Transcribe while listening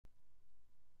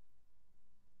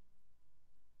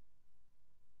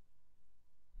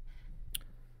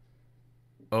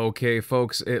Okay,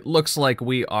 folks, it looks like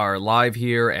we are live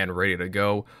here and ready to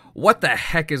go. What the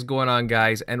heck is going on,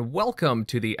 guys? And welcome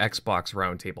to the Xbox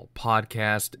Roundtable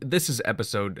podcast. This is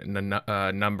episode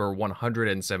number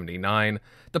 179,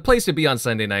 the place to be on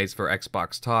Sunday nights for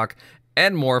Xbox talk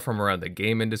and more from around the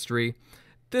game industry.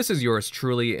 This is yours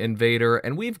truly, Invader,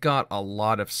 and we've got a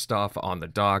lot of stuff on the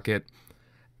docket.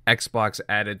 Xbox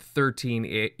added 13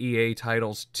 EA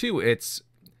titles to its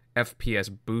FPS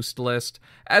boost list.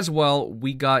 As well,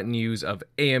 we got news of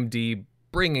AMD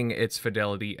bringing its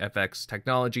Fidelity FX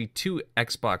technology to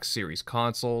Xbox Series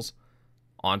consoles.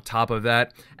 On top of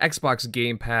that, Xbox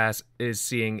Game Pass is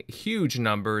seeing huge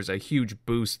numbers, a huge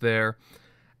boost there.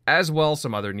 As well,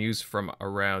 some other news from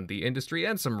around the industry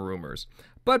and some rumors.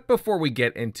 But before we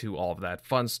get into all of that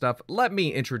fun stuff, let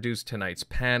me introduce tonight's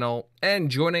panel. And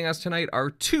joining us tonight are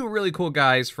two really cool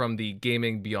guys from the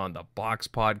Gaming Beyond the Box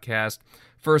podcast.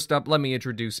 First up, let me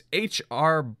introduce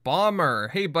HR Bomber.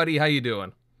 Hey, buddy, how you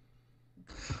doing?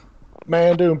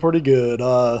 Man, doing pretty good.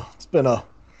 It's been an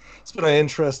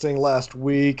interesting last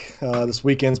week. This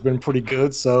weekend's been pretty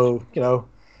good, so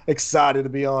excited to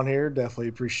be on here. Definitely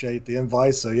appreciate the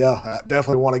invite. So yeah, I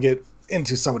definitely want to get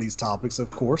into some of these topics, of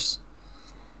course.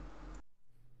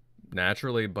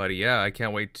 Naturally, buddy. Yeah, I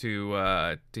can't wait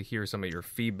to hear some of your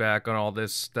feedback on all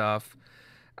this stuff.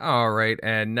 All right,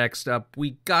 and next up,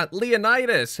 we got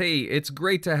Leonidas. Hey, it's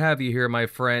great to have you here, my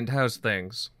friend. How's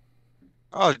things?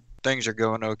 Oh, things are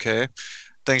going okay.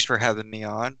 Thanks for having me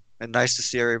on, and nice to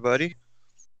see everybody.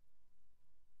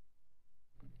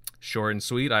 Short and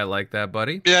sweet. I like that,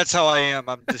 buddy. Yeah, that's how I am.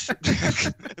 I'm just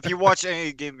if you watch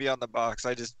any game Beyond the Box,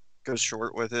 I just go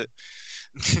short with it.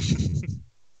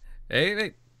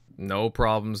 Hey, no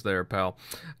problems there, pal.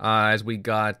 As we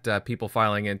got people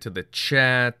filing into the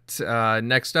chat,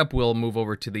 next up we'll move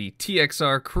over to the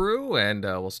TXR crew, and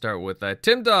we'll start with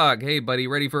Tim Dog. Hey, buddy,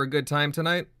 ready for a good time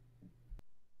tonight?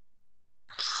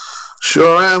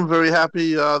 Sure, I am very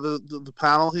happy. The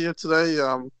panel here today,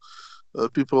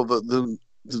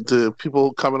 the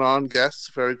people coming on,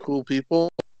 guests, very cool people.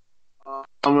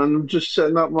 I'm just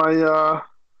setting up my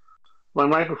my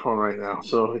microphone right now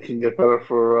so it can get better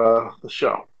for the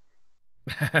show.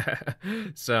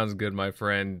 Sounds good, my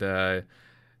friend.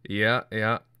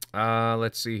 Yeah.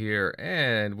 Let's see here,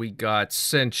 and we got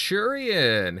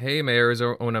Centurion. Hey, my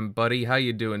Arizona buddy, how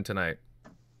you doing tonight?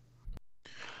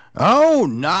 Oh,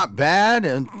 not bad.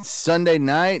 And Sunday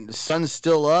night, the sun's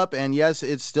still up, and yes,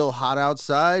 it's still hot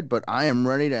outside, but I am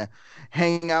ready to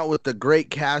hang out with the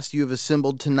great cast you've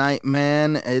assembled tonight,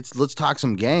 man. Let's talk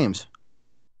some games.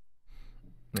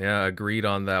 Yeah, agreed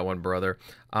on that one, brother.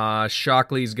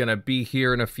 Shockley's gonna be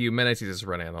here in a few minutes. He's just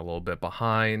running a little bit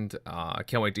behind.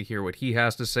 Can't wait to hear what he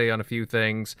has to say on a few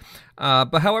things.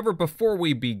 But however, before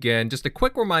we begin, just a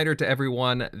quick reminder to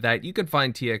everyone that you can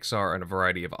find TXR on a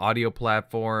variety of audio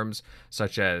platforms,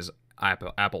 such as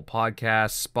Apple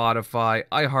Podcasts, Spotify,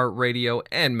 iHeartRadio,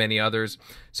 and many others.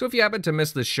 So if you happen to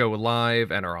miss the show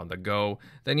live and are on the go,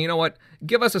 then you know what?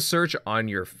 Give us a search on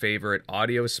your favorite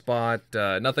audio spot.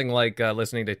 Nothing like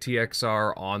listening to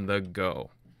TXR on the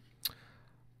go.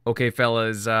 Okay,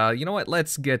 fellas, you know what?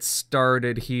 Let's get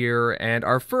started here. And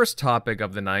our first topic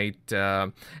of the night,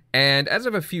 and as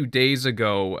of a few days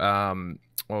ago,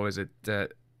 what was it?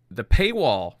 The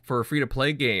paywall for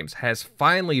free-to-play games has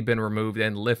finally been removed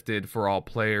and lifted for all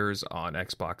players on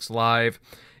Xbox Live.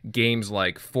 Games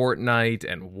like Fortnite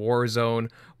and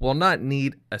Warzone will not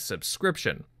need a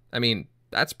subscription. I mean,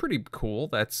 that's pretty cool.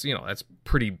 That's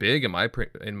pretty big in my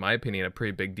opinion, a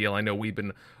pretty big deal. I know we've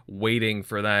been waiting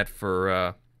for that for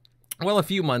a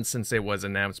few months since it was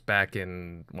announced back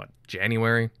in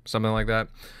January, something like that.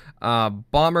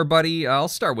 Bomber buddy, I'll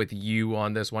start with you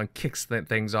on this one. Kicks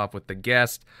things off with the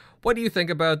guest. What do you think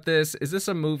about this? Is this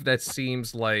a move that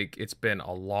seems like it's been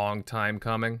a long time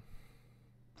coming?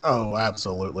 Oh,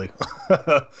 absolutely.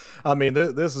 I mean,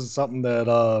 this is something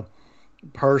that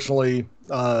personally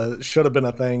should have been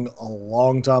a thing a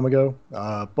long time ago.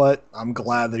 But I'm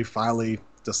glad they finally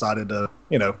decided to,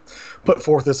 put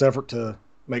forth this effort to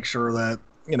make sure that,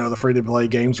 the free-to-play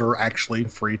games are actually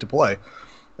free to play.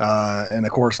 And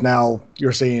of course, now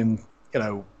you're seeing,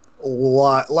 a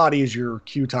lot easier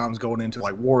queue times going into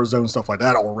like Warzone, stuff like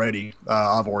that already.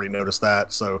 I've already noticed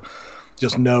that. So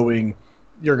just knowing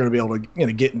you're going to be able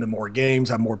to, get into more games,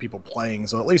 have more people playing.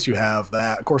 So at least you have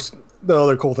that. Of course, the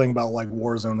other cool thing about like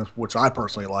Warzone, which I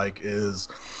personally like, is,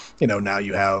 now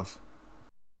you have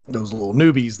those little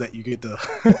newbies that you get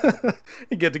to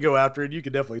you get to go after, and you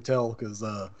can definitely tell because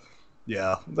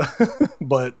yeah.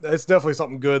 But it's definitely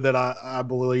something good that I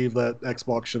believe that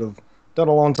Xbox should have done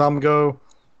a long time ago.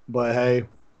 But hey,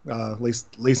 at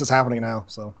least it's happening now.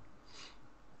 So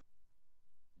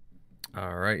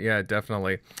All right, yeah,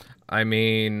 definitely. I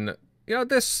mean,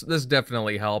 this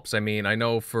definitely helps. I mean, I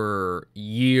know for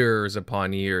years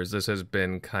upon years, this has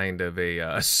been kind of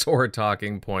a sore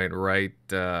talking point, right?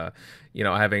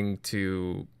 Having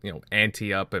to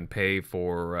ante up and pay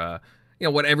for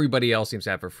what everybody else seems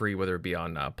to have for free, whether it be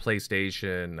on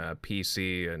PlayStation,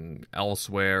 PC, and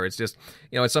elsewhere. It's just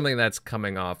it's something that's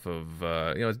coming off of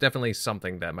it's definitely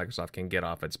something that Microsoft can get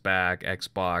off its back.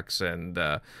 Xbox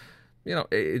and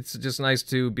it's just nice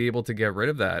to be able to get rid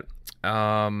of that.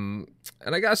 And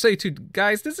I gotta say too,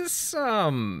 guys, does this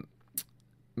kind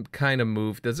of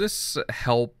move? Does this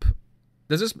help?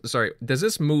 Does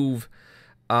this move?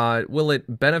 Will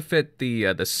it benefit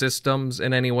the systems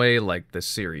in any way, like the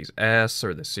Series S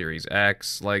or the Series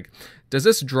X? Like, does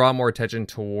this draw more attention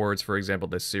towards, for example,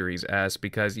 the Series S?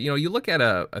 Because you look at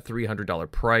a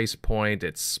 $300 price point,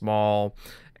 it's small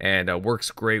and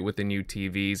works great with the new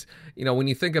TVs. When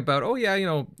you think about,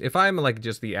 if I'm like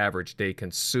just the average day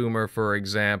consumer, for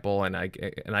example, and I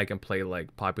can play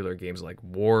like popular games like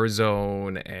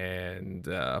Warzone and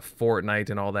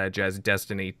Fortnite and all that jazz,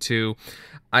 Destiny 2.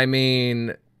 I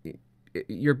mean,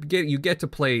 you get to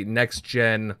play next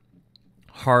gen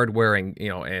hardware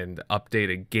and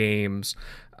updated games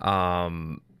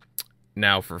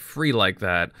now for free like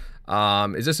that.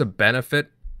 Is this a benefit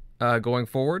going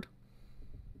forward?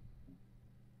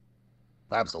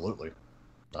 Absolutely,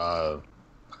 without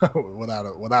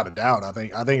a doubt. I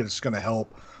think it's going to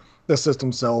help the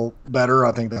system sell better.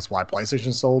 I think that's why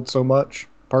PlayStation sold so much,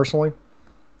 personally,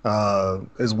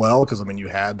 as well. Because I mean, you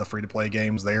had the free to play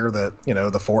games there that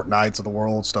the Fortnites of the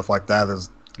world, stuff like that, is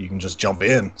you can just jump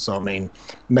in. So I mean,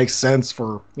 it makes sense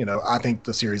for I think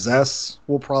the Series S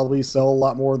will probably sell a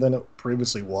lot more than it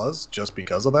previously was just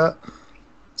because of that.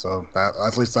 So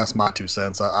at least that's my 2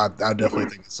 cents. I definitely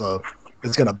think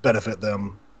it's going to benefit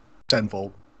them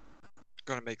tenfold. It's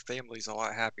going to make families a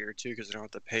lot happier too because they don't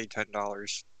have to pay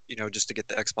 $10, just to get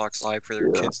the Xbox Live for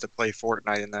their kids to play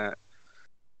Fortnite and that.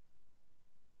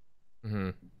 Mm-hmm.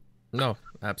 No,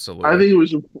 absolutely. I think it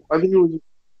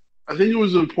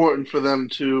was important for them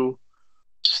to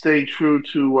stay true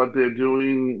to what they're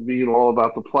doing, being all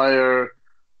about the player,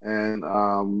 and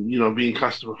being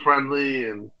customer friendly,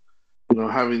 and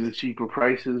having the cheaper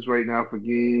prices right now for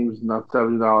games, not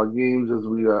 $70 games as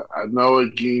we know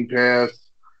it, Game Pass,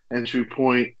 entry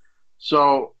point.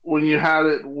 So when you had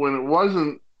it, when it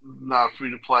wasn't not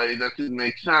free to play, that didn't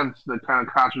make sense. That kind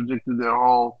of contradicted their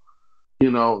whole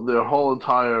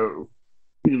entire,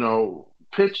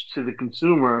 pitch to the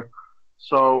consumer.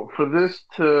 So for this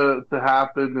to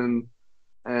happen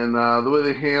and the way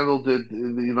they handled it,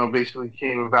 basically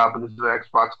came about because of the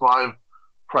Xbox Live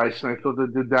price, and I thought they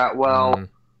did that well.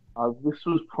 This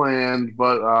was planned,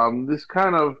 but this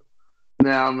kind of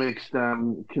now makes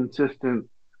them consistent,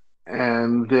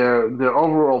 and their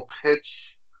overall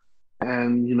pitch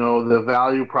and the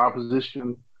value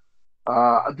proposition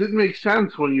didn't make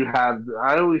sense when you had.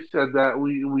 I always said that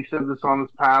we said this on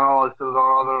this panel. I said it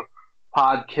on other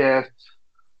podcasts.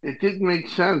 It didn't make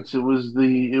sense. It was the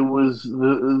you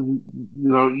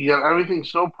got everything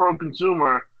so pro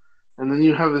consumer, and then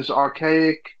you have this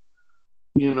archaic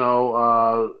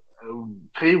paywall.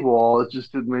 It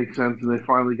just didn't make sense, and they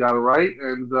finally got it right.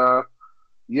 And I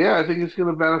think it's going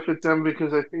to benefit them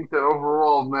because I think that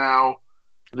overall now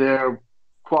their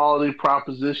quality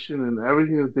proposition and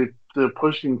everything that they're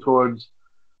pushing towards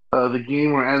the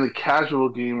gamer and the casual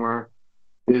gamer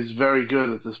is very good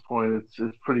at this point.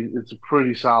 It's a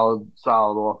pretty solid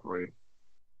offering.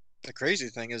 The crazy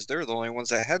thing is they're the only ones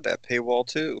that had that paywall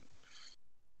too.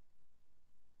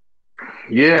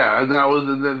 Yeah, and that was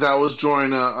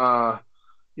during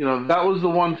that was the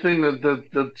one thing that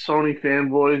Sony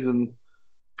fanboys and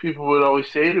people would always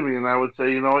say to me, and I would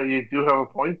say, what, you do have a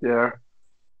point there.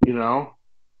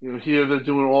 Here they're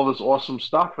doing all this awesome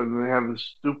stuff, and they have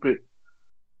this stupid,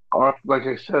 like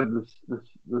I said, this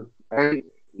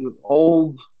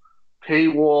old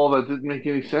paywall that didn't make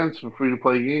any sense for free to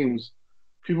play games.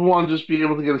 People want to just be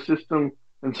able to get a system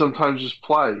and sometimes just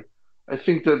play. I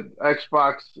think that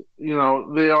Xbox,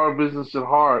 they are a business at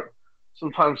heart.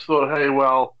 Sometimes thought, hey,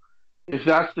 well, if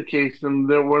that's the case, then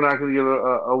we're not going to get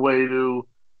a way to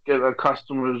get a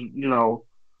customer's,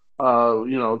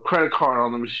 credit card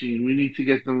on the machine. We need to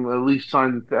get them at least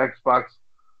signed into Xbox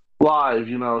Live,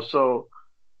 So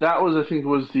that was, I think,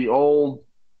 was the old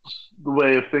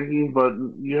way of thinking. But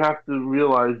you have to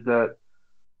realize that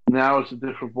now it's a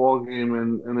different ballgame,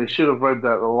 and they should have read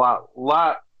that a lot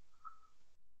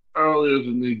earlier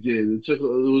than they did. It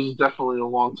was definitely a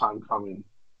long time coming.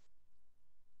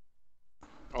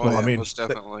 Oh, well, yeah, I mean, most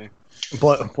definitely.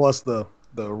 Plus the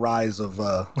the rise of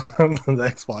the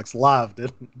Xbox Live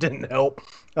didn't help.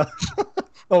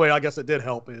 Oh wait, I guess it did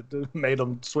help. It made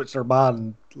them switch their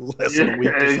mind in less than a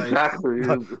week to say exactly.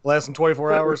 less than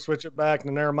 24 hours, switch it back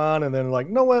to their mind, and then like,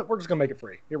 you know what? We're just gonna make it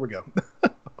free. Here we go.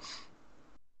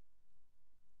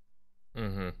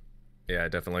 Mm-hmm. Yeah,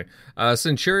 definitely.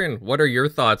 Centurion, what are your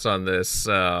thoughts on this?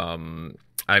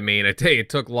 I mean, it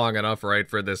took long enough, right,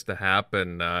 for this to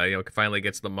happen. Finally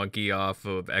gets the monkey off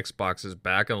of Xbox's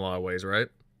back in a lot of ways, right?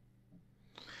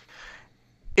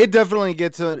 It definitely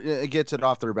gets it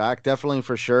off their back, definitely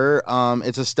for sure.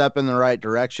 It's a step in the right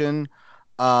direction.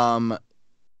 I'm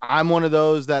one of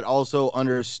those that also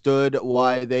understood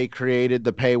why they created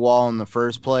the paywall in the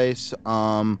first place.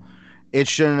 It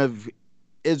shouldn't have.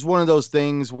 It's one of those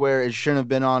things where it shouldn't have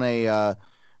been on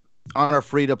a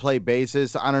free to play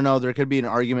basis. I don't know. There could be an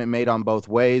argument made on both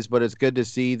ways, but it's good to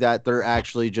see that they're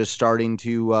actually just starting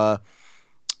to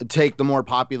take the more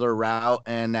popular route,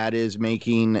 and that is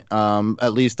making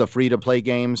at least the free to play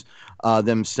games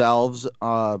themselves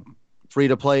free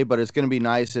to play. But it's going to be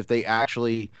nice if they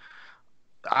actually,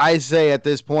 I say at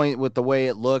this point, with the way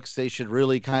it looks, they should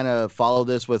really kind of follow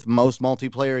this with most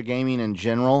multiplayer gaming in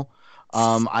general.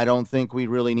 I don't think we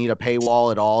really need a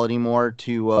paywall at all anymore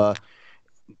to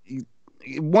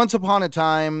once upon a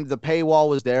time, the paywall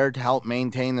was there to help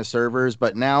maintain the servers,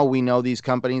 but now we know these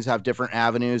companies have different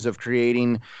avenues of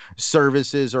creating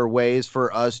services or ways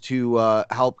for us to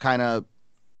help kind of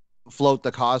float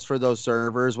the cost for those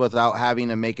servers without having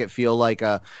to make it feel like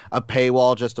a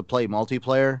paywall just to play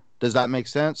multiplayer. Does that make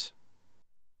sense?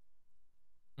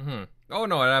 Mm-hmm. Oh,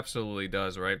 no, it absolutely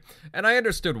does, right? And I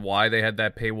understood why they had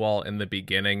that paywall in the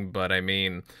beginning, but I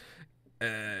mean,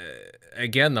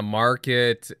 again, the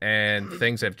market and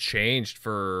things have changed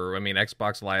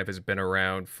Xbox Live has been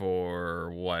around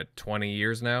for, 20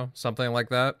 years now? Something like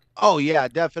that? Oh, yeah,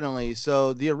 definitely.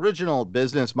 So the original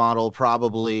business model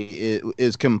probably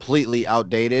is completely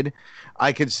outdated.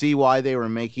 I could see why they were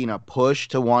making a push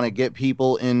to want to get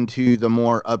people into the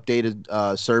more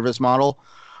updated service model.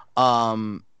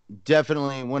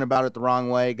 Definitely went about it the wrong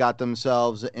way, got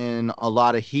themselves in a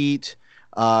lot of heat.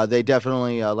 They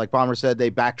definitely, like Bomber said, they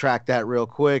backtracked that real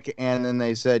quick, and then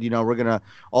they said, we're going to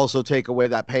also take away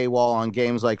that paywall on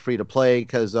games like free to play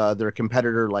because their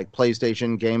competitor like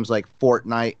PlayStation, games like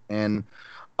Fortnite and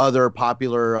other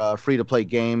popular free to play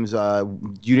games,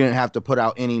 you didn't have to put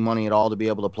out any money at all to be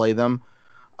able to play them.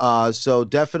 So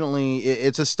definitely,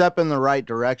 it's a step in the right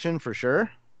direction for sure.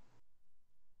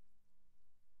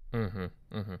 Mm-hmm.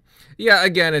 Mm-hmm. Yeah,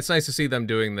 again, it's nice to see them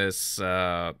doing this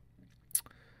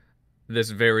this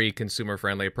very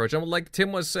consumer-friendly approach. And like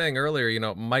Tim was saying earlier,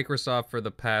 Microsoft for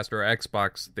the past, or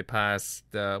Xbox the past,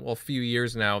 few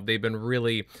years now, they've been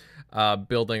really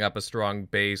building up a strong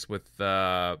base with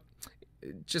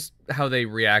just how they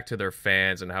react to their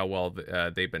fans and how well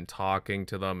they've been talking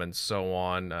to them and so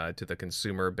on, to the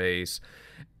consumer base.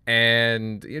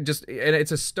 And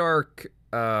it's a stark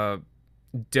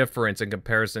difference in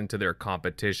comparison to their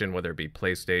competition, whether it be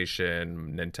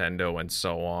PlayStation, Nintendo, and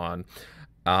so on.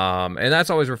 And that's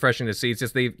always refreshing to see. It's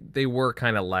just they were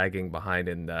kind of lagging behind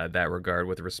in that regard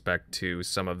with respect to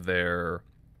some of their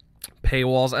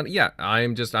paywalls. And yeah,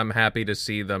 I'm happy to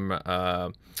see them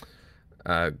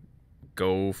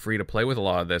go free to play with a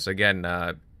lot of this. Again,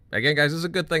 guys, this is a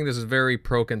good thing. This is very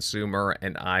pro-consumer,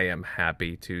 and I am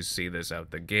happy to see this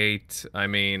out the gate. I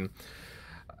mean,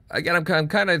 again, I'm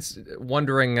kind of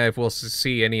wondering if we'll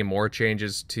see any more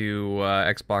changes to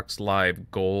Xbox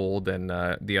Live Gold and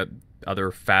the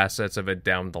other facets of it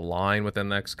down the line within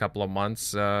the next couple of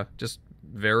months. Just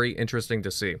very interesting to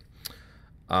see.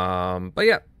 But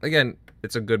yeah, again,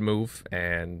 it's a good move,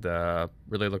 and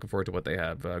really looking forward to what they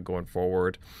have going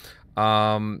forward.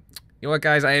 You know what,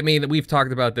 guys? I mean, we've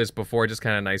talked about this before. Just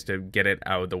kind of nice to get it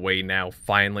out of the way now,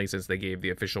 finally, since they gave the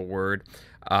official word.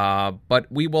 But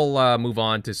we will move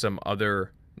on to some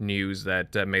other news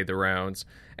that made the rounds.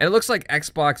 And it looks like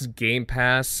Xbox Game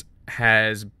Pass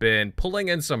has been pulling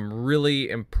in some really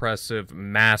impressive,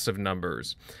 massive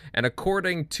numbers. And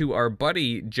according to our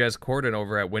buddy Jez Corden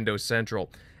over at Windows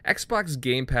Central, Xbox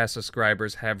Game Pass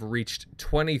subscribers have reached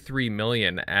 23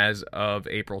 million as of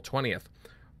April 20th.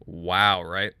 Wow,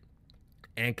 right?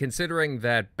 And considering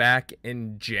that back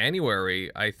in January,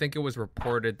 I think it was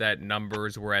reported that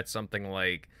numbers were at something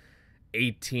like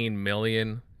 18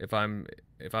 million, if I'm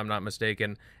not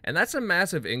mistaken. And that's a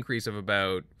massive increase of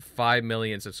about 5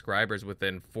 million subscribers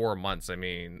within 4 months. I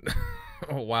mean,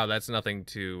 wow, that's nothing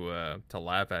to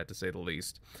laugh at, to say the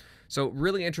least. So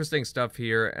really interesting stuff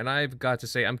here, and I've got to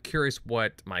say, I'm curious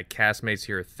what my castmates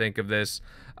here think of this.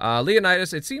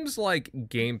 Leonidas, it seems like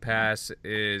Game Pass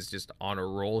is just on a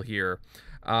roll here.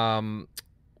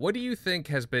 What do you think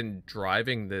has been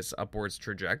driving this upwards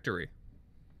trajectory?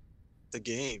 The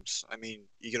games. I mean,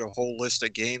 you get a whole list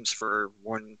of games for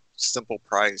one simple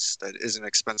price that isn't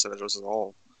expensive at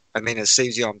all. I mean, it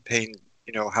saves you on paying,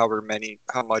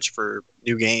 how much for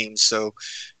new games. So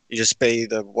you just pay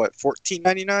the what,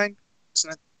 14.99?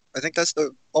 Isn't it? I think that's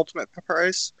the ultimate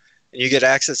price. And you get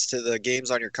access to the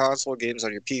games on your console, games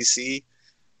on your PC.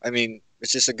 I mean,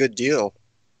 it's just a good deal.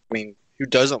 I mean, who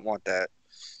doesn't want that?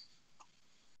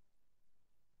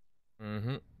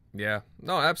 Mm-hmm. Yeah.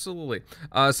 No, absolutely.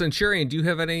 Centurion, do you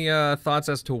have any thoughts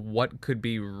as to what could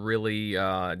be really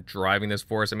driving this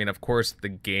force? I mean, of course, the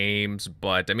games,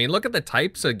 but I mean, look at the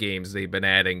types of games they've been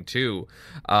adding too.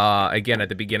 Again, at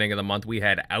the beginning of the month, we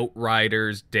had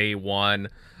Outriders Day One.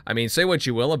 I mean, say what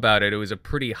you will about it, it was a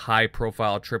pretty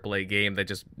high-profile AAA game that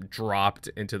just dropped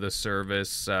into the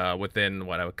service within,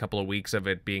 a couple of weeks of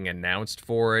it being announced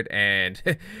for it, and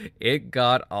it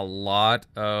got a lot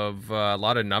of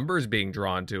numbers being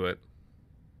drawn to it.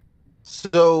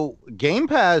 So Game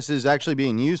Pass is actually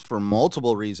being used for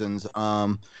multiple reasons.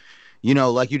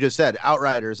 Like you just said,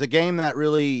 Outriders, a game that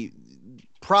really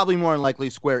probably more than likely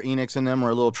Square Enix and them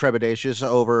were a little trepidatious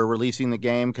over releasing the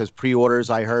game because pre-orders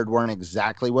I heard weren't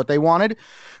exactly what they wanted.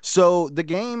 So the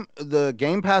Game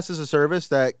Pass is a service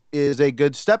that is a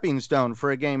good stepping stone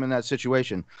for a game in that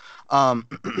situation.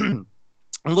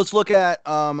 Let's look at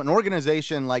an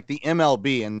organization like the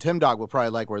MLB, and Tim Dog will probably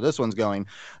like where this one's going.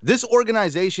 This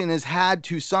organization has had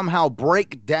to somehow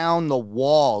break down the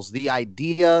walls. The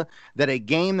idea that a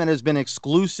game that has been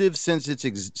exclusive since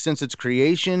its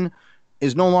creation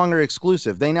is no longer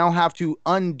exclusive. They now have to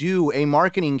undo a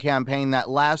marketing campaign that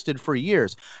lasted for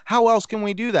years. How else can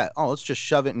we do that? Oh, let's just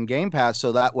shove it in Game Pass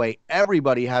so that way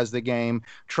everybody has the game,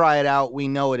 try it out, we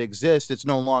know it exists, it's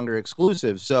no longer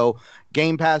exclusive. So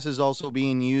Game Pass is also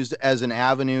being used as an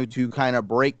avenue to kind of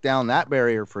break down that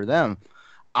barrier for them.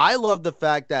 I love the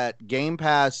fact that Game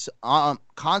Pass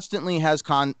constantly has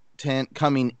content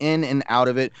coming in and out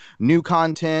of it, new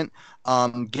content,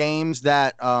 games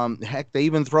that heck, they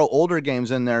even throw older games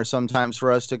in there sometimes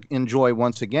for us to enjoy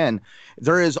once again.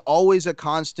 There is always a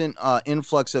constant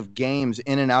influx of games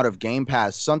in and out of Game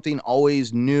Pass, something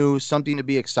always new, something to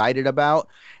be excited about.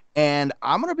 And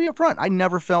I'm going to be upfront. I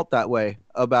never felt that way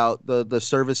about the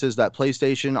services that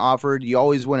PlayStation offered. You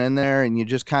always went in there and you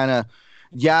just kind of,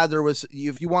 yeah, there was,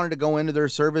 if you wanted to go into their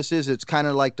services, it's kind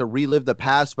of like to relive the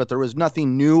past, but there was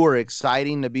nothing new or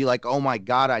exciting to be like, oh my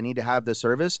God, I need to have the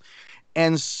service.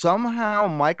 And somehow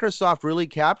Microsoft really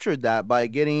captured that by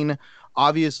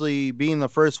obviously being the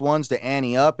first ones to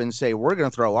ante up and say, we're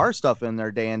going to throw our stuff in there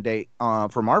day and date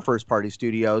from our first party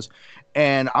studios.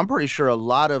 And I'm pretty sure a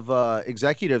lot of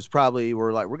executives probably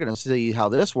were like, we're going to see how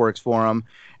this works for them.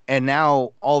 And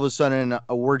now all of a sudden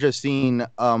we're just seeing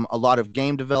a lot of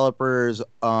game developers,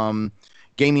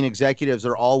 gaming executives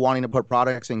are all wanting to put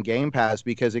products in Game Pass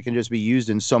because it can just be used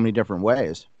in so many different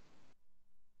ways.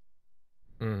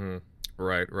 Mm-hmm.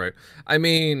 Right. I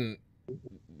mean,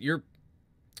 you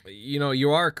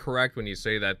are correct when you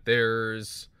say that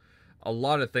there's a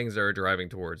lot of things that are driving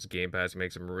towards Game Pass. You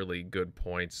make some really good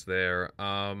points there.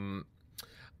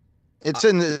 It's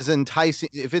enticing.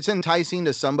 If it's enticing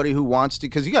to somebody who wants to,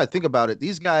 because you got to think about it,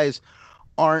 these guys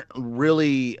aren't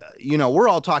really, we're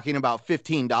all talking about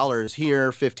 $15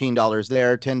 here, $15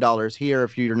 there, $10 here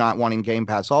if you're not wanting Game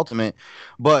Pass Ultimate.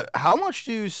 But how much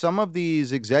do some of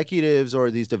these executives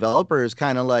or these developers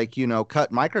kind of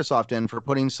cut Microsoft in for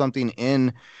putting something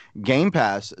in Game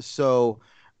Pass? So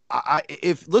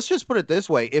if let's just put it this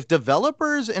way, if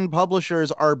developers and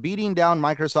publishers are beating down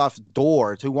Microsoft's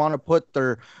door to want to put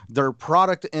their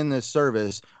product in this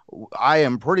service, I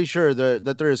am pretty sure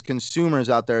that there is consumers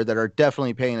out there that are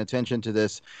definitely paying attention to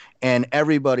this, and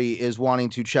everybody is wanting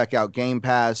to check out Game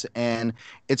Pass. And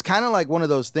it's kind of like one of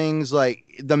those things, like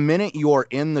the minute you're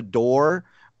in the door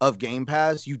of Game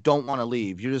Pass, you don't want to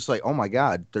leave. You're just like, oh my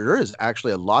God, there is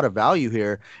actually a lot of value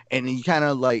here. And you kind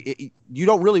of you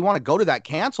don't really want to go to that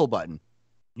cancel button.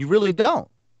 You really don't.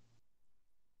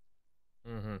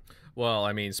 Mm-hmm. Well,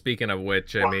 I mean, speaking of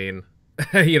which, I mean,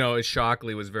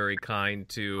 Shockley was very kind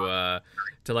to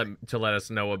let us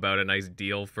know about a nice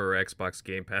deal for Xbox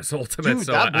Game Pass Ultimate. Dude,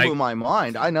 so that blew my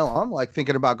mind. I know. I'm like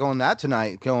thinking about going that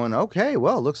tonight. Going, okay,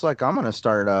 well, it looks like I'm gonna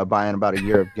start buying about a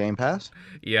year of Game Pass.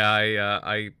 Yeah,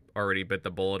 I already bit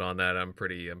the bullet on that. I'm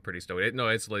pretty stoked.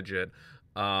 It's legit.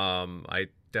 I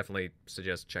definitely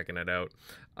suggest checking it out.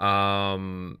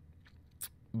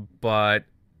 But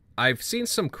I've seen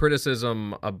some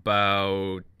criticism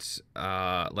about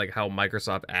how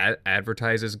Microsoft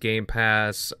advertises Game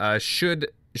Pass.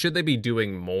 Should should they be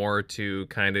doing more to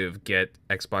kind of get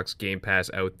Xbox Game Pass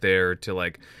out there to,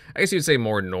 like, I guess you'd say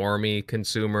more normie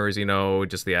consumers, you know,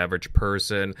 just the average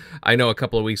person? I know a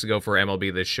couple of weeks ago for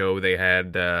MLB The Show, they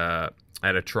had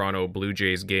at a Toronto Blue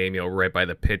Jays game, you know, right by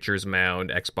the pitcher's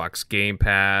mound, Xbox Game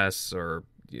Pass, or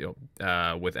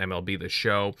with MLB The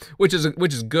Show, which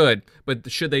is good, but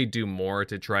should they do more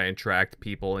to try and attract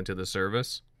people into the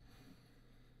service?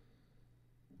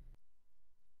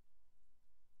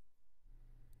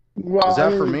 Well, is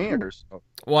that for me or so?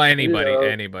 Well, anybody, Yeah,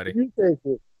 anybody. you take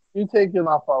it. You take it, and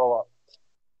I'll follow up.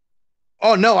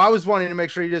 Oh no, I was wanting to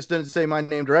make sure you just didn't say my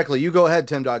name directly. You go ahead,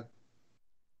 Tim Dog.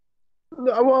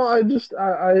 No, well, I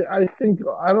think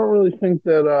I don't really think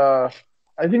that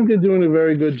I think they're doing a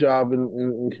very good job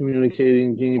in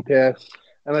communicating Game Pass,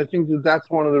 and I think that that's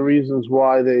one of the reasons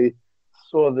why they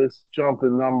saw this jump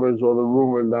in numbers or the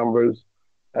rumored numbers,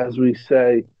 as we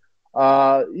say.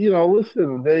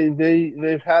 Listen,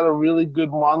 they've had a really good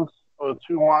month or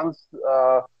 2 months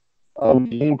of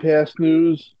Game Pass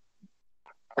news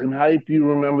and hype. You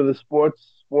remember the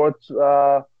sports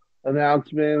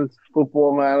announcements,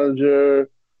 Football Manager,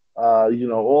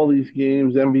 all these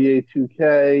games, NBA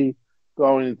 2K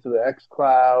going into the X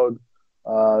Cloud,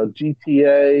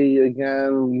 GTA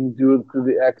again. You can do it through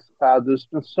the X Cloud. There's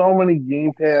been so many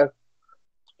Game Pass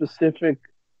specific,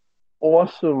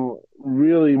 awesome,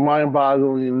 really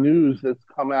mind-boggling news that's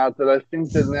come out that I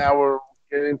think that now we're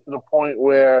getting to the point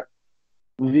where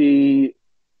the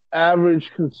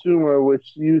average consumer,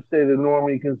 which you say the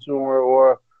normie consumer,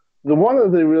 or the one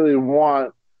that they really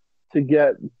want to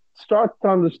get, starts to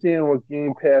understand what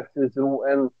Game Pass is.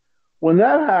 And when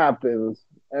that happens,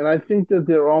 and I think that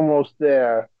they're almost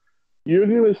there, you're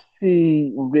going to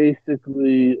see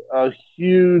basically a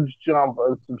huge jump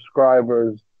of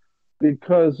subscribers,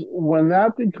 because when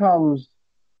that becomes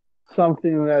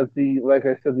something that like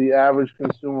I said, the average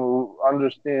consumer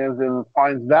understands and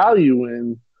finds value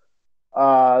in,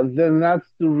 then that's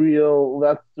the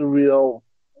real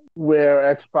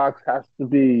where Xbox has to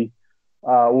be,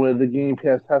 where the Game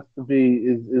Pass has to be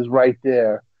is right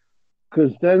there,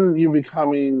 because then you're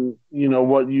becoming,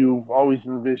 what you've always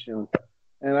envisioned,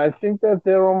 and I think that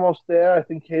they're almost there. I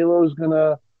think Halo is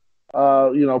gonna,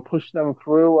 push them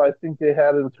through. I think they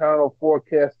had an internal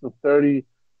forecast of 30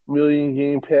 million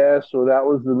Game Pass, so that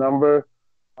was the number.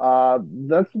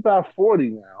 That's about 40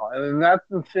 now, and that's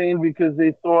insane because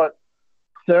they thought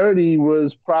 30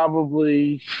 was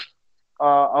probably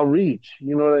a reach.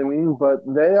 You know what I mean? But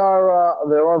they're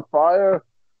on fire,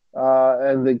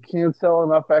 and they can't sell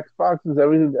enough Xboxes.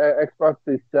 Everything Xbox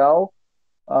they sell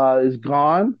is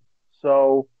gone.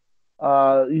 So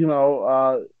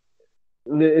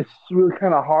it's really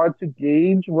kind of hard to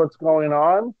gauge what's going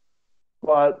on.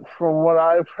 But from what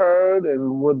I've heard,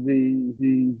 and with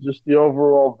the just the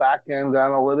overall back end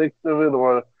analytics of it,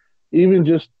 or even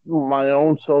just my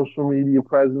own social media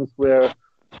presence, where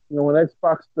when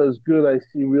Xbox does good, I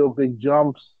see real big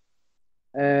jumps,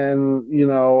 and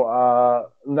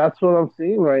that's what I'm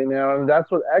seeing right now, and that's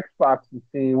what Xbox is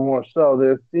seeing more so.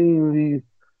 They're seeing these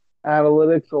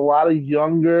analytics. A lot of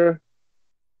younger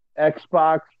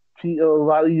Xbox, a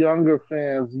lot of younger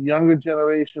fans, the younger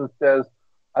generation says,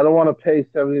 I don't want to pay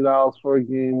 $70 for a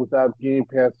game without Game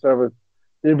Pass service.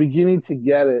 They're beginning to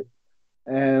get it,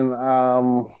 and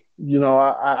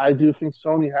I do think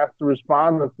Sony has to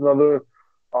respond. That's another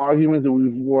argument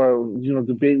that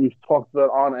debate we've talked about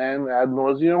on and ad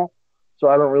nauseum. So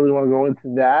I don't really want to go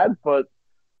into that, but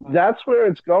that's where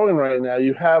it's going right now.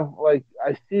 You have, like,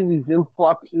 I see these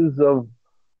influxes of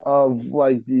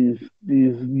like these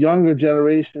younger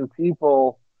generation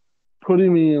people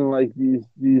putting me in like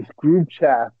these group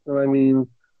chats, and I mean,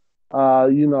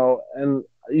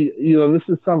 this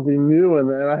is something new,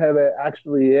 and I had to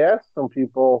actually ask some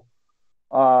people,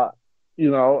 who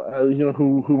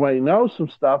might know some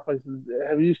stuff. I said,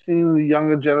 have you seen the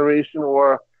younger generation,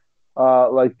 or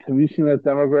have you seen that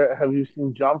demographic? Have you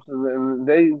seen jumps? And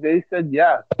they said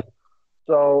yes.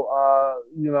 So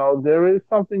there is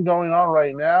something going on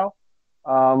right now.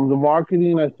 The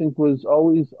marketing, I think, was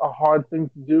always a hard thing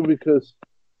to do, because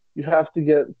you have to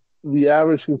get the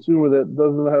average consumer that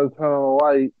doesn't know how to turn on a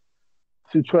light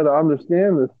to try to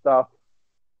understand this stuff,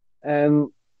 and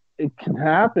it can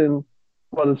happen,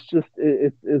 but it's just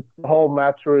it's the whole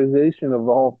maturization of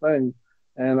the whole thing,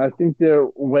 and I think they're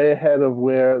way ahead of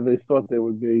where they thought they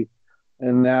would be,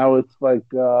 and now it's like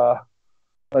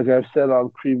I've said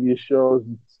on previous shows,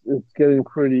 it's getting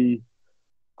pretty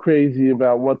crazy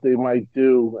about what they might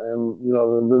do,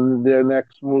 and their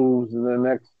next moves and their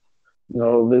next,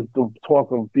 the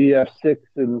talk of BF6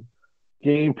 and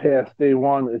Game Pass day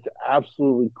one is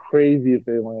absolutely crazy if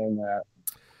they land that.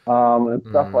 and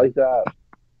stuff like that.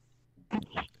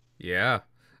 Yeah.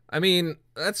 I mean,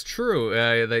 that's true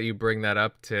that you bring that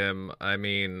up, Tim. I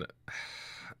mean,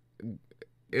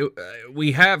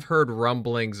 we have heard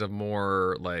rumblings of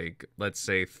more, like, let's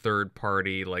say,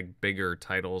 third-party, like, bigger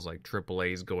titles like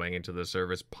AAA's going into the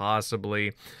service,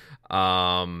 possibly.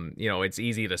 It's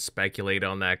easy to speculate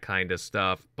on that kind of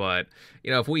stuff, but,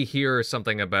 if we hear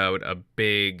something about a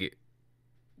big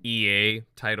EA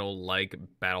title like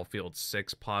Battlefield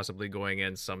 6 possibly going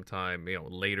in sometime,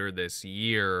 later this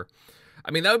year, I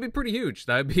mean, that would be pretty huge.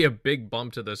 That would be a big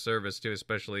bump to the service too,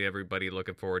 especially everybody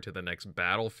looking forward to the next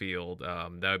Battlefield.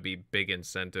 That would be big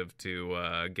incentive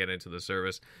to get into the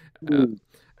service.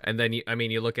 And then,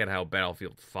 you look at how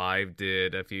Battlefield 5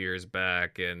 did a few years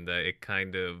back, and it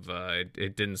kind of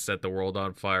it didn't set the world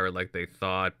on fire like they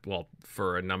thought, well,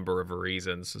 for a number of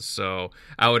reasons. So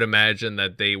I would imagine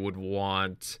that they would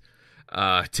want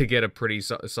to get a pretty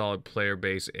solid player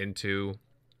base into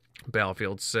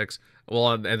Battlefield 6.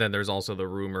 Well, and then there's also the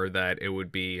rumor that it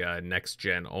would be next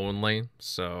gen only,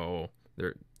 so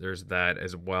there's that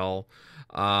as well.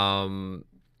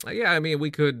 Yeah,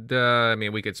 we could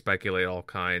speculate all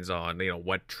kinds on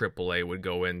what AAA would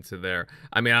go into there.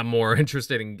 I'm more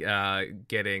interested in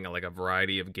getting like a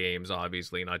variety of games,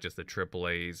 obviously, not just the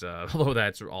AAA's, although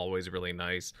that's always really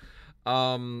nice.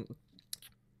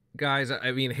 Guys,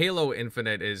 Halo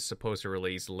Infinite is supposed to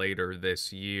release later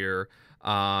this year.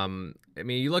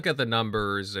 You look at the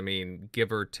numbers,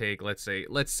 give or take, let's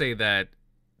say that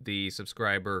the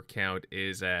subscriber count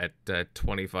is at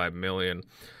 25 million.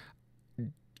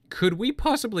 Could we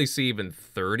possibly see even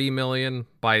 30 million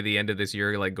by the end of this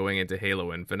year, like going into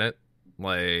Halo Infinite?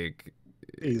 Like,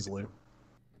 easily.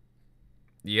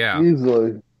 Yeah.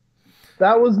 Easily.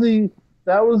 That was the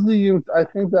I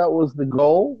think that was the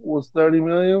goal, was 30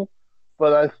 million,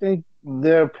 but I think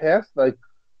they're past, like,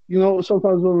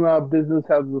 sometimes when business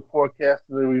has the forecast,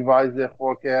 they revise their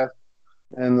forecast,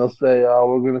 and they'll say, "Oh,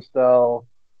 we're going to sell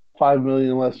 5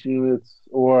 million less units,"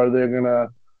 or they're gonna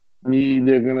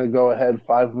go ahead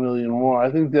 5 million more. I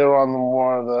think they're on the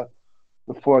more of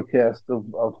the forecast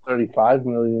of 35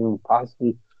 million,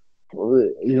 possibly.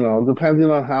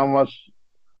 Depending on how much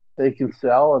they can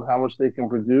sell and how much they can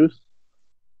produce.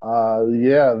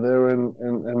 Yeah, they're in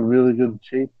really good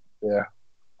shape there.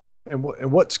 And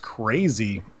what's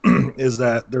crazy is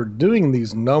that they're doing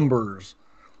these numbers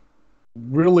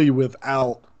really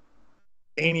without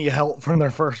any help from their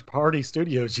first party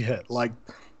studios yet. Like,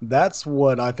 that's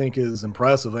what I think is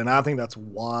impressive, and I think that's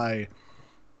why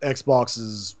Xbox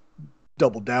is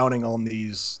double downing on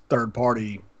these third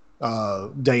party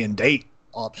day and date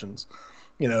options.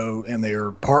 And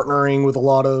they're partnering with a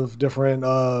lot of different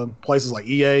places like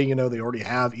EA. They already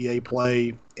have EA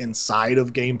Play inside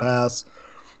of Game Pass.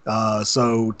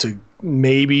 So to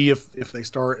maybe if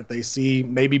they see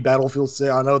maybe Battlefield 6,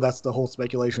 I know that's the whole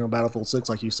speculation of Battlefield 6,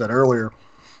 like you said earlier,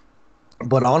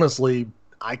 but honestly,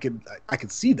 I could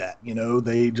see that,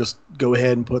 they just go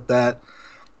ahead and put that,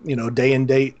 day and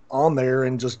date on there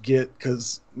and just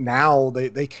because now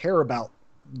they care about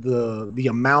the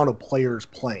amount of players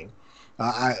playing.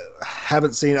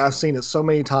 I've seen it so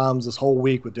many times this whole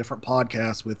week with different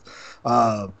podcasts with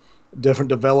different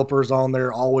developers on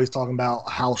there, always talking about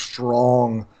how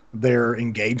strong their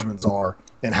engagements are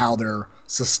and how they're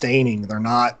sustaining. They're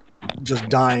not just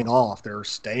dying off. They're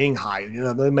staying high.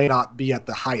 They may not be at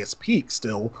the highest peak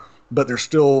still, but they're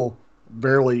still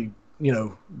barely,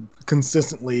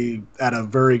 consistently at a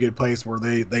very good place where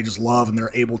they just love and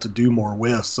they're able to do more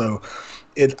with. So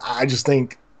I just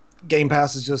think Game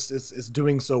Pass is just, it's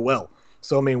doing so well.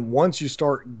 So, once you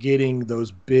start getting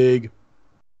those big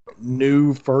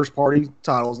new first party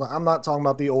titles, I'm not talking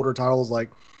about the older titles like,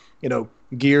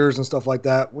 Gears and stuff like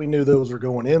that. We knew those were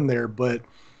going in there, but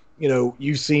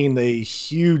you've seen the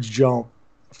huge jump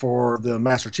for the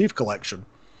Master Chief Collection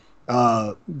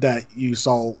that you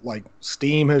saw, like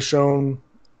Steam has shown,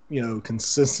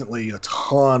 consistently a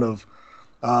ton of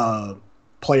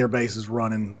player bases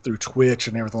running through Twitch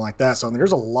and everything like that. So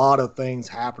there's a lot of things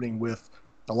happening with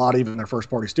a lot of even their first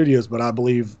party studios, but I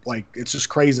believe like it's just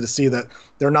crazy to see that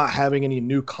they're not having any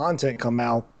new content come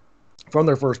out from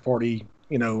their first party,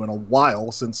 in a while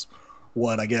since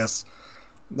I guess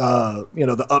the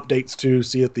updates to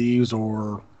Sea of Thieves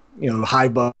or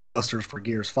Hive Busters for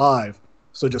Gears 5.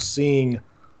 So just seeing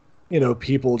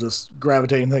people just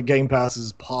gravitating to Game Pass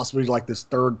is possibly like this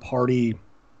third party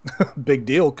big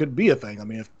deal could be a thing.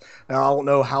 I don't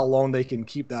know how long they can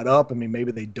keep that up.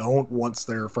 Maybe they don't once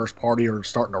their first party are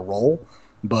starting to roll,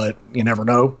 but you never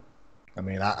know.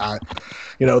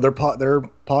 Their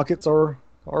pockets are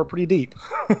pretty deep.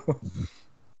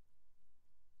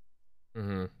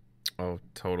 Mm-hmm. Oh,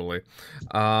 totally.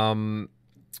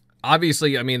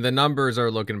 Obviously, I mean, the numbers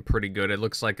are looking pretty good. It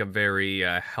looks like a very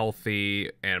healthy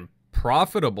and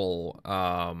profitable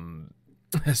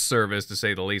service, to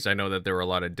say the least. I know that there were a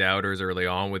lot of doubters early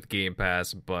on with Game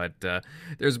Pass, but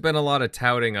there's been a lot of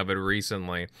touting of it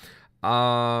recently.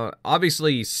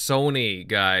 Obviously, Sony,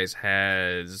 guys,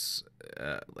 has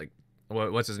like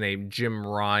what's his name? Jim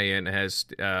Ryan has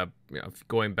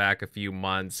going back a few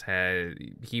months,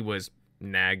 he was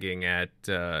nagging at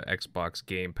Xbox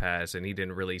Game Pass, and he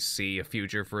didn't really see a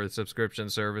future for subscription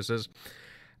services.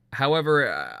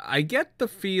 However, I get the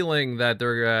feeling that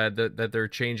they're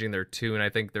changing their tune. I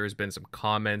think there's been some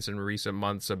comments in recent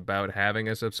months about having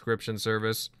a subscription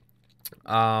service.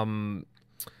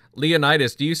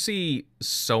 Leonidas, do you see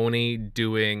Sony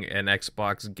doing an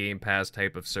Xbox Game Pass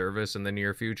type of service in the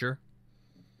near future?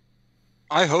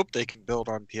 I hope they can build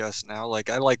on PS Now. Like,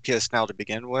 I like PS Now to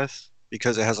begin with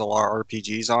because it has a lot of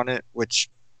RPGs on it, which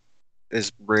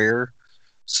is rare.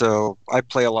 So I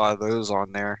play a lot of those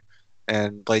on there.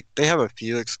 And like, they have a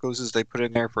few exclusives they put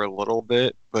in there for a little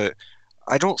bit, but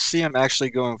I don't see them actually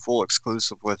going full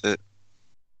exclusive with it.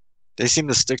 They seem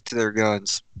to stick to their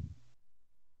guns.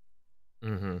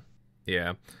 Mm-hmm.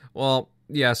 Yeah. Well,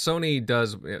 yeah, Sony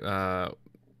does,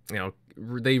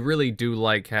 they really do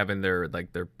like having their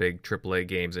big AAA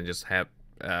games and just have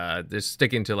they're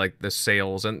sticking to like the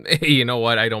sales, and you know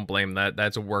what? I don't blame that.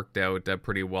 That's worked out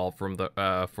pretty well for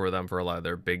them for a lot of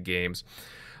their big games.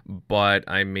 But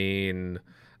I mean,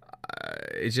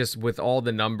 it's just with all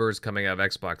the numbers coming out of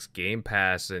Xbox Game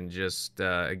Pass, and just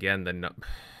again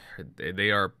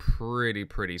they are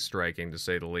pretty striking, to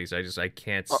say the least. I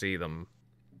can't see them.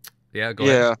 Yeah, go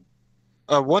ahead.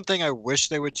 Yeah. One thing I wish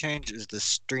they would change is the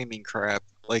streaming crap.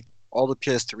 Like, all the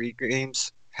PS3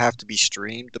 games have to be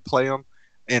streamed to play them,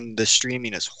 and the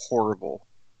streaming is horrible.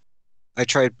 I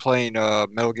tried playing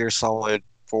Metal Gear Solid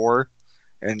 4,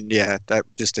 and yeah, that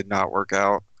just did not work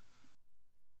out.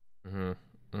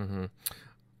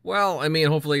 Well, I mean,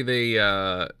 hopefully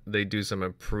they do some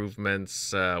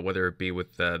improvements, whether it be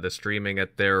with the streaming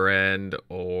at their end,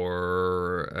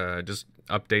 or just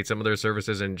update some of their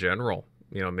services in general.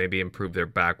 You know, maybe improve their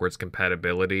backwards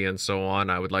compatibility and so on.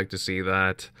 I would like to see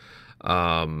that.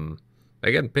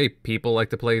 Again, people like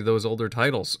to play those older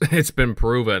titles. It's been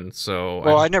proven. So,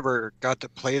 well, I never got to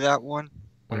play that one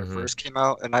when it first came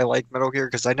out, and I like Metal Gear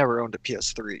because I never owned a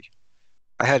PS3.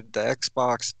 I had the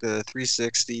Xbox, the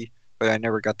 360, but I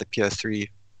never got the PS3.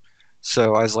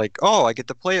 So I was like, oh, I get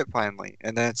to play it finally.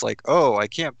 And then it's like, oh, I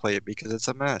can't play it because it's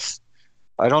a mess.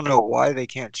 I don't know why they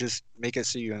can't just make it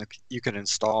so you can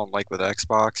install them like with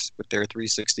Xbox, with their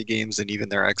 360 games and even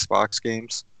their Xbox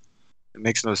games. It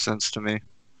makes no sense to me.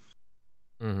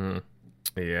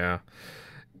 Yeah.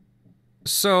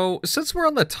 So, since we're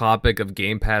on the topic of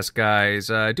Game Pass,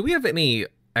 guys, do we have any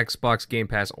Xbox Game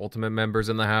Pass Ultimate members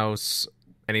in the house?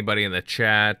 Anybody in the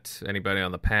chat? Anybody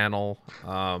on the panel?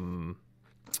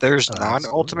 There's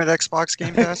non-Ultimate Xbox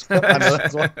Game Pass? I know,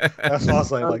 that's what I was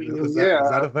saying. Like, is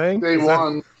that a thing? Day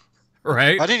one.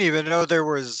 Right? I didn't even know there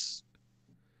was...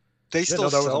 They still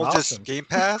sell just Game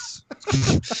Pass? I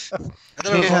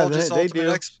thought it was all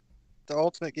just the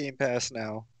Ultimate Game Pass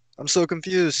now. I'm so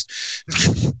confused.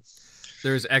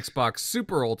 There's Xbox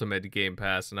Super Ultimate Game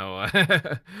Pass, Noah.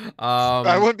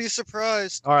 I wouldn't be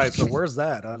surprised. All right, so where's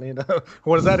that? I mean,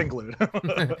 what does that include?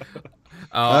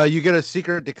 You get a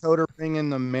secret decoder ring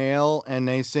in the mail, and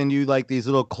they send you like these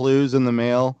little clues in the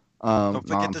mail. Don't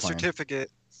forget the certificate.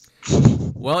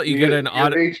 Well, you get an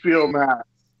HBO Max.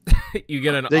 You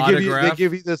get an autograph. They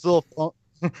give you this little phone.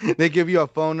 They give you a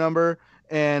phone number.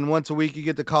 And once a week, you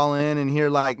get to call in and hear,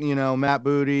 like, you know, Matt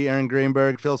Booty, Aaron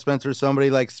Greenberg, Phil Spencer, somebody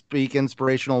like speak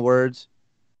inspirational words.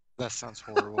 That sounds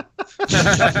horrible.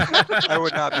 I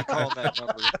would not be calling that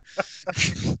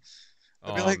number.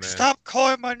 I'd be like, man, stop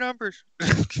calling my numbers.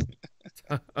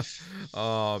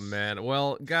 Oh, man.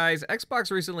 Well, guys,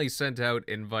 Xbox recently sent out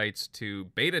invites to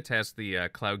beta test the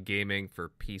cloud gaming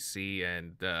for PC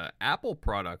and Apple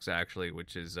products, actually,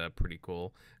 which is pretty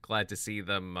cool. Glad to see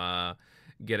them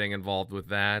getting involved with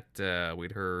that.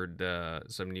 We'd heard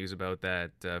some news about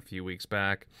that a few weeks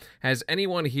back. Has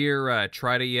anyone here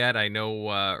tried it yet? I know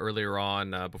earlier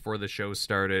on, before the show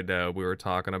started, we were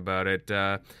talking about it.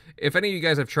 If any of you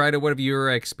guys have tried it, what have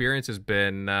your experiences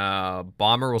been?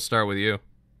 Bomber, we'll start with you.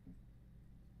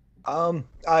 I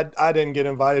didn't get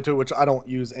invited to it, which I don't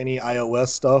use any iOS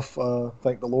stuff,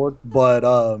 thank the Lord. But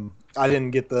I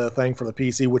didn't get the thing for the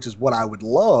PC, which is what I would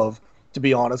love, to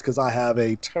be honest, because I have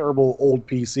a terrible old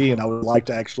PC and I would like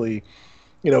to actually,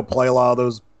 play a lot of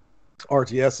those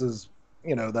RTSs,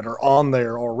 that are on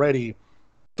there already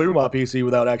through my PC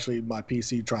without actually my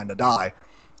PC trying to die.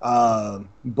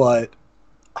 But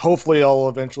hopefully I'll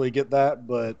eventually get that.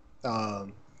 But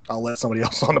I'll let somebody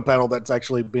else on the panel that's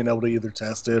actually been able to either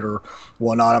test it or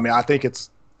whatnot. I mean, I think it's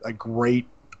a great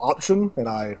option, and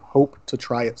I hope to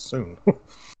try it soon.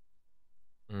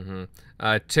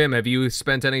 Tim, have you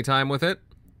spent any time with it?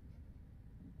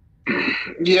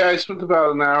 Yeah, I spent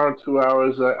about an hour, 2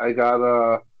 hours. I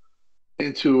got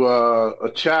into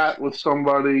a chat with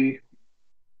somebody,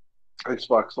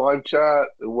 Xbox Live chat.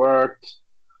 It worked.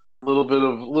 A little bit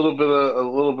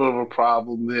of a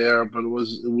problem there, but it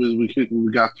was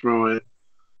we got through it.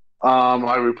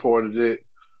 I reported it.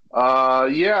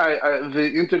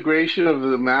 The integration of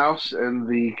the mouse and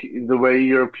the way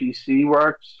your PC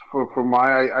works for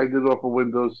my I did it off a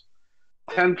Windows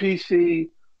 10 PC.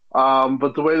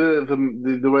 But the way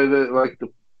the way that like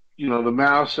the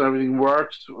mouse and everything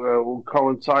works will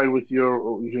coincide with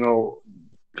your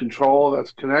control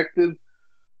that's connected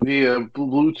via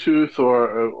Bluetooth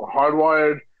or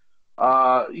hardwired.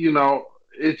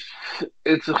 It's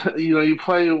you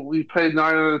play 9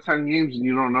 out of 10 games and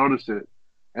you don't notice it,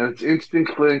 and it's instant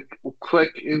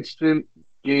click instant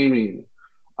gaming.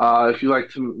 If you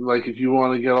if you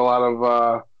want to get a lot of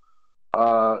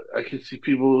I can see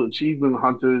people, achievement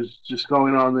hunters, just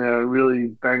going on there and really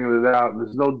banging it out.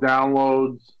 There's no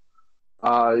downloads.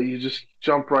 You just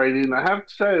jump right in. I have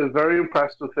to say, I was very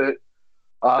impressed with it.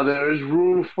 There is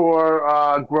room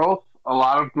for growth, a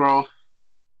lot of growth.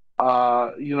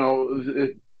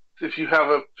 If you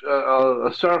have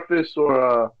a Surface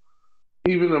or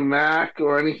even a Mac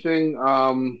or anything,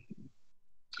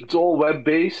 it's all web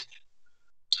based.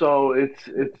 So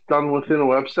it's done within a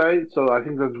website. So I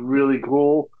think that's really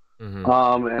cool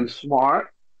and smart.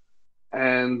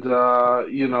 And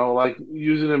like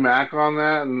using a Mac on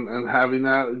that and having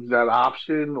that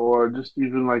option, or just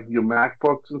even like your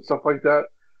MacBooks and stuff like that,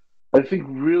 I think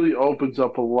really opens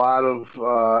up a lot of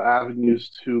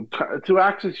avenues to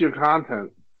access your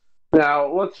content.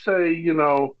 Now, let's say you're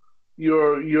not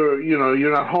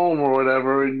home or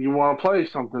whatever, and you want to play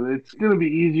something. It's going to be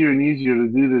easier and easier to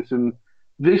do this, and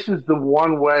this is the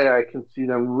one way I can see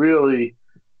them really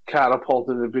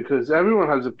catapulting it, because everyone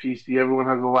has a PC, everyone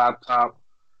has a laptop,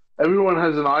 everyone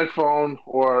has an iPhone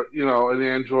or an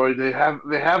Android. They have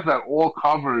that all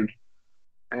covered,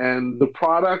 and the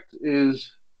product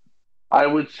is, I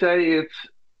would say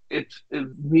it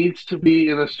needs to be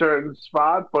in a certain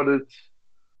spot, but it's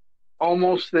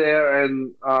almost there.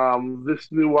 And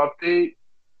this new update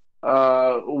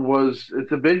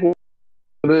it's a big one.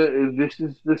 This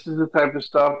is the type of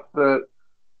stuff that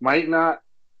might not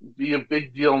be a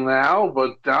big deal now,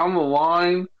 but down the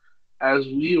line, as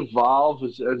we evolve,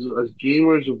 as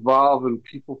gamers evolve, and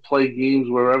people play games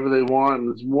wherever they want,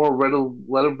 and it's more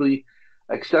readily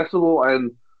accessible,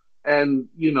 and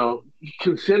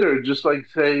consider, just like,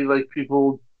 say, like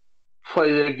people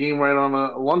play their game right on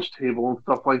a lunch table and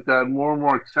stuff like that, more and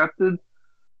more accepted.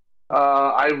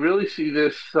 I really see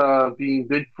this being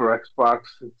big for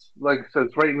Xbox. It's like I said,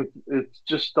 it's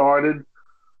just started.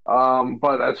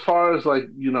 But as far as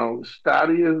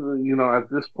Stadia, at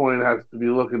this point has to be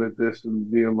looking at this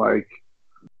and being like,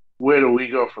 where do we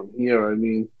go from here? I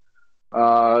mean,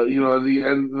 the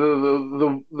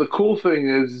cool thing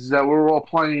is that we're all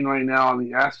playing right now on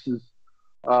the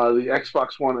the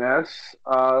Xbox One S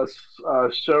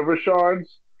server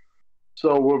shards.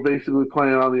 So we're basically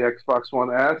playing on the Xbox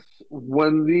One S.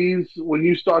 When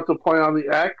you start to play on the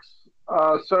X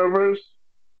servers,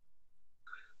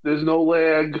 there's no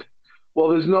lag. Well,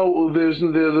 there's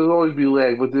always be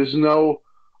lag, but there's no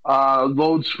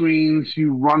load screens.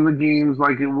 You run the games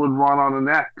like it would run on an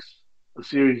X, a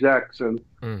Series X, and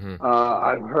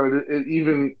I've heard it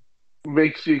even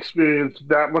makes the experience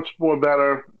that much more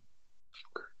better,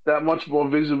 that much more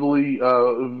visual,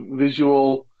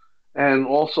 and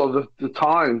also the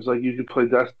times, like you could play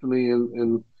Destiny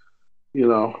in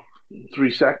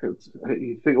 3 seconds,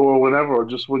 you think, or whenever, or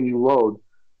just when you load.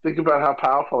 Think about how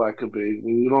powerful that could be. I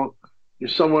mean, you're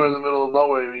somewhere in the middle of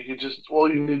nowhere. You could just, all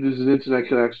you need is an internet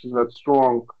connection that's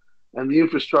strong, and the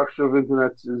infrastructure of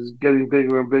internet is getting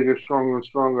bigger and bigger, stronger and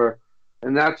stronger,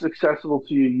 and that's accessible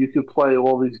to you. You could play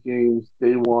all these games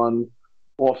day one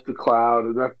off the cloud,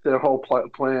 and that's their whole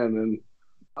plan. And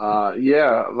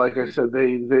like I said,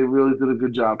 they really did a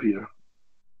good job here.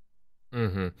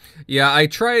 Yeah, I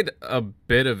tried a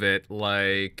bit of it.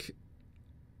 Like,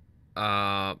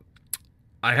 I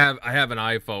have an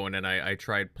iPhone, and I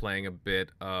tried playing a bit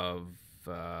of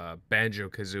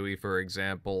Banjo-Kazooie, for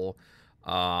example,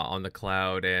 on the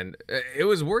cloud, and it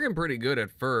was working pretty good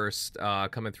at first,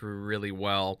 coming through really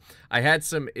well. I had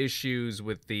some issues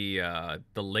with the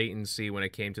latency when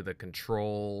it came to the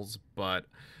controls, But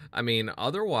I mean,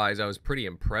 otherwise, I was pretty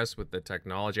impressed with the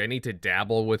technology. I need to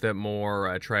dabble with it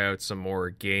more, try out some more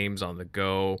games on the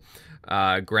go.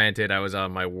 Granted, I was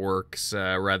on my work's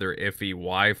rather iffy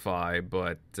Wi-Fi,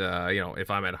 but if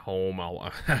I'm at home,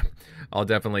 I'll I'll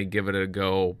definitely give it a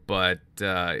go. But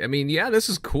I mean, yeah, this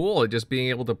is cool. Just being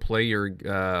able to play your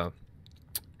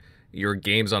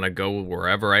games on a go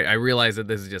wherever. I realize that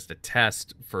this is just a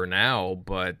test for now,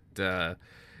 but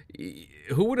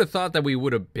who would have thought that we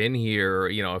would have been here,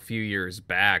 a few years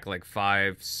back, like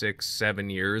 5, 6, 7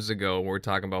 years ago, when we're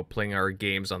talking about playing our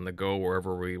games on the go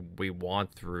wherever we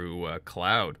want through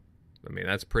cloud. I mean,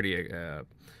 that's pretty,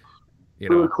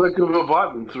 through a click of a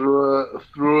button,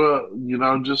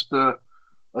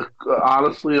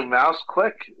 honestly, a mouse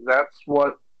click. That's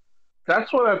what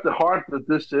at the heart that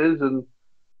this is, and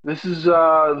this is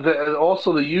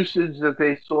also the usage that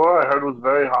they saw. I heard was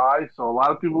very high, so a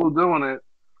lot of people are doing it.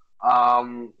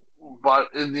 But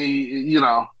in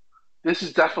this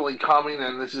is definitely coming,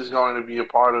 and this is going to be a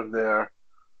part of their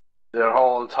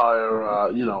whole entire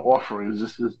offerings.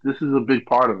 This is a big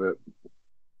part of it.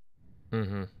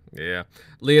 Mm-hmm. Yeah,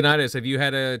 Leonidas, have you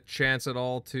had a chance at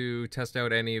all to test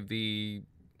out any of the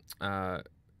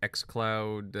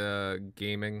xCloud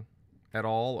gaming at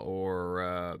all,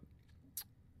 or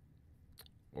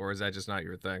is that just not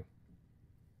your thing?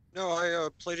 No, I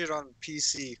played it on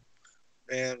PC,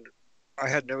 and I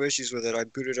had no issues with it. I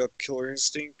booted up Killer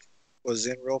Instinct, was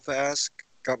in real fast,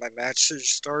 got my matches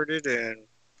started, and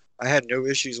I had no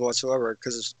issues whatsoever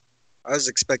because I was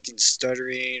expecting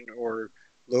stuttering or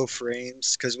low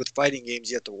frames because with fighting games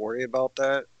you have to worry about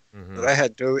that. Mm-hmm. But I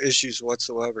had no issues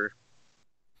whatsoever.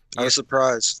 Yeah. I was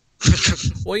surprised.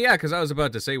 Well, yeah, because I was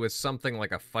about to say with something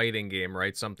like a fighting game,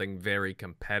 right? Something very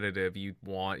competitive, you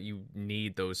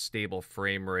need those stable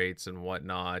frame rates and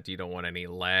whatnot. You don't want any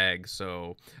lag.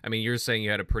 So, I mean, you're saying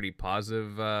you had a pretty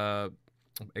positive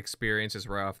experiences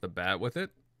right off the bat with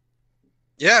it?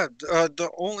 Yeah,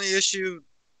 the only issue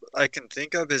I can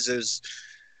think of is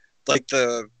like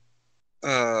the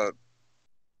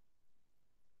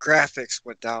graphics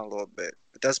went down a little bit,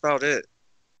 but that's about it,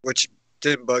 which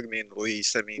didn't bug me in the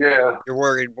least. I mean, yeah. You're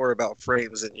worried more about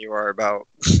frames than you are about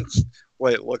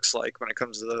what it looks like when it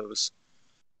comes to those.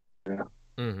 Yeah.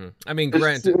 Mm-hmm. I mean,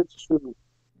 granted. It's true.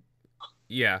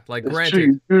 Yeah, like it's granted.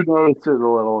 True. You do notice it a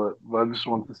little bit, but I just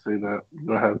want to say that.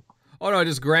 Go ahead. Oh, no,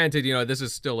 just granted, this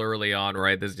is still early on,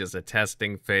 right? This is just a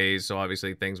testing phase, so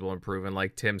obviously things will improve. And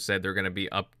like Tim said, they're going to be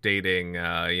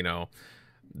updating,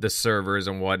 the servers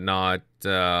and whatnot.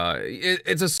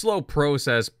 It's a slow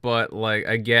process, but like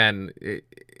again,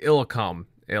 it'll come.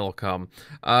 It'll come.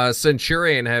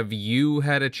 Centurion, have you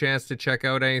had a chance to check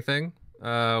out anything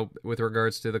with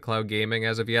regards to the cloud gaming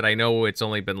as of yet? I know it's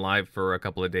only been live for a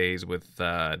couple of days with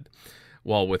the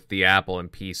Apple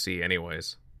and PC,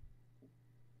 anyways.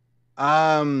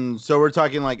 So we're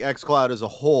talking like xCloud as a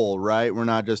whole, right? We're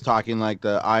not just talking like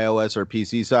the iOS or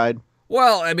PC side.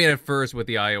 Well, I mean, at first with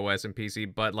the iOS and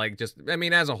PC, but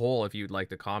as a whole, if you'd like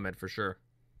to comment, for sure.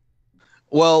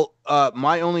 Well,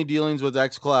 my only dealings with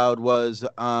xCloud was,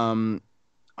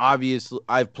 obviously,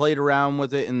 I've played around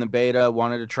with it in the beta,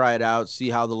 wanted to try it out, see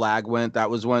how the lag went. That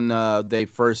was when they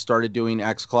first started doing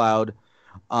xCloud.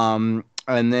 And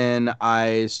then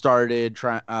I started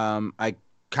I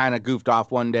kind of goofed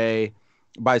off one day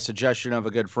by suggestion of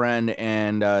a good friend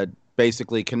and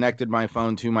basically connected my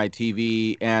phone to my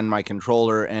TV and my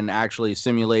controller and actually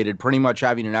simulated pretty much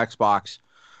having an Xbox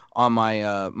on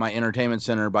my my entertainment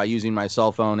center by using my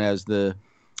cell phone as the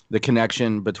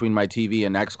connection between my TV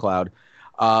and xCloud.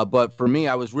 But for me,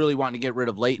 I was really wanting to get rid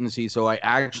of latency, so I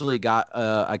actually got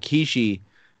a Kishi,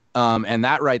 and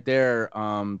that right there,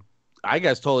 I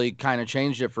guess totally kind of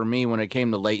changed it for me when it came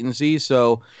to latency.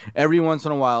 So every once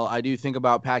in a while, I do think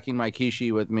about packing my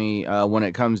Kishi with me when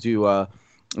it comes to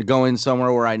going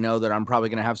somewhere where I know that I'm probably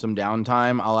going to have some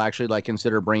downtime. I'll actually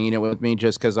consider bringing it with me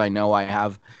just because I know I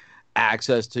have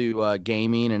access to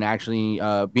gaming and actually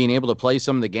being able to play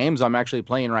some of the games I'm actually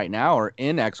playing right now are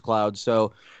in xCloud.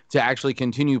 So to actually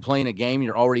continue playing a game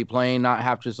you're already playing, not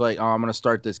have to just I'm going to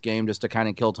start this game just to kind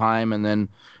of kill time and then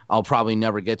I'll probably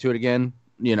never get to it again.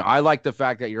 I like the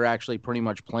fact that you're actually pretty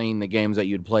much playing the games that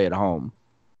you'd play at home.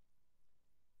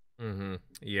 Mm-hmm.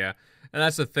 Yeah. And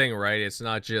that's the thing, right? It's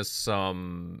not just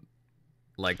some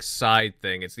side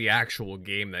thing. It's the actual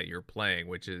game that you're playing,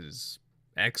 which is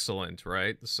excellent,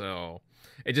 right? So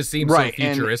it just seems so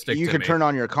futuristic. And you to can me. Turn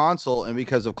on your console, and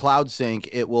because of Cloud Sync,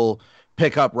 it will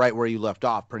pick up right where you left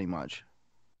off, pretty much.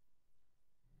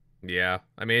 Yeah,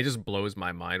 I mean, it just blows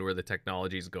my mind where the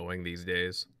technology is going these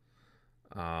days.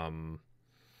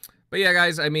 But yeah,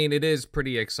 guys, I mean, it is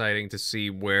pretty exciting to see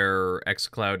where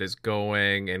xCloud is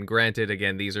going. And granted,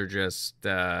 again, these are just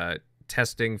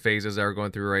testing phases that we're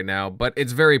going through right now, but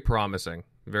it's very promising.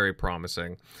 Very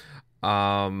promising.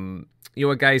 You know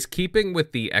what, guys, keeping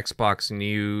with the Xbox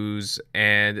news,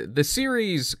 and the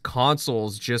series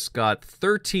consoles just got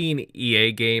 13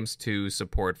 EA games to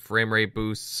support frame rate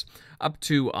boosts up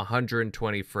to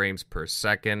 120 frames per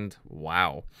second.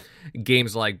 Wow.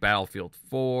 Games like Battlefield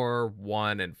 4,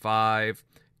 1, and 5,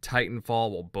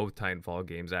 Titanfall, well, both Titanfall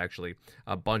games, actually,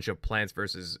 a bunch of Plants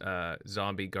vs.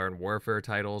 Zombie Garden Warfare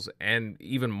titles, and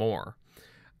even more.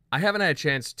 I haven't had a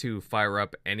chance to fire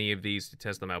up any of these to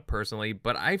test them out personally,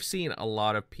 but I've seen a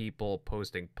lot of people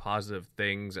posting positive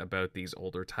things about these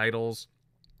older titles.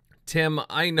 Tim,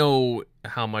 I know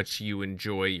how much you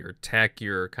enjoy your tech.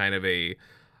 You're kind of a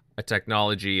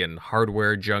technology and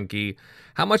hardware junkie.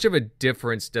 How much of a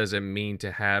difference does it mean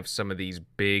to have some of these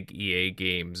big EA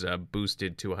games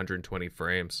boosted to 120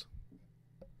 frames?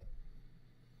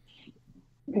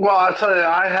 Well, I'll tell you,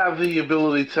 I have the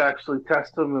ability to actually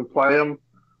test them and play them.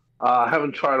 I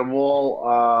haven't tried them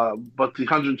all, but the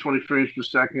 120 frames per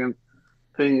second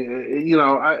thing, you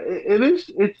know,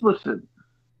 listen,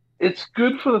 it's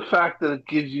good for the fact that it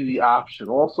gives you the option.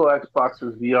 Also,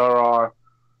 Xbox's VRR,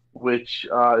 which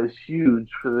is huge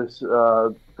for this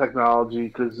technology,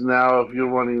 because now if you're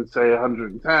running, say,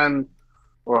 110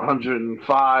 or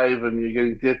 105 and you're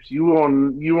getting dips, you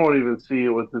won't even see it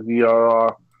with the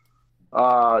VRR.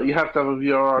 You have to have a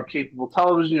VRR capable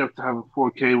television. You have to have a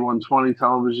 4K 120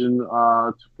 television,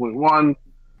 2.1,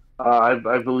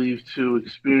 I believe, to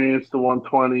experience the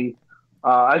 120.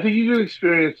 I think you can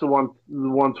experience the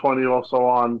 120 also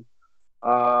on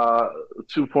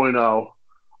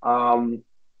 2.0,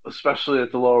 especially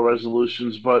at the lower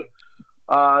resolutions. But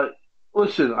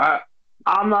listen,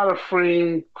 I'm not a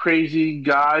frame crazy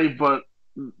guy, but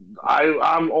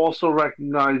I'm also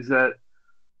recognize that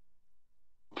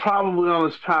probably on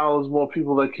this panel is more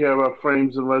people that care about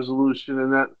frames and resolution,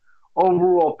 and that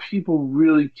overall people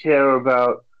really care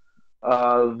about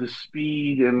the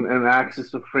speed and access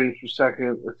to frames per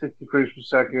second, 60 frames per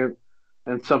second,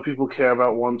 and some people care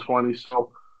about 120.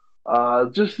 So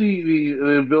just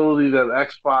the ability that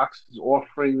Xbox is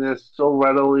offering this so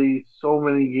readily, so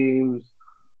many games.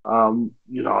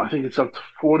 You know, I think it's up to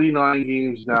 49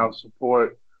 games now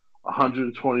support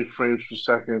 120 frames per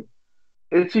second.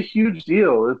 It's a huge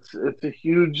deal. It's a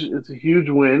huge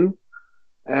win,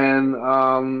 and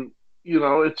you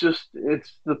know, it's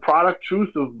the product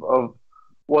truth of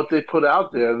what they put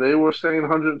out there. They were saying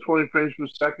 120 frames per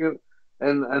second,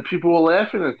 and people were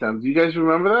laughing at them. Do you guys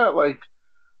remember that? Like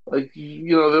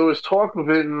you know, there was talk of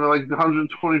it, and like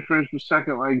 120 frames per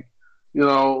second, like, you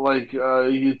know, like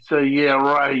you'd say, yeah,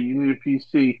 right, you need a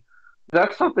PC.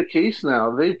 That's not the case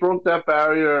now. They broke that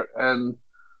barrier, and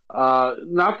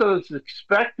not that it's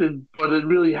expected, but it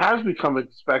really has become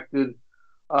expected,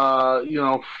 you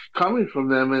know, coming from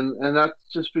them, and that's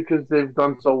just because they've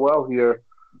done so well here.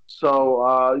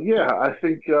 So, yeah, I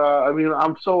think, I mean,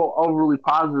 I'm so overly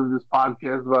positive this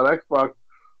podcast about Xbox,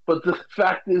 but the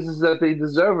fact is that they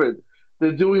deserve it.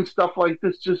 They're doing stuff like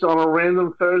this just on a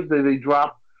random Thursday. They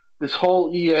drop this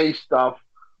whole EA stuff,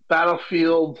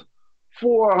 Battlefield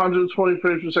 420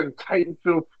 frames per second,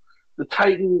 Titanfall, the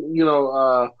Titan, you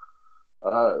know,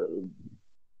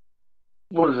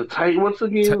 what is it? What's the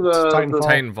game?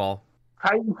 Titanfall.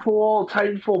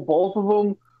 Titanfall, both of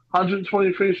them,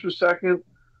 120 frames per second,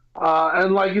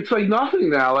 and like it's like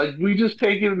nothing now. Like we just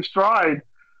take it in stride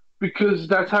because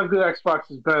that's how good Xbox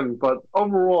has been. But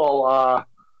overall,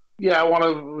 yeah, I want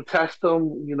to test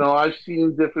them. You know, I've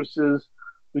seen differences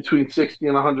between 60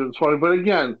 and 120, but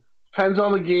again, depends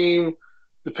on the game,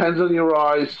 depends on your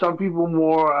eyes. Some people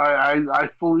more, I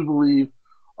fully believe,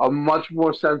 are much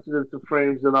more sensitive to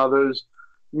frames than others.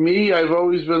 Me, I've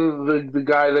always been the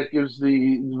guy that gives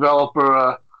the developer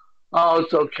a, oh,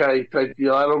 it's okay type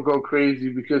deal. I don't go crazy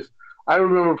because I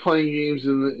remember playing games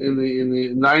in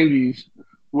the 90s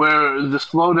where the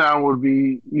slowdown would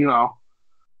be, you know,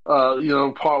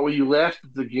 part where you laughed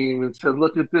at the game and said,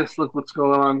 "Look at this, look what's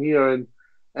going on here,"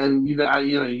 and you know,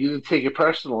 you didn't take it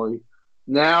personally.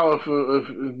 Now, if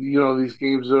you know these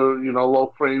games are, you know,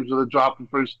 low frames or they're dropping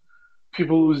first,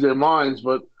 people lose their minds.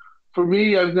 But for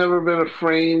me, I've never been a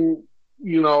frame,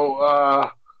 you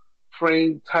know,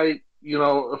 frame type, you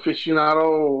know, aficionado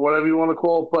or whatever you want to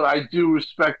call it. But I do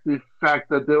respect the fact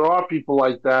that there are people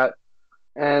like that,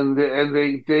 and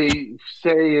they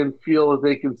say and feel that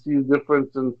they can see the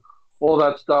difference and all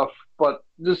that stuff. But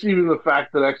just even the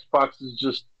fact that Xbox is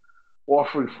just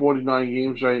offering 49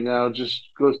 games right now just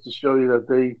goes to show you that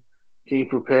they came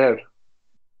prepared.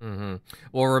 Mm-hmm.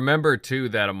 Well, remember too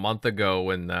that a month ago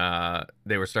when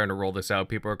they were starting to roll this out,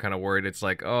 people were kind of worried. It's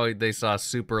like, oh, they saw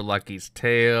Super Lucky's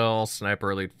Tale,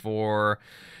 Sniper Elite 4,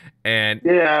 and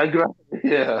Yeah,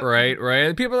 yeah. right,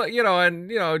 and people,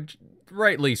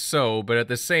 rightly so. But at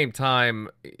the same time,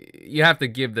 you have to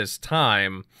give this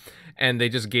time, and they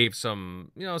just gave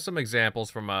some examples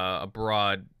from a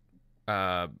broad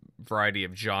variety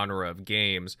of genre of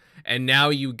games, and now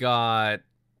you got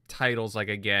titles like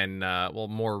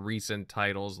more recent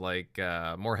titles like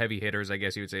more heavy hitters, I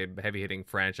guess you would say, heavy hitting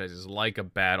franchises like a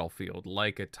Battlefield,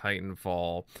 like a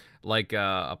Titanfall, like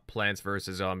a Plants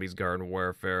vs Zombies Garden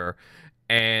Warfare,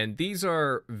 and these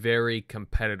are very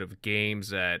competitive games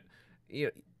that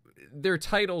they're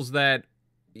titles that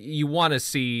you want to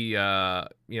see a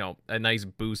nice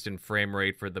boost in frame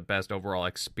rate for the best overall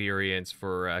experience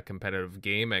for competitive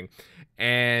gaming,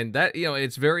 and that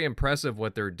it's very impressive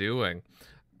what they're doing.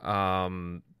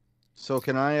 So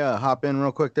can I hop in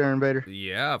real quick there, Invader?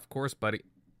 Yeah, of course, buddy.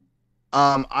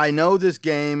 I know this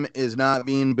game is not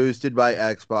being boosted by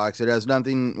Xbox. It has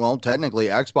nothing. Well, technically,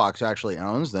 Xbox actually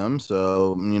owns them,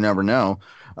 so you never know.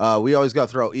 We always got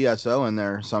to throw ESO in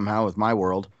there somehow with my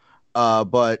world.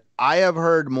 But I have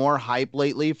heard more hype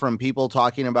lately from people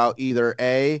talking about either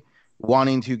A,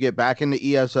 wanting to get back into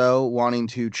ESO, wanting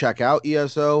to check out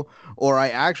ESO, or I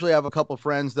actually have a couple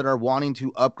friends that are wanting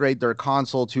to upgrade their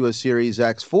console to a Series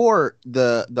X for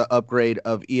the upgrade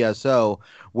of ESO,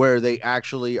 where they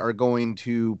actually are going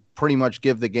to pretty much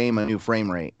give the game a new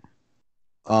frame rate.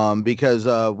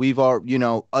 Because we've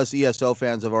all, us ESO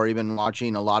fans have already been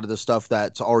watching a lot of the stuff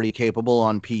that's already capable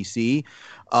on PC.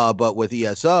 But with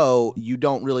ESO, you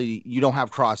don't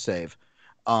have cross save.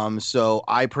 So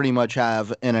I pretty much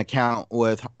have an account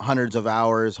with hundreds of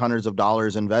hours, hundreds of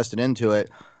dollars invested into it,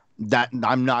 that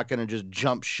I'm not going to just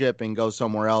jump ship and go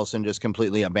somewhere else and just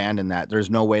completely abandon that. There's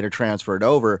no way to transfer it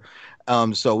over.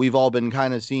 So we've all been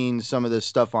kind of seeing some of this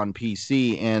stuff on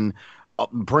PC, and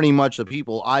pretty much the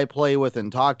people I play with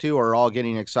and talk to are all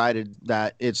getting excited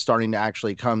that it's starting to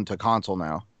actually come to console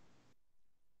now.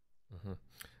 Mm-hmm.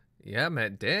 Yeah,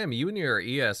 man, damn, you and your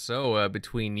ESO,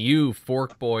 between you,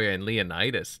 Forkboy, and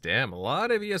Leonidas, damn, a lot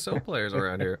of ESO players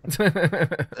around here.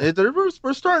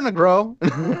 We're starting to grow.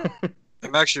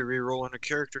 I'm actually re-rolling a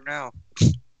character now.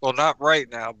 Well, not right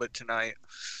now, but tonight.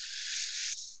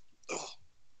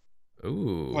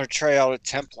 Ooh. I'm going to try out a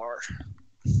Templar.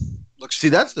 See,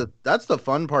 that's the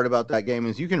fun part about that game,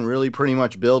 is you can really pretty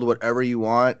much build whatever you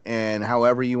want and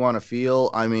however you want to feel.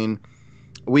 I mean,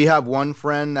 we have one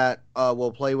friend that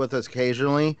will play with us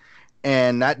occasionally,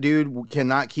 and that dude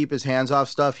cannot keep his hands off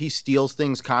stuff. He steals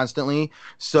things constantly.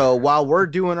 So while we're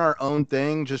doing our own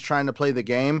thing, just trying to play the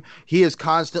game, he is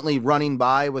constantly running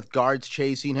by with guards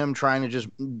chasing him, trying to just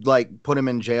like put him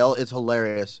in jail. It's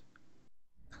hilarious.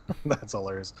 That's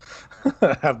hilarious.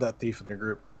 Have that thief in your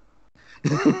group.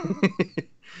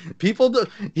 People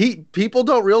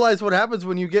don't realize what happens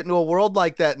when you get into a world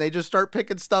like that, and they just start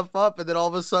picking stuff up, and then all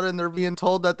of a sudden they're being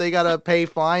told that they gotta pay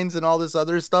fines and all this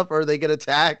other stuff, or they get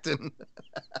attacked. And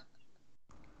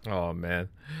oh man,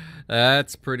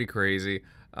 that's pretty crazy.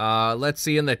 Let's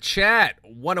see in the chat.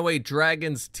 108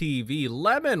 Dragons TV,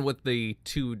 Lemon with the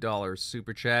 $2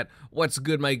 super chat. What's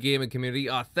good, my gaming community?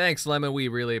 Thanks, Lemon. We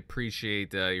really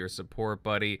appreciate your support,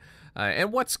 buddy.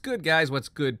 And what's good, guys? What's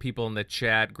good, people in the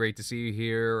chat? Great to see you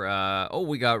here.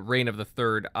 We got Reign of the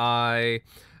Third Eye.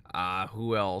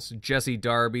 Who else? Jesse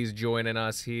Darby's joining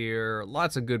us here.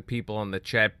 Lots of good people in the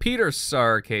chat. Peter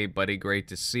Sark, hey, buddy, great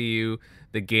to see you.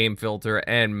 The Game Filter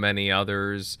and many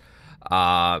others.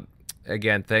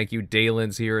 Again, thank you.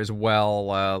 Dalen's here as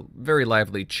well. Very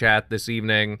lively chat this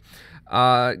evening.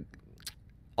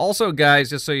 Also, guys,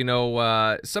 just so you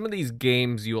know, some of these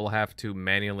games you will have to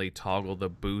manually toggle the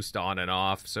boost on and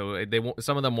off. So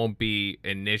some of them won't be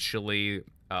initially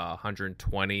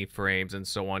 120 frames and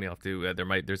so on. You'll have to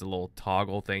there's a little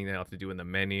toggle thing that you have to do in the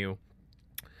menu.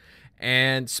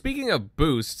 And speaking of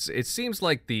boosts, it seems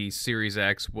like the Series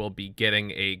X will be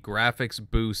getting a graphics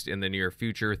boost in the near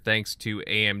future thanks to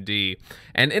AMD.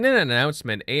 And in an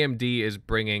announcement, AMD is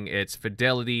bringing its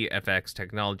Fidelity FX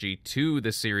technology to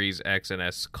the Series X and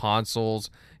S consoles,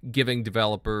 giving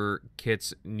developer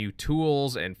kits new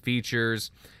tools and features.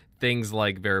 Things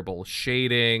like variable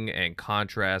shading and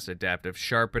contrast, adaptive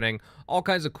sharpening, all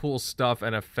kinds of cool stuff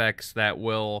and effects that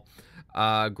will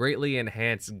greatly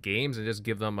enhance games and just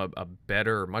give them a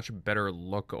much better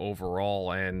look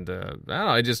overall. And I don't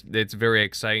know, it's very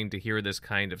exciting to hear this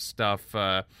kind of stuff.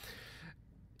 I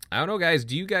don't know, guys.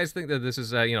 Do you guys think that this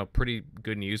is pretty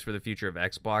good news for the future of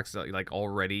Xbox? Like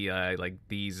already, like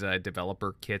these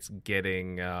developer kits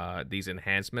getting these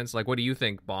enhancements. Like, what do you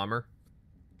think, Bomber?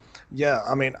 Yeah,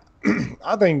 I mean,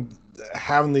 I think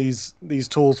having these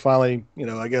tools finally,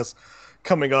 I guess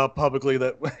coming up publicly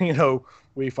that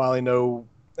we finally know,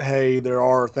 hey, there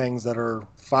are things that are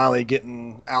finally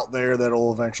getting out there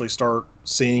that'll eventually start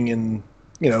seeing in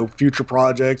future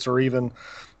projects or even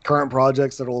current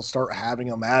projects that'll start having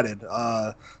them added.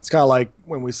 It's kind of like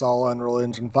when we saw Unreal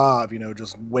Engine 5,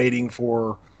 just waiting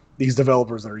for these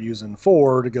developers that are using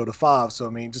 4 to go to 5. So I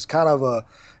mean, just kind of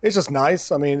it's just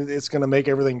nice. I mean, it's going to make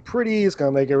everything pretty. It's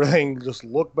going to make everything just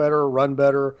look better, run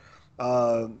better.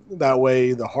 That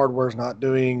way, the hardware's not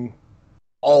doing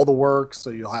all the work, so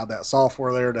you'll have that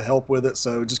software there to help with it.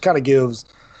 So it just kind of gives,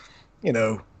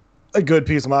 a good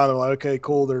peace of mind. They're like, okay,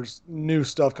 cool. There's new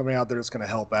stuff coming out there that's going to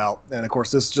help out. And of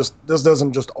course, this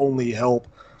doesn't just only help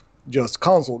just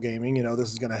console gaming.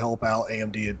 This is going to help out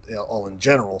AMD all in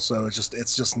general. So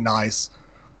it's just nice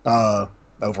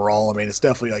overall. I mean, it's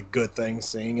definitely a good thing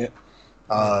seeing it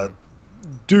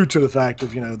due to the fact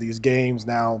of these games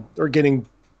now they're getting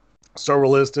so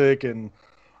realistic and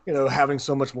having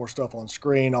so much more stuff on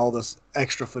screen. All this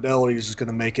extra fidelity is just going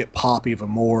to make it pop even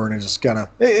more, and it's just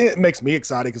it makes me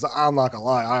excited because I'm not gonna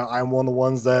lie, I'm one of the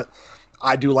ones that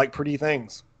I do like pretty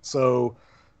things. So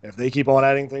if they keep on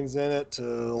adding things in it to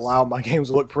allow my games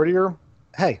to look prettier,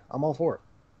 hey, I'm all for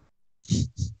it.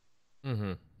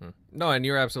 Mm-hmm. No, and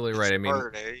you're absolutely right. I mean,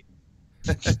 Smart,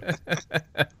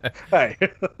 hey,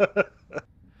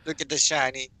 look at the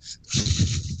shiny.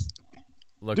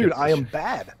 Dude, I am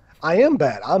bad. I'm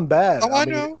bad. Oh, I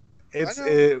mean, know.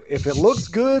 If it looks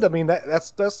good, I mean that's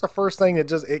the first thing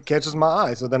that it catches my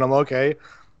eye. So then I'm okay.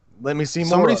 Let me see more.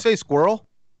 Somebody say squirrel.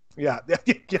 Yeah,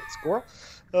 squirrel.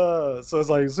 So it's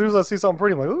like as soon as I see something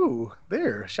pretty, I'm like, ooh,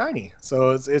 there, shiny.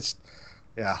 So it's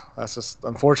yeah. That's just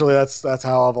unfortunately that's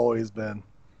how I've always been.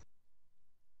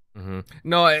 Mm-hmm.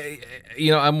 No,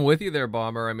 I'm with you there,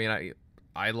 Bomber. I mean,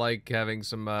 I like having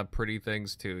some pretty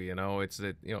things too. It's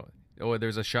that oh,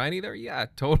 there's a shiny there? Yeah,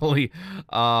 totally.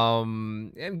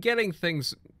 And getting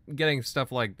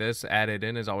stuff like this added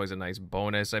in is always a nice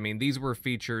bonus. I mean, these were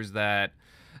features that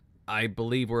I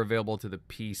believe were available to the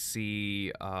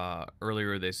PC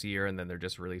earlier this year, and then they're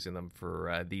just releasing them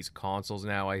for these consoles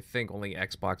now. I think only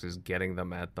Xbox is getting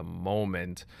them at the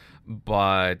moment,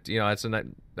 but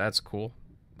that's cool.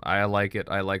 I like it.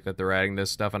 I like that they're adding this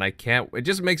stuff, and it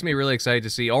just makes me really excited to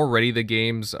see. Already the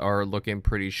games are looking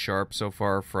pretty sharp so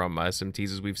far from some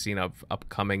teasers we've seen of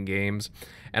upcoming games,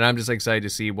 and I'm just excited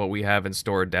to see what we have in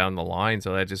store down the line,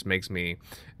 so that just makes me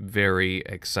very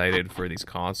excited for these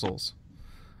consoles.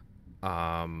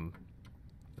 But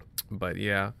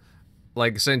yeah,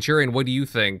 like Centurion, what do you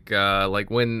think?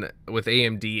 Like with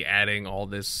AMD adding all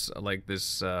this,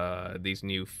 these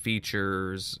new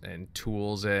features and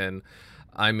tools in,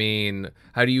 I mean,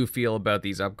 how do you feel about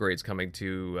these upgrades coming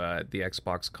to the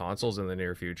Xbox consoles in the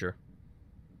near future?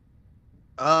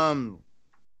 I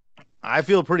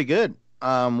feel pretty good.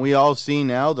 We all see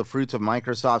now the fruits of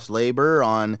Microsoft's labor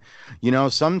on,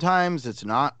 sometimes it's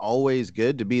not always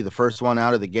good to be the first one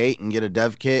out of the gate and get a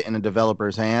dev kit in a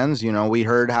developer's hands. We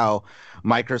heard how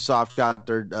Microsoft got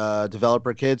their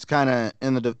developer kits kind of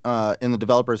in the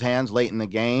developer's hands late in the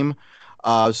game.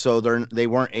 So they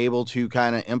weren't able to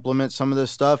kind of implement some of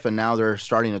this stuff, and now they're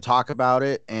starting to talk about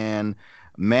it. And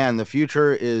man, the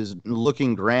future is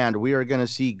looking grand. We are going to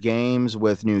see games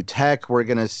with new tech. We're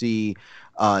going to see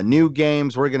new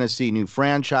games. We're going to see new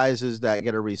franchises that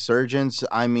get a resurgence.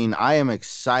 I mean, I am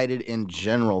excited in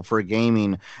general for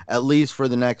gaming, at least for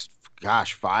the next,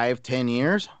 5-10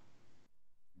 years.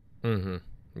 Mm-hmm.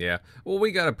 Yeah. Well,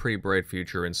 we got a pretty bright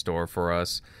future in store for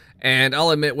us. And I'll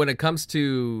admit, when it comes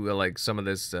to like some of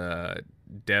this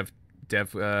dev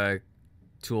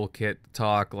toolkit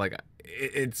talk, like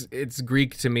it's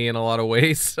Greek to me in a lot of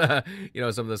ways. Some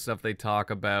of the stuff they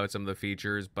talk about, some of the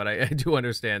features, but I do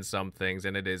understand some things,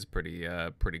 and it is pretty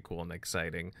cool and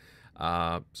exciting.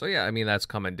 So yeah, I mean that's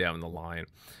coming down the line.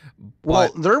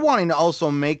 Well, they're wanting to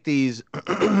also make these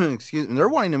they're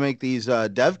wanting to make these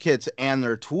dev kits and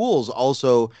their tools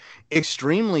also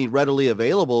extremely readily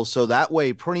available, so that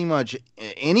way pretty much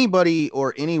anybody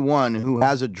or anyone who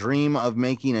has a dream of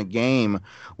making a game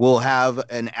will have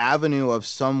an avenue of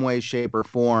some way, shape, or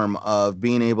form of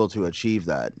being able to achieve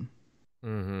that.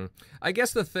 Mm-hmm. I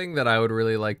guess the thing that I would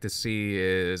really like to see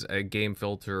is a game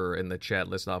filter in the chat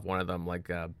list off one of them, like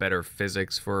better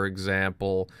physics, for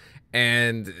example.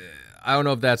 And I don't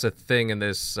know if that's a thing in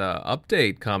this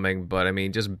update coming, but I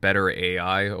mean, just better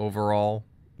AI overall.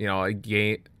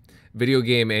 Video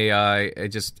game AI,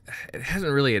 it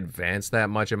hasn't really advanced that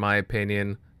much in my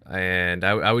opinion. And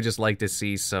I would just like to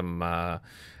see some, I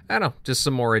don't know, just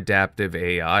some more adaptive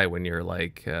AI when you're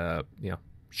like,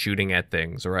 shooting at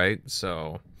things, right?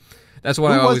 So That's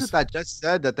what I Who was always. it that just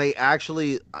said that they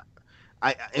actually?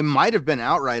 It might have been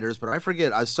Outriders, but I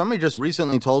forget. Somebody just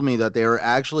recently told me that they were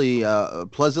actually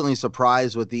pleasantly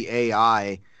surprised with the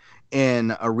AI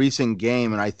in a recent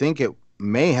game, and I think it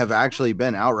may have actually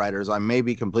been Outriders. I may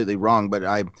be completely wrong, but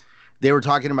they were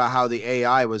talking about how the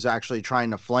AI was actually trying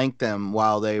to flank them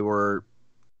while they were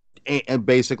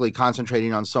basically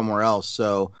concentrating on somewhere else.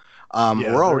 So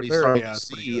Yeah, we're already their starting AI to is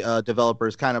pretty see good.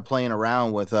 developers kind of playing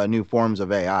around with new forms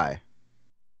of AI.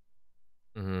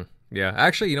 Mhm. Yeah,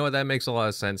 actually, you know what? That makes a lot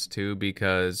of sense too,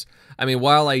 because I mean,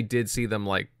 while I did see them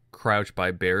like crouch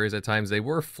by barriers at times, they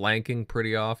were flanking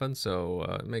pretty often.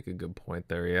 So make a good point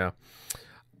there. Yeah.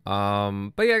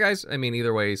 But yeah, guys. I mean,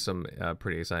 either way, some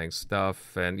pretty exciting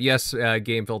stuff. And yes,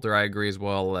 game filter, I agree as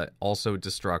well. Also,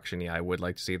 destruction. Yeah, I would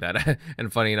like to see that.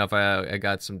 And funny enough, I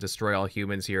got some destroy all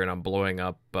humans here, and I'm blowing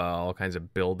up all kinds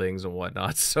of buildings and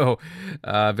whatnot. So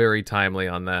very timely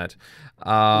on that.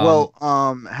 Well,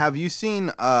 have you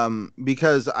seen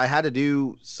because I had to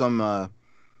do some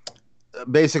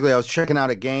basically I was checking out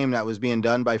a game that was being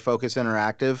done by Focus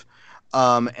Interactive.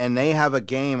 And they have a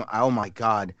game, oh my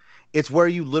god. It's where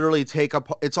you literally take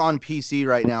up it's on PC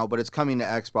right now, but it's coming to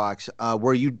Xbox,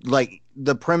 where you like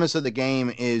the premise of the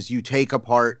game is you take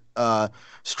apart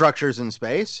structures in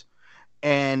space,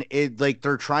 and it like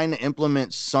they're trying to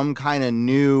implement some kind of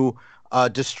new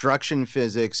destruction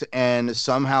physics, and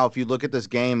somehow if you look at this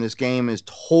game is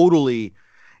totally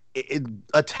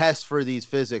a test for these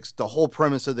physics. The whole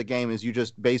premise of the game is you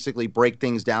just basically break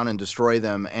things down and destroy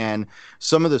them, and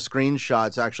some of the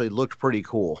screenshots actually looked pretty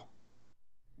cool.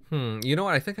 You know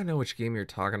what? I think I know which game you're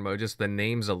talking about. Just the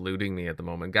name's eluding me at the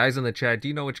moment. Guys in the chat, do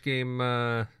you know which game?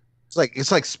 It's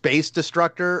like Space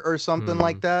Destructor or something Hmm.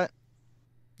 like that.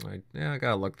 I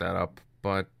gotta look that up.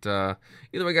 But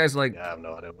either way, guys, like, Yeah, I have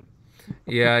no idea.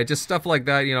 yeah, just stuff like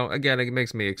that. You know, again, it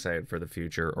makes me excited for the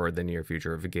future or the near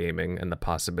future of gaming and the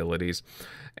possibilities,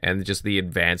 and just the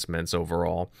advancements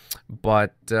overall.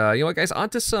 But you know what, guys? On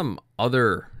to some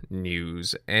other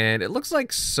news, and it looks like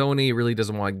Sony really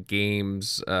doesn't want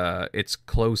games it's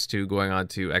close to going on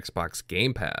to Xbox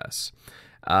Game Pass.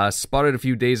 Spotted a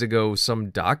few days ago, some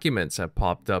documents have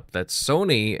popped up that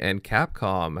Sony and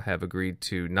Capcom have agreed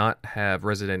to not have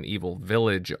Resident Evil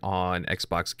Village on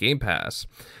Xbox Game Pass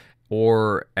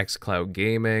or xCloud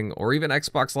Gaming or even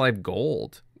Xbox Live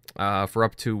Gold for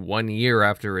up to 1 year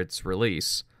after its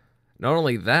release. Not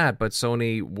only that, but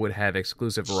Sony would have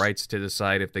exclusive rights to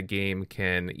decide if the game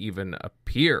can even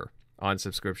appear on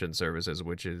subscription services,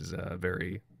 which is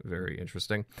very, very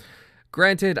interesting.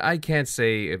 Granted, I can't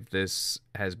say if this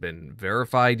has been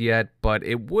verified yet, but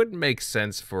it would make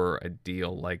sense for a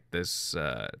deal like this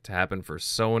to happen for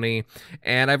Sony.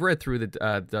 And I've read through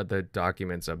the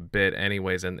documents a bit,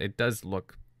 anyways, and it does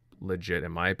look legit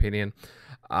in my opinion.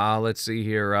 Let's see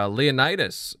here,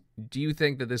 Leonidas. Do you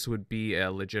think that this would be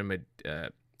a legitimate?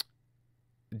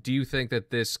 Do you think that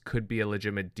this could be a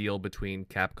legitimate deal between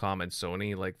Capcom and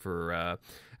Sony, like for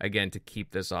again to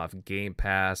keep this off Game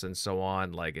Pass and so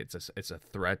on? Like it's a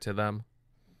threat to them.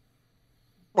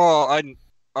 Well,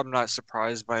 I'm not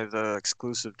surprised by the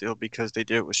exclusive deal because they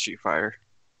did it with Street Fighter.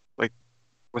 Like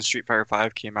when Street Fighter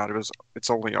 5 came out, it's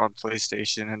only on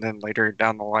PlayStation, and then later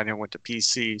down the line it went to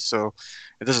PC. So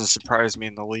it doesn't surprise me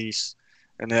in the least.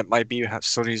 And that might be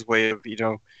Sony's way of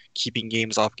keeping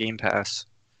games off Game Pass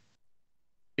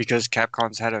because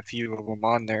Capcom's had a few of them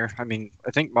on there. I mean,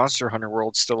 I think Monster Hunter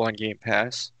World's still on Game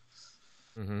Pass.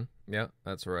 Mm-hmm. Yeah,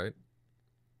 that's right.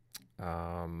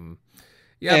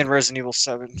 Yeah, And Resident Evil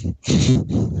 7.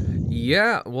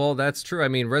 yeah. Well, that's true. I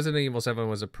mean, Resident Evil 7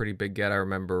 was a pretty big get. I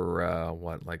remember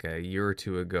like a year or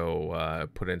two ago,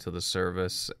 put into the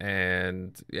service,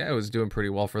 and yeah, it was doing pretty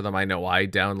well for them. I know I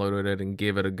downloaded it and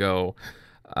gave it a go.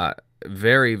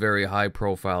 Very, very high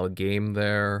profile game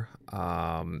there.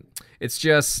 It's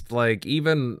just like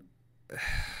even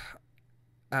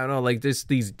I don't know, like these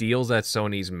deals that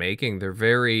Sony's making, they're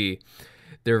very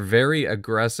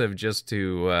aggressive just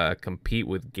to compete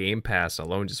with Game Pass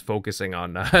alone, just focusing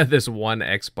on this one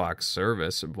Xbox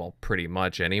service. Well, pretty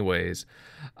much, anyways.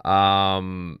 I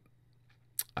don't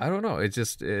know.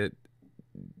 Do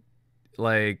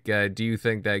you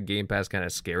think that Game Pass kind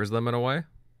of scares them in a way?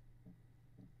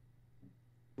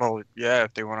 Well, yeah,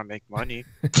 if they want to make money.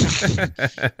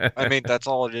 I mean, that's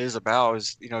all it is about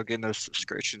is, getting those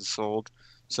subscriptions sold.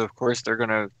 So, of course, they're going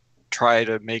to try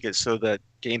to make it so that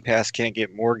Game Pass can't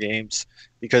get more games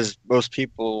because most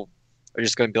people are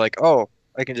just going to be like, oh,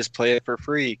 I can just play it for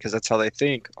free because that's how they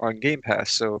think on Game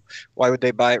Pass. So why would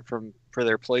they buy it for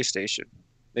their PlayStation?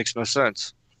 Makes no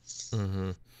sense.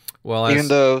 Mm-hmm. Well, Even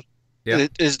though Yeah.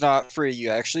 It is not free. You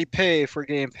actually pay for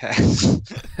Game Pass.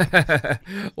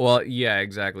 Well, yeah,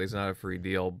 exactly. It's not a free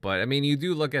deal, but I mean, you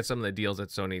do look at some of the deals that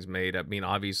Sony's made. I mean,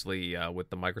 obviously,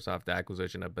 with the Microsoft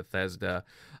acquisition of Bethesda,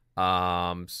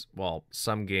 well,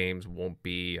 some games won't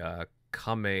be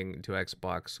coming to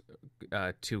Xbox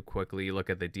too quickly. You look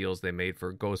at the deals they made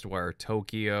for Ghostwire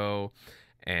Tokyo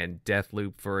and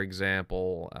Deathloop, for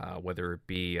example, whether it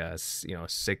be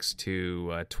 6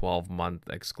 to 12 month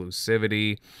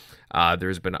exclusivity.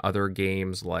 There's been other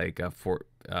games like for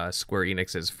Square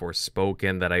Enix's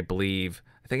Forspoken that I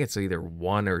think it's either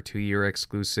 1 or 2 year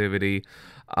exclusivity.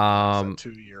 It's a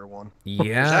 2-year one. Yeah,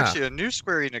 There's actually a new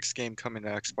Square Enix game coming to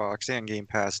Xbox and Game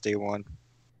Pass day one.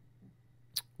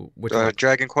 which one?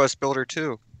 Dragon Quest Builder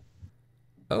 2.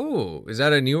 Oh, is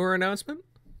that a newer announcement?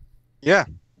 Yeah,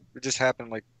 it just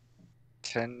happened like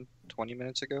 10, 20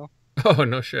 minutes ago. Oh,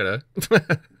 no shit, huh?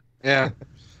 Yeah,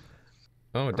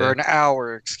 Oh, or damn. an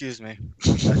hour, excuse me.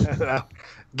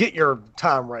 Get your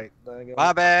time right. Dang it.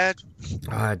 My bad.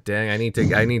 Ah, dang! I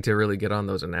need to really get on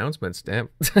those announcements. Damn,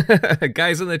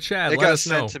 guys in the chat, It let got us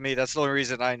know. sent to me. That's the only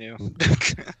reason I knew.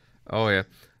 Oh yeah,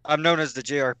 I'm known as the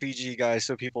JRPG guy,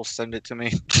 so people send it to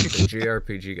me. the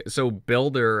JRPG. So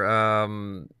Builder,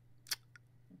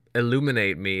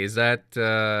 illuminate me. Is that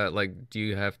like? Do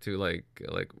you have to like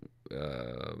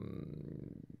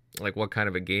what kind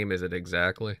of a game is it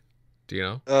exactly? Do you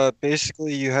know?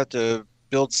 Basically, you have to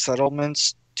build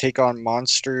settlements, take on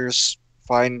monsters,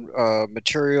 find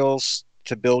materials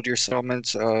to build your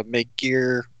settlements, make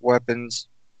gear, weapons.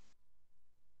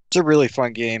 It's a really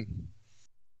fun game.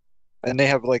 And they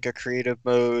have like a creative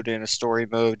mode and a story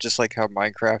mode, just like how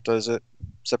Minecraft does it.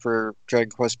 Except for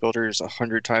Dragon Quest Builder is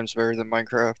 100 times better than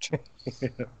Minecraft.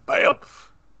 Bam!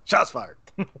 Shots fired.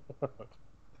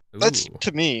 That's Ooh.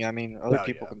 to me. I mean, other Oh,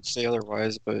 people yeah. can say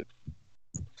otherwise, but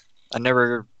I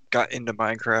never got into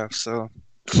Minecraft, so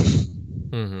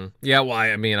Mm-hmm. Yeah, well,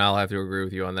 I mean, I'll have to agree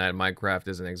with you on that. Minecraft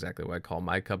isn't exactly what I call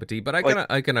my cup of tea, but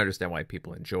I can understand why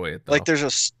people enjoy it though. like there's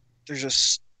a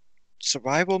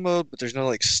survival mode, but there's no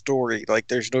like story. Like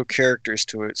there's no characters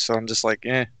to it, so I'm just like,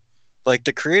 eh. Like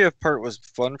the creative part was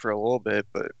fun for a little bit,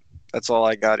 but that's all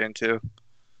I got into.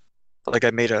 Like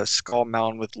I made a skull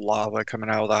mound with lava coming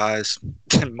out of the eyes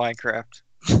in Minecraft.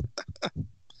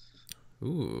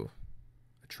 Ooh,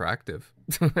 attractive.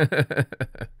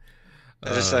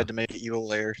 I decided to make an evil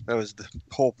layer. That was the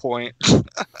whole point.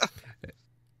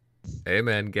 Hey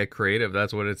man, get creative.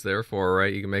 That's what it's there for,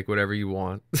 right? You can make whatever you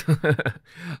want.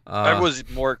 I was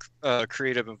more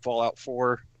creative in Fallout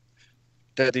 4.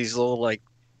 They had these little like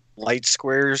light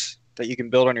squares that you can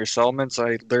build on your settlements.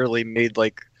 I literally made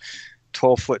like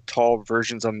 12-foot tall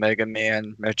versions of Mega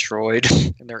Man,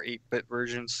 Metroid, and their 8-bit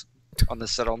versions on the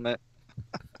settlement.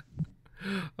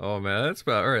 Oh man, that's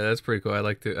about all right. That's pretty cool. I'd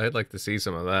like to see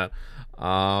some of that.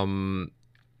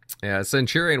 Yeah,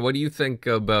 Centurion, what do you think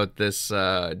about this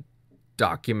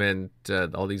document?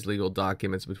 All these legal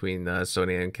documents between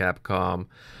Sony and Capcom.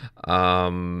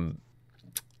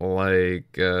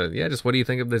 Yeah, just what do you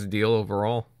think of this deal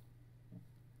overall?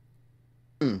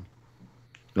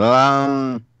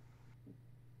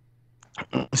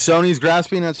 Sony's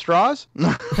grasping at straws.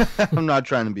 I'm not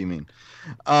trying to be mean.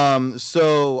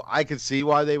 So I could see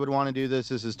why they would want to do this.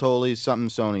 This is totally something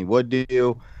Sony would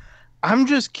do. I'm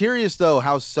just curious though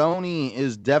how Sony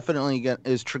is definitely going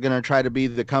to try to be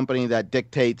the company that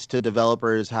dictates to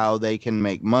developers how they can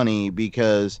make money,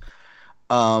 because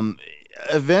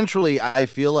eventually I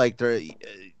feel like they're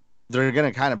going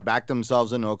to kind of back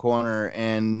themselves into a corner,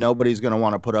 and nobody's going to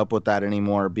want to put up with that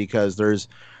anymore, because there's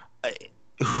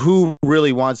who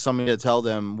really wants somebody to tell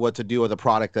them what to do with a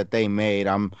product that they made.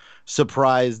 I'm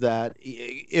surprised that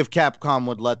if Capcom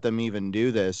would let them even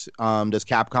do this. Does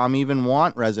Capcom even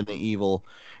want Resident Evil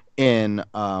in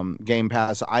Game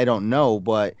Pass? I don't know,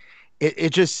 but it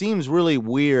just seems really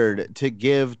weird to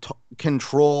give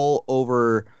control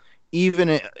over,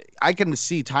 even I can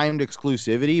see timed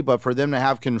exclusivity, but for them to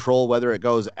have control whether it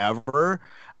goes ever,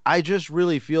 I just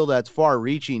really feel that's far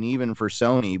reaching even for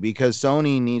Sony, because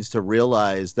Sony needs to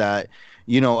realize that,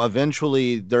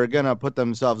 eventually they're going to put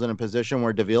themselves in a position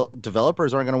where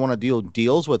developers aren't going to want to deal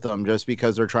deals with them just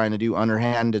because they're trying to do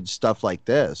underhanded stuff like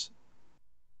this.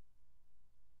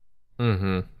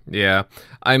 Mm-hmm. Yeah.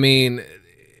 I mean,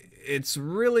 it's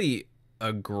really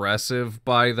aggressive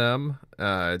by them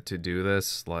to do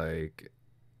this. Like,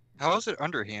 How is it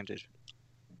underhanded?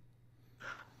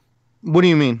 What do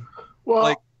you mean? Well,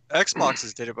 Like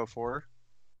Xboxes did it before.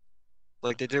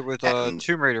 Like they did with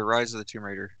Tomb Raider, Rise of the Tomb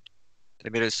Raider. They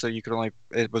made it so you could only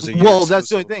it was a year Well, that's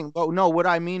the only exclusive. thing. But no, what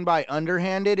I mean by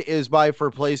underhanded is by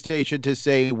for PlayStation to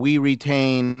say we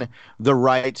retain the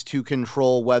rights to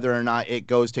control whether or not it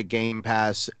goes to Game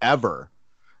Pass ever.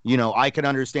 You know, I can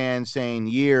understand saying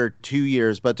year, 2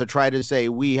 years, but to try to say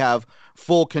we have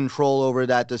full control over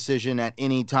that decision at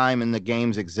any time in the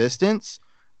game's existence,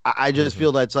 I just Hmm.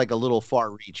 feel that's like a little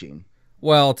far reaching.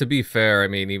 Well, to be fair, I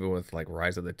mean, even with like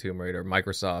Rise of the Tomb Raider,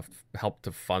 Microsoft helped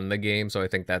to fund the game, so I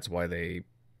think that's why they.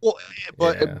 Well,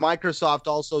 but Yeah. Microsoft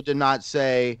also did not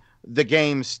say the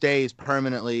game stays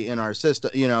permanently in our system.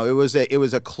 You know, it was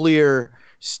a clear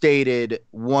stated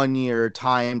 1 year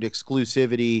timed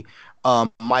exclusivity.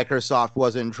 Microsoft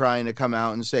wasn't trying to come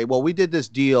out and say, "Well, we did this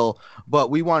deal, but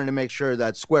we wanted to make sure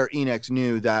that Square Enix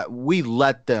knew that we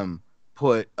let them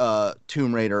put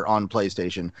Tomb Raider on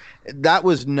PlayStation." That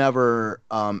was never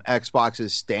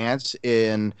Xbox's stance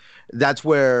in that's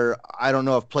where I don't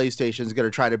know if PlayStation's going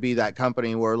to try to be that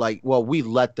company where like, well, we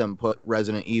let them put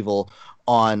Resident Evil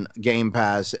on Game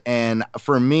Pass. And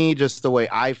for me, just the way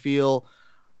I feel,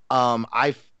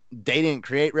 I they didn't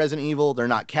create Resident Evil. They're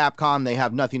not Capcom. They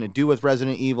have nothing to do with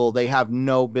Resident Evil. They have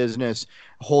no business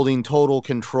holding total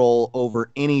control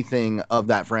over anything of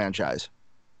that franchise.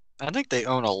 I think they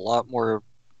own a lot more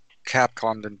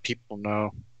Capcom than people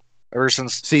know. Ever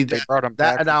since See they brought them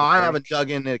back that from now the I brink. haven't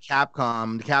dug into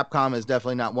Capcom. Capcom is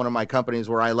definitely not one of my companies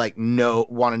where I like know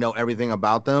want to know everything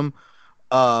about them.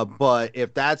 But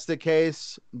if that's the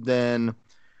case, then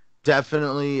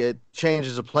definitely it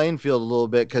changes the playing field a little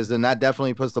bit because then that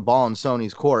definitely puts the ball in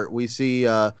Sony's court. We see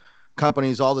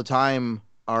companies all the time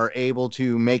are able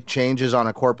to make changes on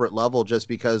a corporate level just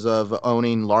because of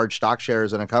owning large stock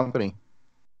shares in a company.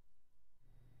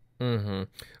 Hmm.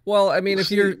 Well, I mean,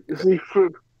 if you're. See,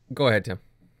 Go ahead, Tim.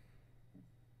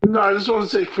 no, I just want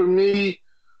to say for me,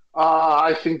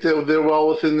 I think that they're well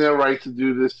within their right to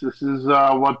do this. This is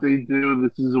what they do.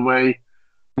 This is a way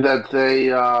that they,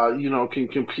 can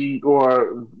compete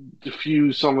or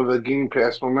diffuse some of the Game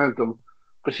Pass momentum.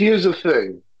 But here's the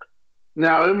thing.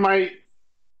 Now, it might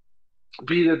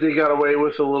be that they got away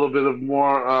with a little bit of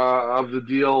more of the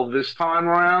deal this time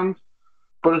around.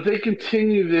 But if they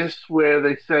continue this where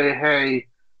they say, hey,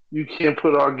 you can't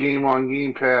put our game on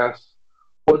Game Pass,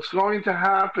 what's going to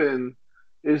happen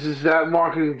is that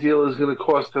marketing deal is going to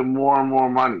cost them more and more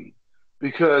money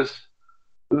because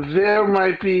there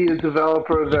might be a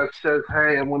developer that says,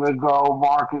 "Hey, I'm going to go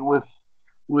market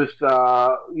with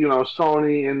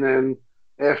Sony, and then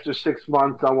after 6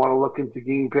 months, I want to look into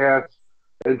Game Pass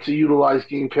and to utilize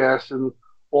Game Pass and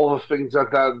all the things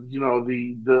that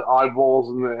the eyeballs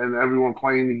and everyone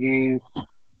playing the game,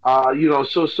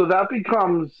 so that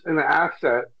becomes an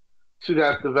asset to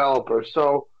that developer.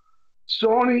 So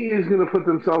Sony is going to put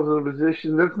themselves in a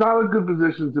position that's not a good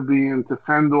position to be in to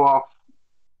fend off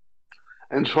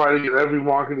and try to get every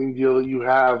marketing deal that you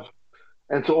have,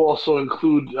 and to also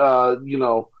include,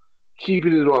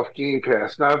 keeping it off Game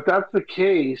Pass. Now, if that's the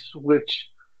case, which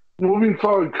moving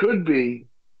forward could be,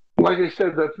 like I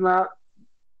said, that's not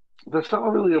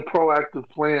really a proactive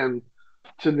plan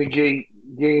to negate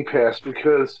Game Pass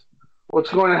because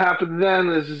what's going to happen then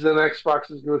is that Xbox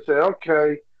is going to say,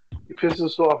 okay, you piss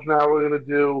us off now. We're going to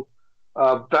do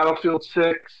Battlefield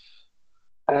 6,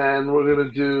 and we're going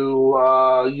to do,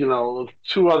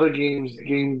 two other games,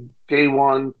 game day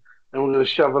one, and we're going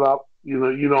to shove it up,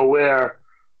 where,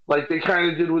 like they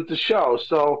kind of did with the show.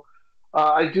 So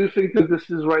I do think that this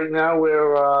is right now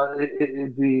where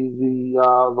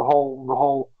the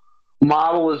whole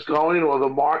model is going, or the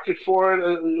market for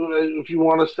it, if you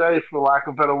want to say, for lack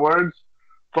of better words.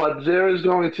 But there is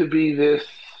going to be this,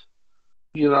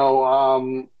 you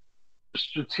know, this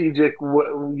strategic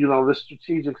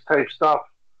type stuff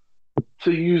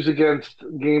to use against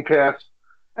Game Pass.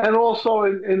 And also,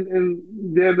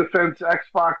 in their defense,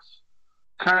 Xbox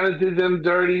kind of did them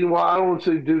dirty. Well, I don't want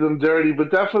to say do them dirty, but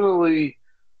definitely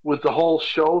with the whole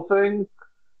show thing,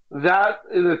 that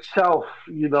in itself,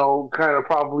 kind of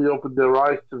probably opened their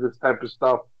eyes to this type of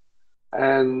stuff.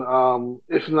 And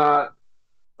if not,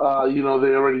 they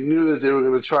already knew that they were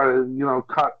going to try to,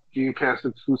 cut Game Pass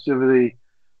exclusivity.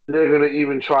 They're going to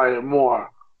even try it more.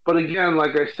 But again,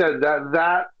 like I said,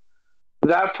 that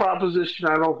proposition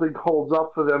I don't think holds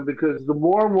up for them because the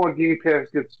more and more Game Pass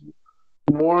gets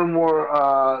more and more,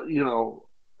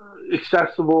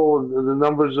 accessible, and the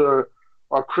numbers are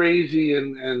crazy,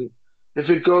 and if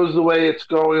it goes the way it's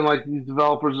going, like these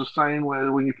developers are saying,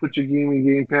 where when you put your game in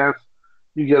Game Pass,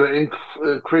 you get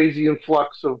a crazy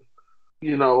influx of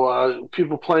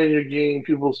people playing your game,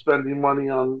 people spending money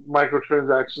on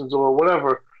microtransactions or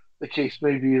whatever the case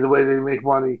may be, the way they make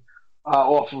money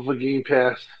off of a Game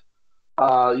Pass.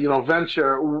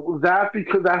 venture, that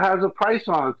because that has a price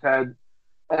on its head.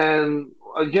 And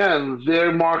again,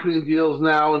 their marketing deals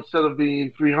now, instead of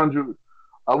being 300,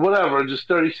 whatever, just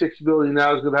 36 million,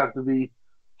 now is going to have to be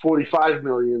 45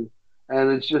 million,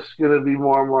 and it's just going to be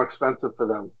more and more expensive for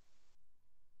them.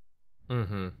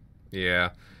 Mm-hmm. Yeah,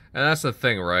 and that's the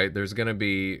thing, right? There's gonna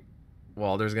be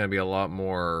a lot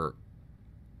more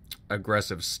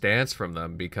aggressive stance from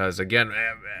them because again,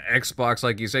 Xbox,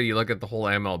 like you said, you look at the whole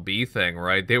MLB thing,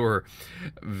 right? They were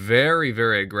very,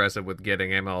 very aggressive with getting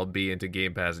MLB into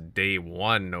Game Pass day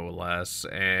one, no less,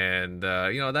 and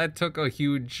that took a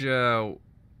huge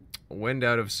wind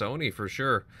out of Sony for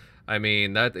sure. I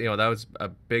mean that that was a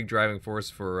big driving force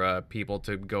for people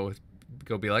to go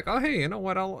be like, oh hey, you know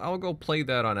what? I'll go play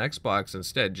that on Xbox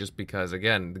instead, just because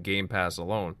again the Game Pass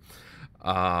alone,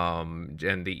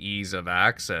 and the ease of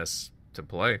access to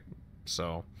play.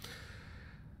 So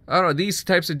I don't know, these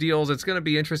types of deals. It's going to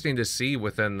be interesting to see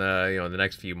within the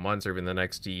next few months or even the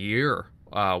next year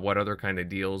what other kind of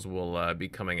deals will be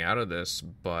coming out of this.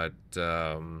 But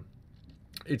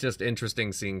it's just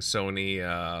interesting seeing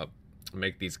Sony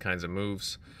make these kinds of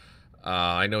moves.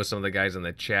 I know some of the guys in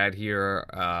the chat here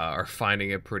are finding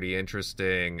it pretty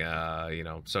interesting.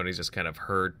 Sony's just kind of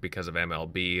hurt because of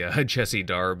MLB, Jesse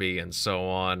Darby, and so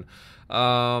on.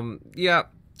 Yeah.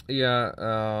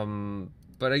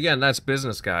 But again, that's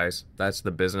business, guys. That's the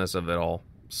business of it all.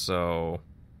 So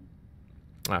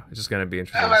it's just going to be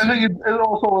interesting. And I think it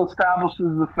also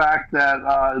establishes the fact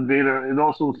that Invader. It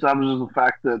also establishes the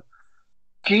fact that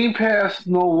Game Pass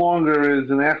no longer is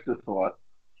an afterthought.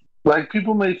 Like,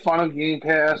 people made fun of Game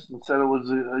Pass and said it was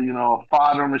a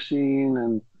fodder machine,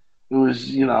 and it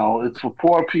was it's for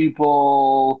poor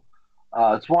people.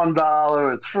 It's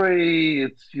 $1, it's free.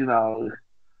 It's you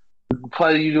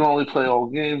can only play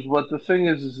old games. But the thing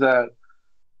is that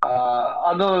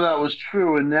none of that was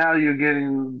true, and now you're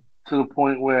getting to the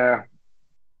point where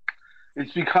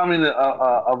it's becoming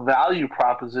a value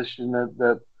proposition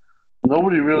that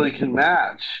nobody really can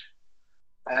match.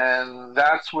 And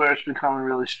that's where it's becoming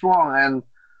really strong. And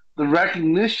the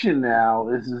recognition now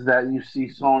is that you see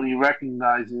Sony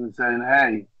recognizing and saying,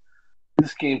 hey,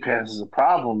 this Game Pass is a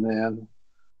problem, man.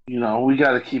 We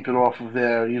got to keep it off of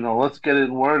there. Let's get it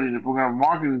in wording. If we're going to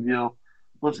market a deal,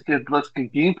 let's get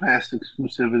Game Pass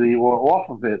exclusivity or off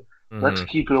of it. Mm-hmm. Let's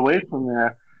keep it away from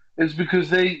there. It's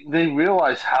because they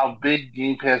realize how big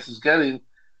Game Pass is getting.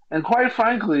 And quite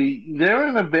frankly, they're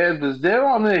in a bad business. They're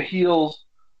on their heels.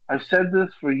 I've said this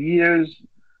for years.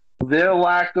 Their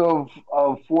lack of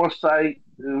foresight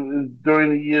during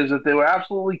the years that they were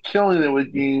absolutely killing it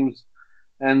with games,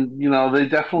 and they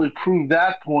definitely proved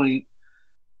that point.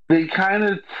 They kind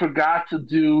of forgot to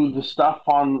do the stuff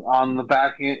on the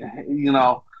back end,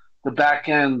 the back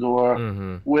end, or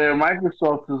where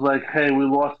Microsoft is like, hey, we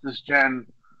lost this gen.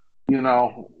 We're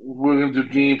going to do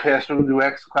Game Pass. We're going to do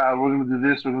xCloud. We're going to do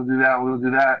this. We're going to do that. We're going to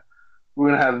do that. We're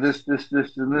going to have this,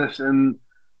 and this,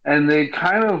 and they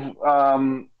kind of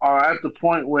are at the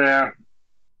point where,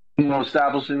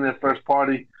 establishing their first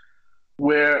party,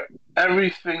 where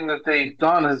everything that they've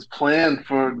done is planned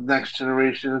for next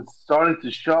generation. It's starting to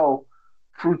show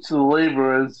fruits of the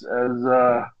labor, as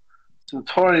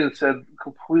Centurion said,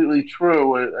 completely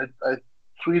true. I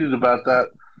tweeted about that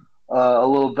a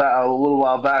little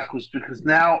while back, was because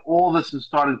now all this is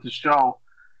starting to show,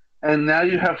 and now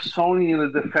you have Sony in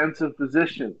a defensive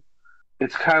position.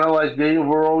 It's kind of like they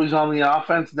were always on the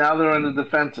offense. Now they're in the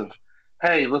defensive.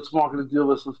 Hey, let's market a deal.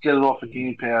 Let's get it off of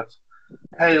Game Pass.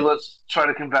 Hey, let's try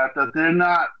to combat that. They're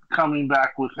not coming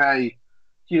back with, hey,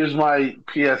 here's my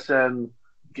PSN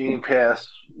Game Pass,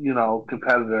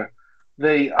 competitor.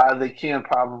 They can't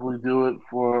probably do it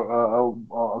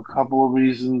for a couple of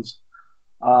reasons,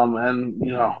 and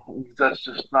that's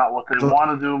just not what they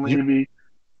want to do, maybe.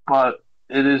 But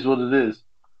it is what it is.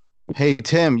 Hey,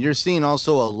 Tim, you're seeing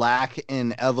also a lack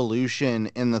in evolution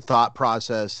in the thought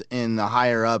process in the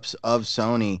higher ups of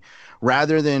Sony.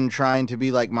 Rather than trying to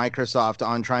be like Microsoft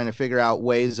on trying to figure out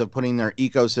ways of putting their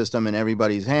ecosystem in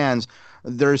everybody's hands,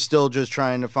 they're still just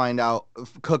trying to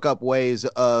cook up ways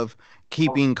of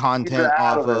keeping content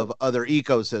off of other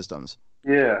ecosystems.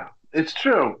 Yeah, it's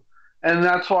true. And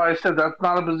that's why I said that's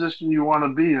not a position you want to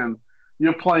be in.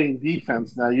 You're playing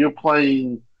defense now. You're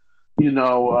playing...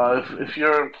 if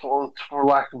you're, for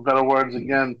lack of better words,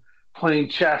 again, playing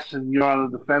chess and you're on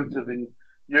the defensive and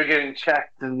you're getting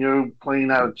checked and you're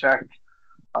playing out of check,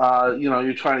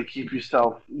 you're trying to keep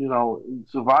yourself,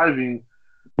 surviving.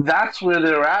 That's where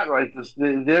they're at right this.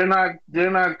 They're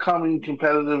not coming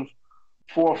competitive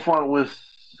forefront with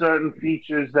certain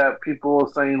features that people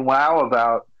are saying wow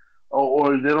about,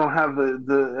 or they don't have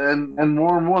and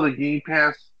more and more the Game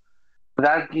Pass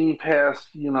that Game Pass,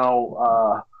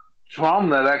 drum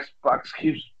that Xbox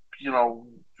keeps,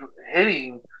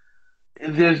 hitting,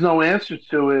 there's no answer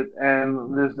to it,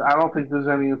 and I don't think there's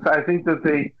any. I think that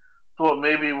they thought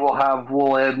maybe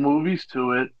we'll add movies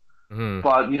to it, Hmm.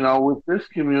 but with this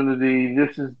community,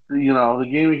 this is the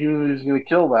gaming community is going to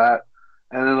kill that,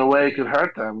 and in a way, it could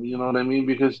hurt them. You know what I mean?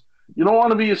 Because you don't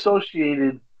want to be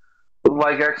associated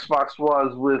like Xbox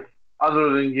was with other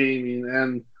than gaming,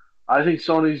 and I think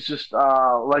Sony's just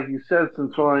like you said,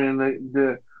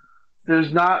 Centurion.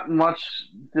 There's not much.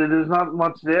 There's not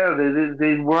much there.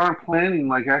 They weren't planning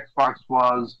like Xbox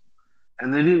was,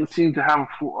 and they didn't seem to have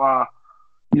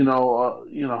you know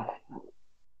you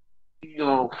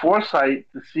know foresight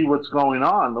to see what's going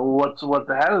on, or what's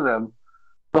ahead of them.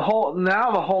 The whole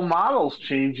model's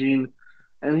changing,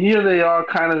 and here they are,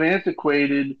 kind of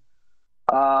antiquated.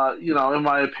 In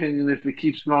my opinion, if it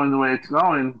keeps going the way it's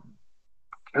going,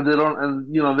 and they don't,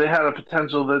 and they had a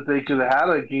potential that they could have had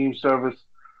a game service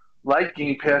like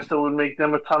Game Pass that would make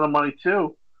them a ton of money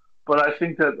too. But I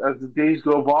think that as the days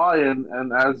go by,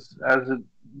 and as it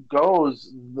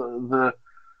goes, the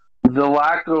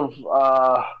lack of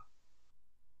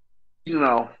you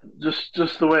know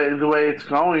just the way it's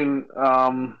going,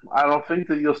 I don't think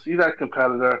that you'll see that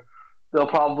competitor. They'll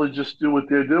probably just do what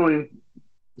they're doing,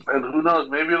 and who knows,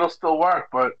 maybe it'll still work,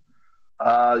 but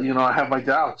I have my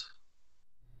doubts.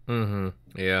 Hmm.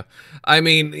 Yeah. I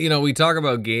mean, we talk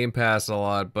about Game Pass a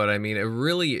lot, but I mean, it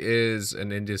really is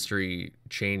an industry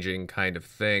changing kind of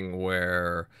thing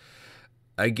where,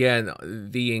 again,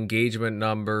 the engagement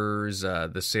numbers,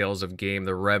 the sales of game,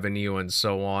 the revenue, and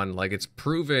so on, like it's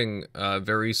proving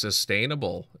very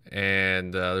sustainable,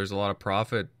 and there's a lot of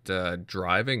profit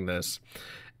driving this.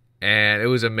 And it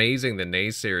was amazing the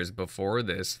naysayers before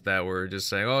this that were just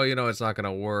saying, oh, it's not going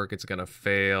to work, it's going to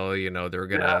fail, they're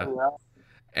going Yeah, to. yeah.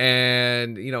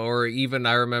 And, or even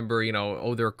I remember,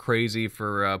 oh, they're crazy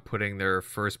for putting their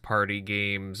first party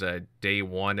games day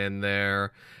one in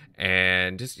there.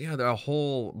 And just, there are a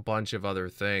whole bunch of other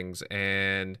things.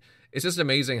 And it's just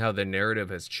amazing how the narrative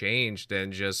has changed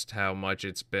and just how much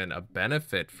it's been a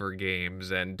benefit for games,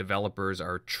 and developers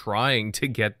are trying to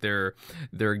get their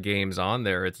games on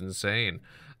there. It's insane.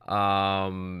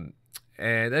 And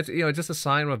that's, just a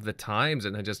sign of the times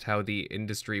and just how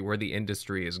where the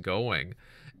industry is going.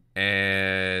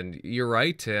 And you're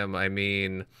right, Tim. I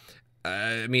mean,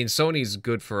 Sony's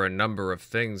good for a number of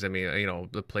things. I mean,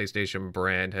 the PlayStation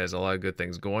brand has a lot of good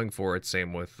things going for it.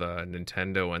 Same with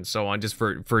Nintendo and so on, just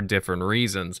for different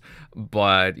reasons.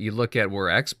 But you look at where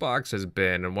Xbox has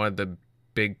been, and one of the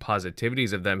big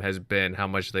positivities of them has been how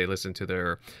much they listen to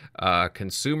their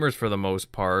consumers for the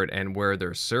most part, and where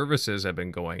their services have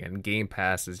been going. And Game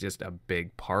Pass is just a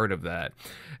big part of that.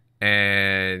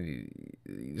 And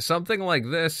something like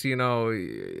this,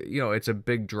 it's a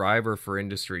big driver for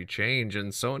industry change.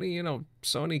 And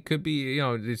Sony could be,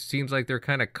 it seems like they're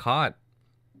kind of caught,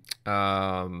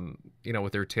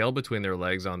 with their tail between their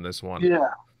legs on this one. Yeah.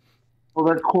 Well,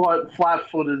 they're caught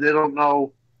flat-footed. They don't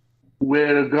know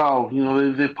where to go.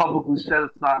 They publicly said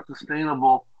it's not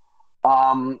sustainable.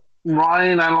 Ryan,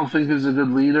 I don't think is a good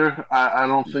leader. I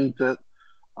don't think that.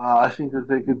 I think that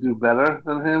they could do better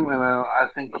than him, and I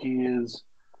think he is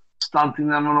stunting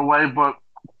them in a way. But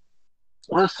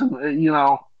listen,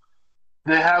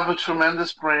 they have a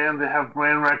tremendous brand. They have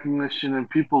brand recognition, and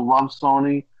people love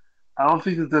Sony. I don't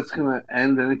think that that's going to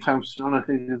end anytime soon. I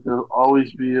think that there'll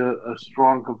always be a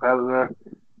strong competitor.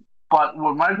 But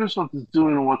what Microsoft is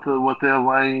doing and what they're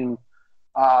laying,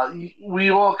 we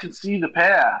all can see the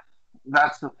path.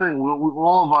 That's the thing.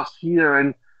 All of us here,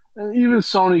 and even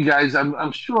Sony guys,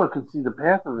 I'm sure can see the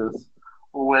path of this,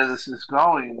 or where this is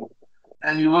going.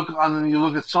 And you look at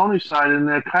Sony's side, and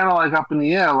they're kind of like up in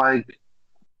the air. Like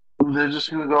they're just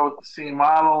going to go with the same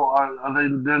model. Are they?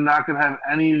 They're not going to have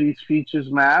any of these features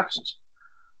matched.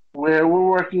 Where we're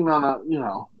working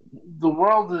on the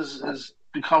world is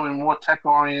becoming more tech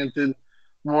oriented,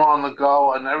 more on the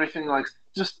go, and everything, like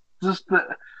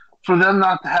for them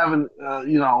not to have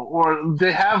or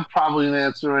they have probably an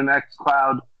answer in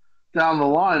xCloud down the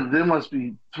line. They must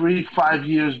be 3-5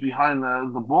 years behind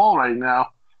the ball right now.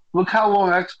 Look how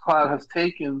long xCloud has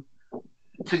taken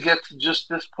to get to just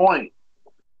this point.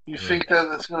 You think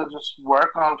that it's going to just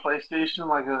work on PlayStation?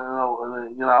 Like,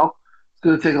 it's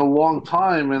going to take a long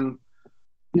time, and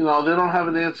they don't have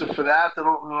an answer for that. They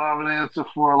don't have an answer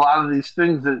for a lot of these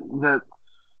things that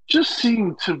just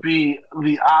seem to be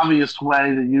the obvious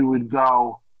way that you would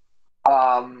go.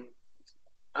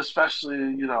 Especially,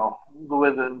 the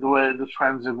way the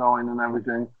trends are going and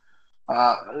everything.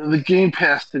 The Game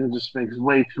Pass thing just makes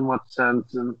way too much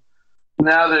sense, and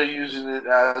now they're using it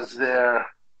as their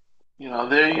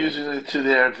they're using it to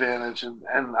their advantage, and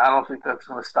I don't think that's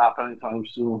going to stop anytime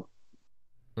soon.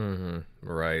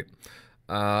 Right.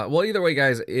 Well, either way,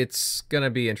 guys, it's gonna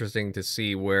be interesting to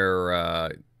see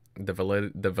where the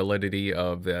validity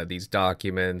of these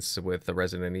documents with the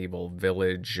Resident Evil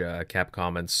Village,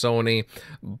 Capcom, and Sony.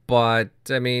 But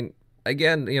I mean,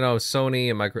 again,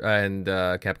 Sony and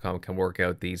Capcom can work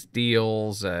out these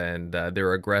deals, and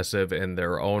they're aggressive in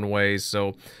their own ways.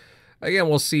 So again,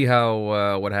 we'll see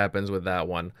how what happens with that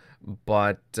one.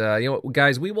 But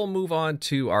guys, we will move on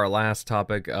to our last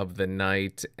topic of the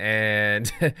night,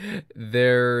 and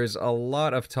there's a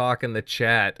lot of talk in the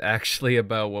chat actually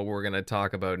about what we're going to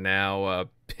talk about now.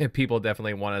 People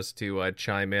definitely want us to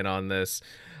chime in on this.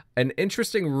 An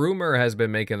interesting rumor has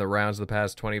been making the rounds the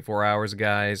past 24 hours,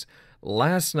 guys.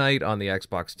 Last night on the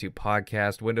Xbox 2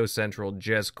 podcast, Windows Central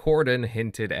Jez Corden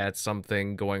hinted at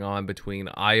something going on between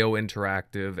IO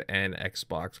Interactive and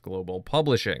Xbox Global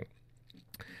Publishing.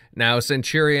 Now,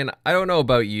 Centurion, I don't know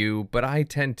about you, but I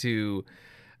tend to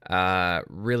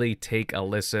really take a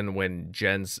listen when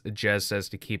Jez says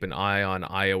to keep an eye on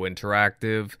IO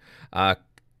Interactive.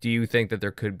 Do you think that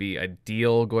there could be a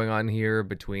deal going on here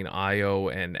between IO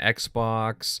and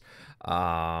Xbox?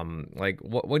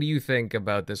 What do you think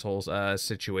about this whole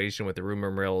situation with the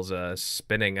rumor mills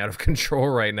spinning out of control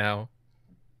right now?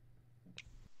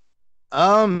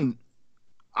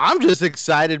 I'm just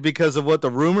excited because of what the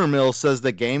rumor mill says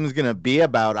the game's going to be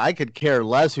about. I could care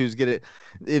less if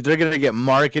they're going to get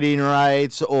marketing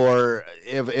rights or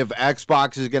if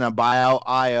Xbox is going to buy out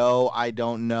IO. I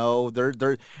don't know.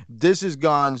 This has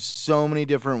gone so many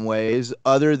different ways,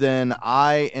 other than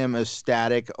I am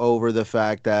ecstatic over the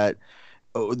fact that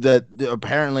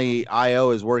apparently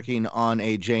IO is working on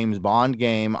a James Bond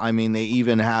game. I mean, they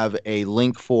even have a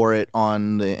link for it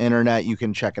on the internet. You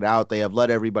can check it out. They have let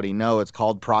everybody know it's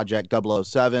called Project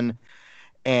 007.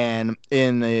 And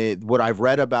what I've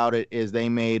read about it is they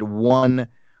made one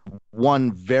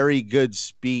very good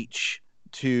speech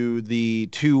to the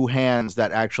two hands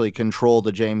that actually control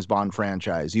the James Bond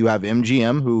franchise. You have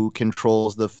MGM, who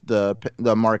controls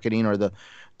the marketing or the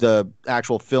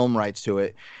actual film rights to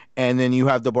it. And then you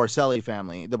have the Borselli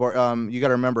family. You got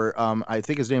to remember, I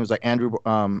think his name was like Andrew.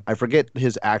 I forget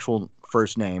his actual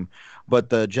first name, but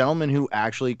the gentleman who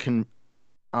actually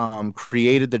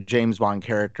created the James Bond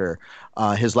character,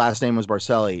 his last name was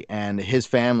Borselli, and his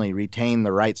family retained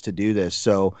the rights to do this.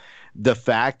 So the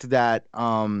fact that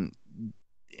MGM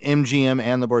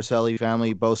and the Borselli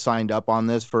family both signed up on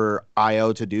this for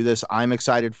IO to do this, I'm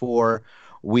excited for.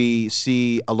 We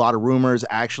see a lot of rumors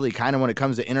actually kind of when it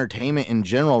comes to entertainment in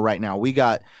general right now. We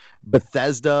got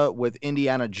Bethesda with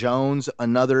Indiana Jones,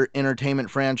 another entertainment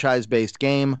franchise-based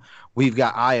game. We've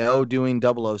got IO doing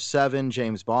 007,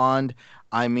 James Bond.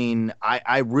 I mean,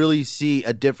 I really see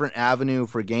a different avenue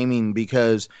for gaming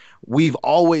because we've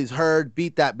always heard,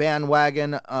 beat that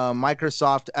bandwagon,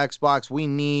 Microsoft, Xbox, we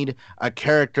need a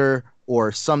character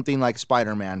or something like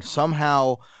Spider-Man.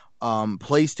 Somehow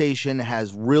PlayStation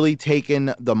has really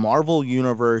taken the Marvel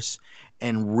universe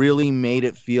and really made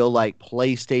it feel like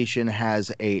PlayStation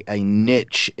has a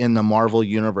niche in the Marvel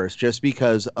universe just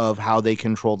because of how they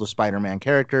control the Spider-Man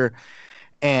character.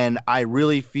 And I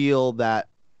really feel that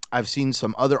I've seen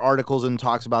some other articles and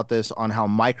talks about this on how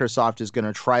Microsoft is going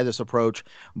to try this approach,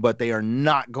 but they are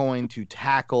not going to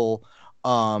tackle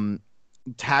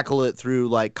it through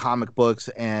like comic books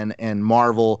and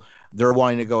Marvel. They're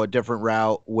wanting to go a different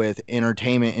route with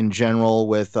entertainment in general,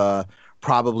 with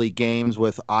probably games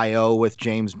with IO, with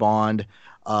James Bond,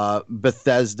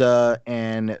 Bethesda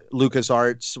and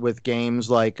LucasArts with games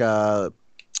like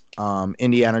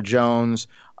Indiana Jones.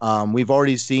 We've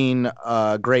already seen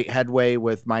great headway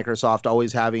with Microsoft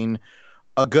always having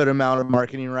a good amount of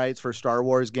marketing rights for Star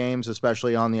Wars games,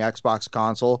 especially on the Xbox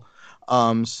console.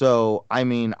 So, I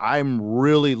mean, I'm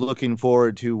really looking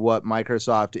forward to what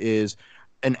Microsoft is,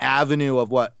 an avenue of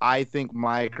what I think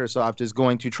Microsoft is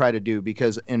going to try to do,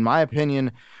 because in my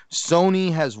opinion,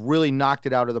 Sony has really knocked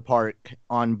it out of the park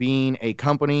on being a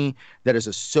company that is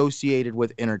associated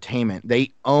with entertainment.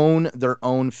 They own their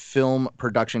own film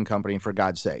production company, for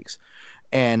God's sakes.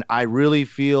 And I really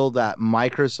feel that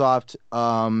Microsoft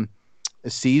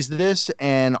sees this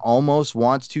and almost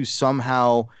wants to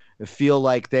somehow feel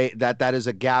like that is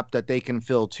a gap that they can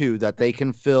fill too, that they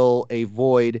can fill a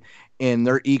void in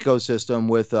their ecosystem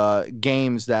with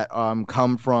games that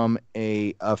come from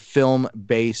a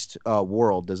film-based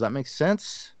world. Does that make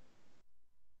sense?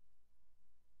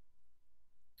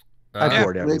 I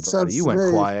bored everybody. You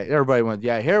went quiet. Everybody went,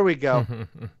 yeah, here we go.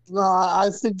 No, I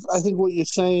think what you're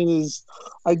saying is,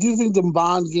 I do think the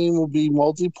Bond game will be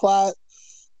multi-plat,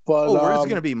 But It's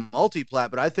going to be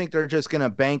multi-plat, but I think they're just going to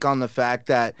bank on the fact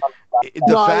that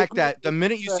that the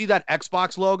minute you see that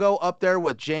Xbox logo up there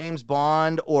with James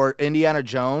Bond or Indiana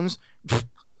Jones,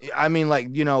 I mean, like,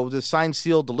 you know, the signed,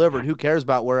 sealed, delivered. Who cares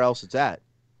about where else it's at?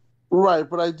 right,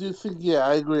 but I do think, yeah,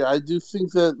 I agree. I do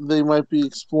think that they might be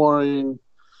exploring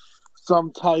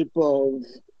some type of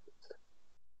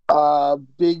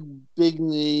big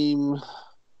name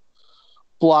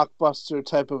blockbuster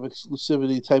type of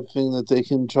exclusivity type thing that they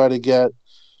can try to get,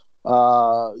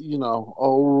 you know,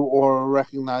 or a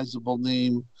recognizable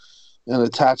name and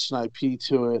attach an IP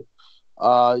to it.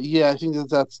 Yeah, I think that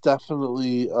that's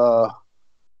definitely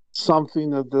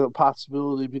something that the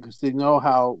possibility, because they know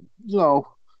how, you know,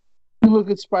 you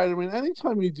look at Spider-Man,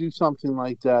 anytime you do something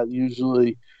like that,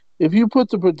 usually if you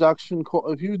put the production,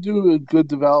 if you do a good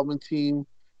development team,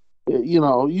 you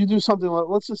know, you do something like,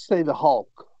 let's just say the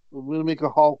Hulk. We're going to make a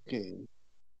Hulk game,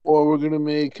 or we're going to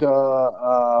make you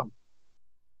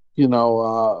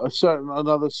know,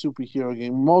 another superhero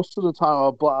game. Most of the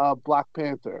time, Black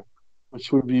Panther,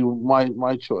 which would be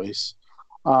my choice.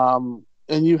 And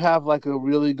you have like a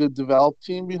really good developed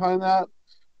team behind that.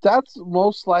 That's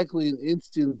most likely an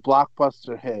instant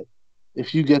blockbuster hit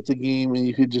if you get the game and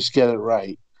you could just get it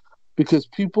right, because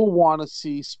people want to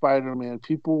see Spider-Man.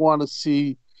 People want to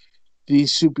see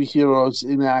these superheroes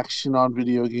in action on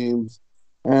video games.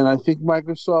 And I think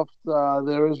Microsoft,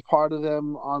 there is part of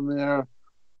them on their,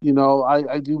 you know,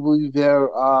 I do believe their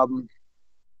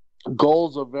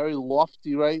goals are very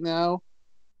lofty right now.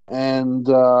 And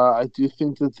I do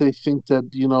think that they think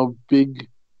that, you know, big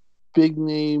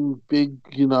name,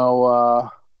 you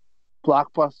know,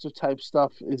 blockbuster type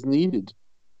stuff is needed.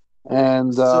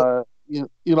 And, you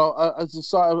know, as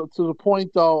to the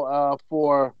point though,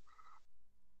 for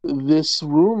this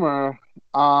rumor,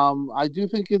 I do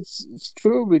think it's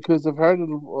true, because I've heard it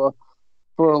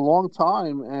for a long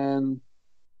time, and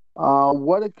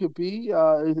what it could be,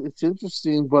 it's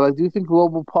interesting. But I do think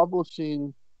global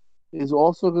publishing is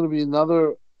also going to be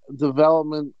another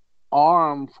development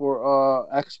arm for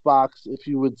Xbox, if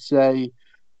you would say,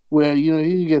 where, you know,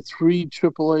 you can get 3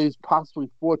 AAAs, possibly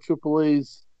 4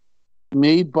 AAAs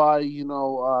made by, you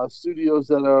know, studios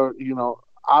that are, you know,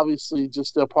 obviously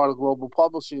just they're part of global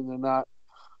publishing. They're not,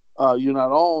 you're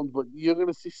not owned, but you're going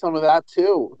to see some of that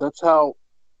too. That's how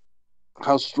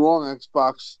strong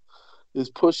Xbox is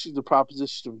pushing the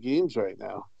proposition of games right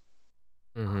now.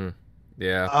 Mm-hmm.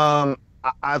 Yeah.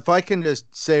 If I can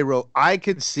just say, I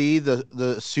could see the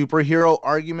superhero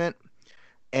argument,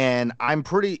 and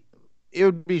it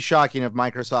would be shocking if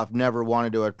Microsoft never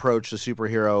wanted to approach the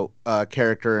superhero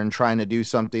character and trying to do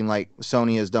something like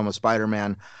Sony has done with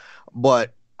Spider-Man.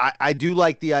 But I do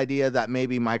like the idea that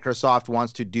maybe Microsoft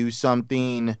wants to do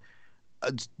something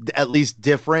at least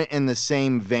different in the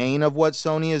same vein of what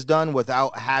Sony has done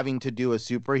without having to do a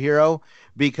superhero,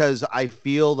 because I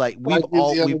feel like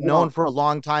we've known for a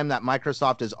long time that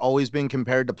Microsoft has always been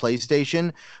compared to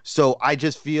PlayStation. So I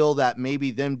just feel that maybe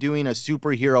them doing a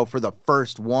superhero for the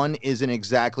first one isn't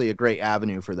exactly a great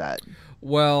avenue for that.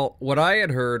 Well, what I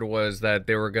had heard was that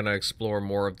they were going to explore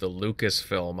more of the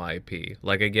Lucasfilm IP.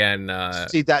 Like, again,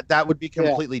 see, that would be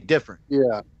completely different.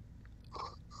 Yeah.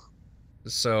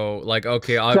 So, like,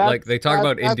 okay, like they talk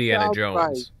about Indiana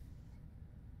Jones.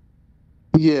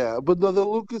 Right. Yeah, but the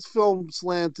Lucasfilm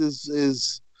slant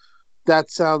is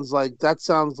that sounds like that's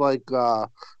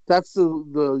the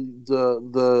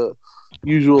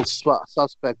usual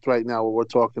suspect right now. What we're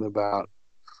talking about.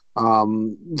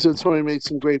 So Tony made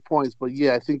some great points, but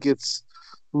yeah, I think it's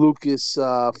Lucas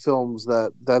films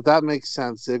that makes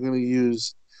sense. They're going to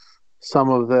use some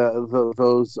of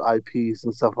those IPs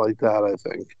and stuff like that, I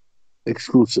think,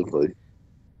 exclusively.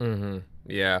 Mm-hmm.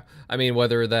 Yeah, I mean,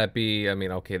 whether that be, I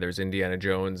mean, okay, there's Indiana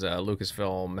Jones,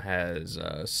 Lucasfilm has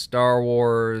Star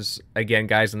Wars. Again,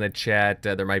 guys in the chat,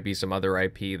 there might be some other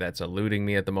IP that's eluding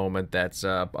me at the moment that's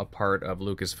a part of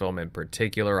Lucasfilm in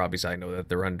particular. Obviously, I know that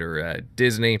they're under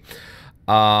Disney.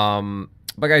 But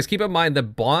guys, keep in mind the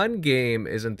Bond game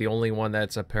isn't the only one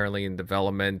that's apparently in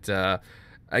development.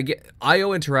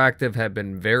 IO Interactive have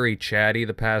been very chatty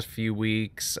the past few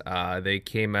weeks. They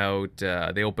came out,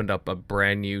 they opened up a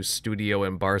brand new studio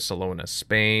in Barcelona,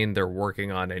 Spain. They're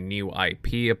working on a new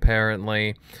IP,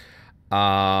 apparently.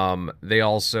 They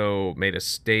also made a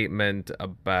statement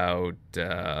about,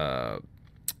 they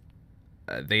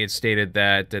had stated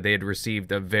that they had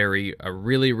received a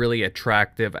really, really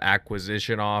attractive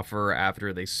acquisition offer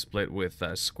after they split with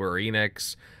Square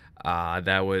Enix.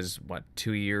 That was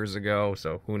 2 years ago,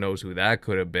 so who knows who that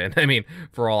could have been. I mean,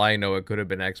 for all I know, it could have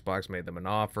been Xbox made them an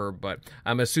offer, but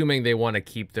I'm assuming they want to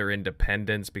keep their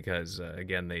independence because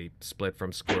again, they split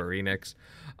from Square Enix.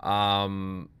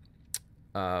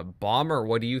 Bomber,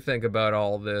 what do you think about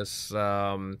all this?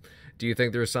 Do you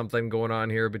think there's something going on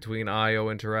here between IO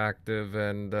Interactive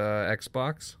and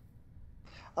Xbox?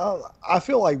 I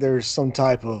feel like there's some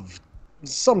type of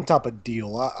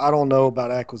deal. I don't know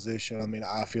about acquisition. I mean,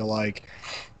 I feel like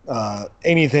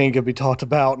anything could be talked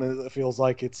about, and it feels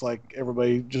like it's like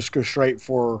everybody just goes straight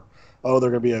for, oh,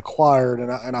 they're going to be acquired,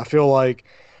 and I feel like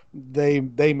they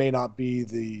may not be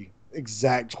the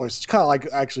exact choice. It's kind of like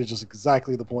actually just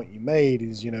exactly the point you made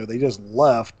is, they just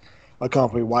left a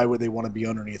company. Why would they want to be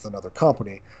underneath another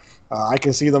company? I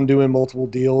can see them doing multiple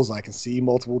deals. I can see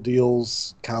multiple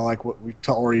deals, kind of like what we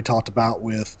already talked about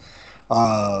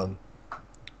uh,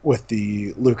 with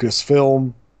the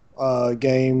Lucasfilm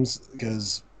games,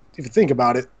 because if you think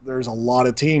about it, there's a lot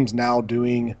of teams now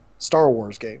doing Star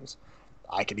Wars games.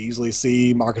 I could easily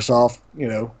see Microsoft,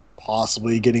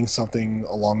 possibly getting something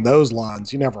along those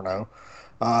lines. You never know.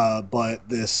 But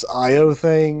this IO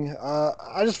thing,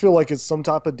 I just feel like it's some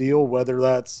type of deal, whether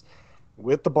that's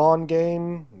with the Bond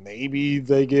game, maybe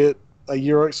they get a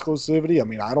year exclusivity. I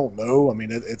mean, I don't know. I mean,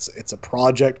 it's a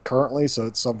project currently, so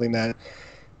it's something that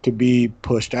could be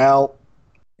pushed out.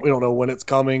 We don't know when it's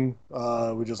coming.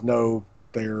 We just know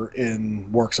they're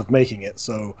in works of making it.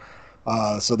 So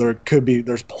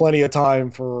there's plenty of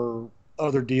time for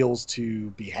other deals to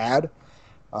be had.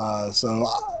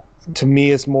 To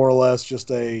me, it's more or less just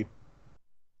it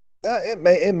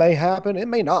may happen, it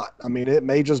may not. I mean, it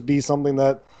may just be something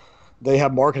that they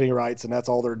have marketing rights and that's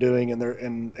all they're doing,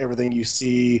 and everything you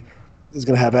see is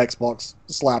going to have Xbox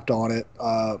slapped on it.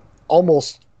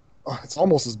 It's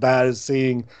almost as bad as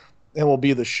seeing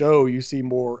MLB The Show. You see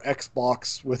more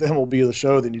Xbox with MLB The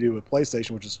Show than you do with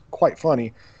PlayStation, which is quite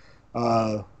funny,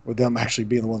 with them actually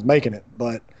being the ones making it.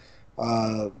 But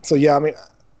so yeah, I mean,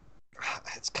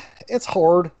 it's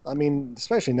hard. I mean,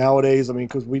 especially nowadays. I mean,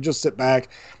 because we just sit back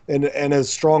and as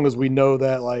strong as we know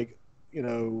that, like,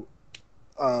 the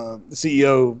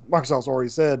CEO Microsoft's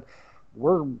already said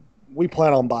we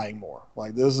plan on buying more.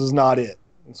 Like, this is not it.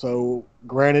 So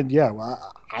granted, yeah,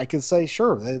 I could say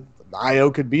sure that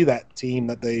IO could be that team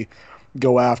that they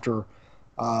go after.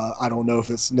 I don't know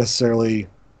if it's necessarily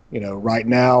right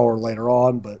now or later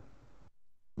on, but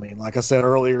I mean, like I said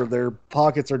earlier, their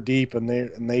pockets are deep, and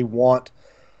they want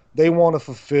to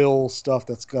fulfill stuff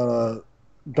that's gonna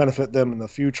benefit them in the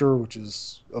future, which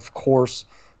is of course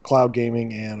cloud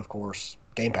gaming and of course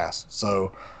Game Pass.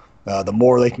 So the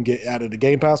more they can get added to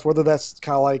Game Pass, whether that's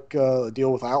kind of like a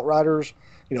deal with Outriders,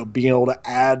 being able to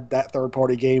add that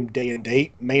third-party game day and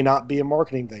date may not be a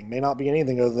marketing thing, may not be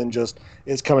anything other than just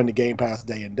it's coming to Game Pass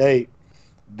day and date.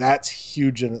 That's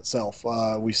huge in itself.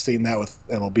 We've seen that with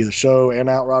MLB The Show and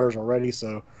Outriders already,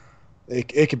 so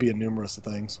it could be a numerous of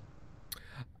things.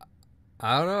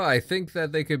 I don't know. I think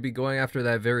that they could be going after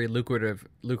that very lucrative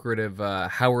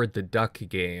Howard the Duck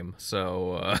game.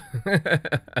 So,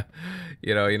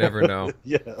 you never know.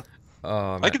 Yeah.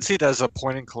 I could see it as a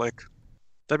point and click.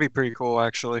 That'd be pretty cool,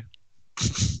 actually.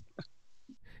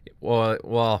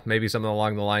 Well, maybe something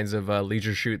along the lines of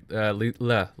Leisure Suit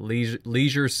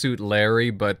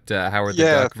Larry, but Howard the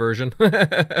Duck version.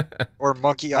 Or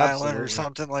Monkey Island or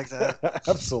something like that.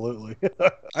 Absolutely.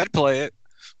 I'd play it.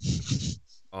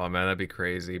 Oh man, that'd be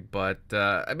crazy. But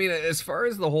I mean, as far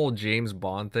as the whole James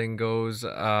Bond thing goes,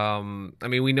 I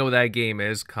mean, we know that game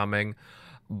is coming,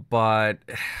 but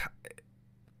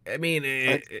I mean,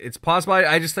 it's possible.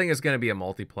 I just think it's going to be a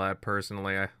multi-plat,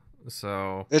 personally. I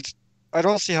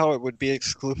don't see how it would be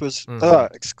exclusive.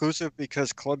 Exclusive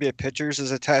because Columbia Pictures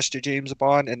is attached to James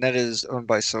Bond, and that is owned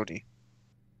by Sony.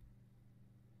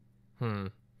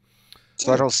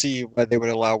 So I don't see why they would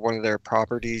allow one of their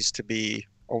properties to be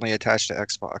only attached to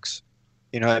Xbox.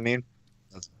 You know what I mean?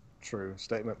 That's a true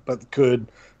statement, but could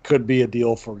be a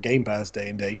deal for Game Pass day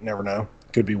and date. You never know.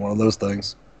 Could be one of those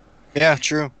things. Yeah,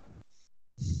 true.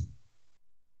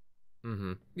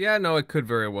 Yeah, no, it could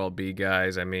very well be,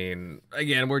 guys. I mean,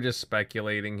 again, we're just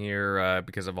speculating here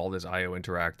because of all this IO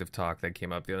Interactive talk that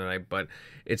came up the other night, but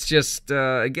it's just,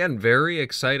 again, very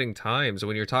exciting times.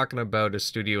 When you're talking about a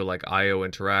studio like IO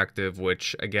Interactive,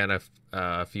 which, again,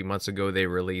 a few months ago, they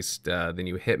released the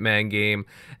new Hitman game,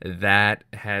 that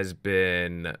has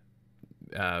been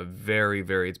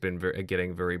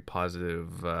getting very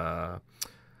positive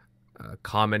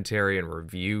commentary and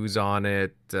reviews on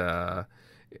it.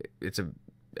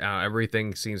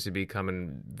 Everything seems to be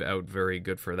coming out very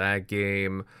good for that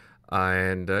game,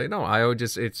 and IO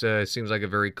just seems like a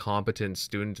very competent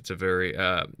student. It's a very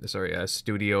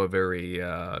studio, a very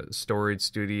storied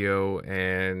studio,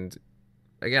 and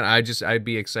again, I'd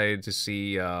be excited to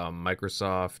see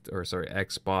Xbox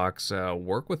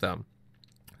work with them.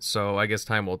 So I guess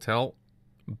time will tell,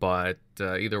 but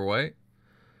either way,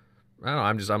 I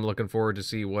don't know, I'm looking forward to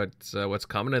see what's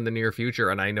coming in the near future,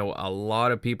 and I know a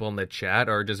lot of people in the chat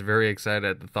are just very excited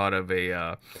at the thought of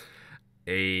a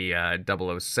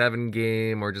 007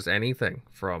 game or just anything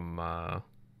from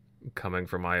coming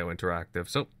from IO Interactive.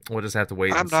 So we'll just have to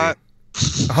wait and see.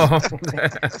 Oh.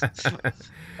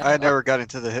 I never got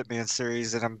into the Hitman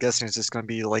series, and I'm guessing it's just going to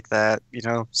be like that,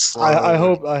 slow. I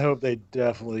hope they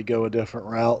definitely go a different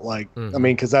route. Like, I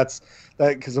mean, because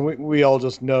we all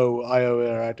just know IO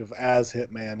Interactive as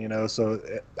Hitman, so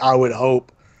I would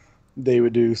hope they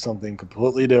would do something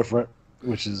completely different,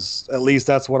 which is, at least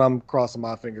that's what I'm crossing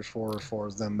my fingers for as far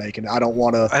as them making it. I don't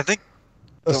want to. I think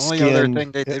the only other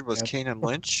thing they did was Kane and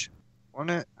Lynch,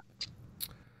 wasn't it?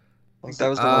 I think that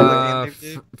was the one game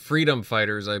they did. Freedom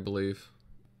Fighters, I believe,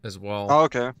 as well. Oh,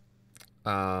 okay.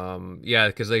 Yeah,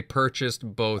 because they purchased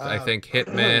both, I think,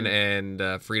 Hitman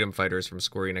and Freedom Fighters from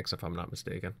Square Enix, if I'm not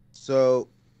mistaken. So,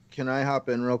 can I hop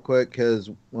in real quick?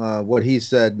 Because what he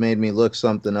said made me look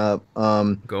something up.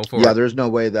 Go for it. Yeah, there's no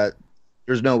way that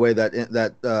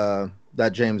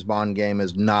that James Bond game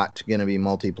is not going to be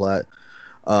multiplat.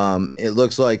 It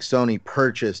looks like Sony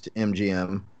purchased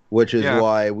MGM, which is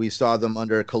why we saw them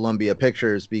under Columbia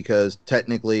Pictures, because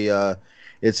technically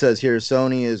it says here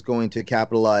Sony is going to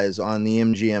capitalize on the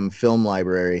MGM film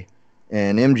library,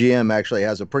 and MGM actually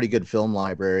has a pretty good film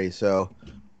library. So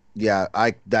yeah,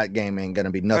 that game ain't going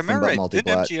to be nothing but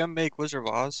multiplat. Did MGM make Wizard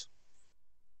of Oz?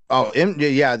 Oh,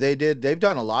 yeah, they did. They've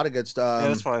done a lot of good stuff. Yeah,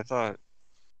 that's what I thought.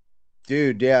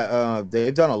 Dude, yeah,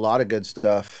 they've done a lot of good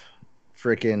stuff.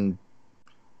 Freaking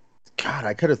God,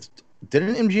 I could have.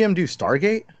 Didn't MGM do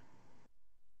Stargate?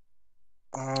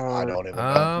 I don't even know.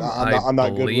 I'm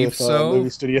not good with movie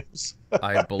studios.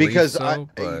 I believe because so.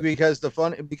 Because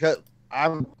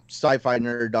I'm sci-fi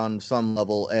nerd on some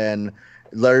level, and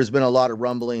there's been a lot of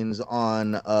rumblings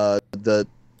on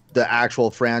the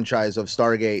actual franchise of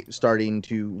Stargate starting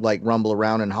to like rumble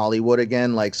around in Hollywood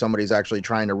again. Like somebody's actually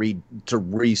trying to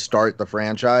restart the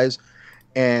franchise.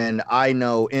 And I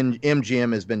know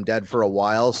MGM has been dead for a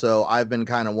while, so I've been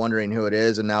kind of wondering who it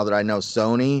is. And now that I know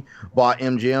Sony bought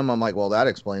MGM, I'm like, well, that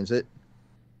explains it.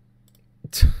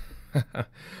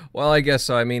 Well, I guess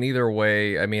so. I mean, either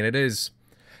way, I mean,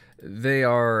 they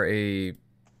are a.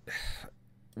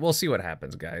 We'll see what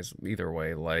happens, guys. Either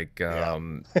way, like,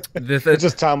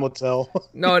 just time will tell.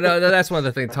 No, that's one of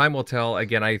the things. Time will tell.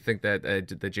 Again, I think that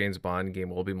the James Bond game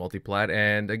will be multiplat,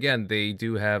 and again, they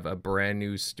do have a brand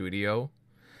new studio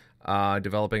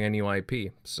developing a new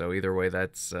IP. So either way,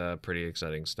 that's pretty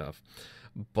exciting stuff.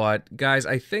 But guys,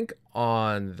 I think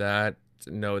on that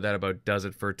note, that about does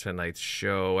it for tonight's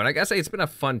show. And I gotta say, it's been a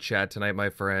fun chat tonight, my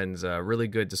friends. Really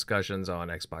good discussions on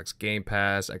Xbox Game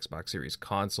Pass, Xbox Series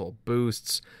console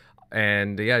boosts,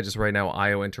 and yeah, just right now,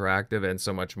 IO Interactive, and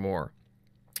so much more.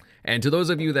 And to those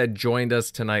of you that joined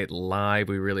us tonight live,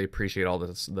 we really appreciate all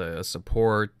the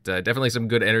support. Definitely some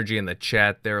good energy in the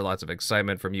chat there. Lots of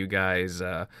excitement from you guys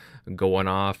going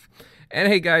off. And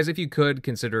hey guys, if you could,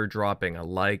 consider dropping a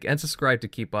like and subscribe to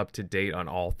keep up to date on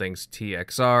all things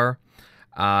TXR.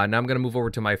 Now I'm going to move over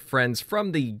to my friends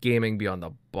from the Gaming Beyond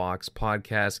the Box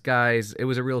podcast. Guys, it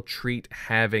was a real treat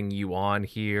having you on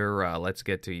here. Let's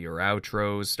get to your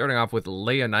outros. Starting off with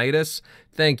Leonidas.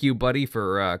 Thank you, buddy,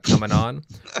 for coming on.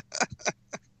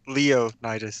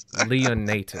 Leonidas.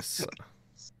 Leonidas.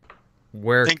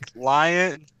 I think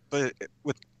lion, but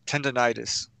with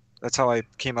tendonitis. That's how I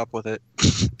came up with it.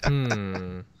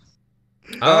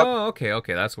 Oh, okay,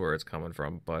 that's where it's coming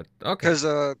from. But okay, because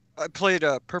I played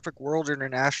Perfect World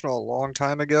International a long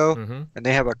time ago, and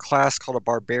they have a class called a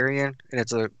barbarian,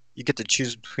 and you get to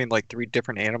choose between like 3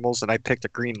 different animals, and I picked a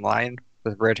green lion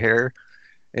with red hair,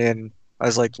 and I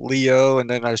was like Leo, and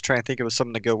then I was trying to think it was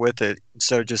something to go with it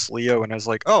instead of just Leo, and I was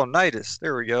like, oh, Nidus,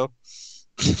 there we go.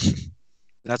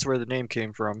 That's where the name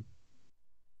came from.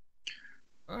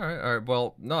 All right.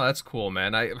 Well, no, that's cool,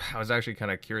 man. I was actually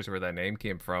kind of curious where that name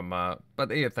came from.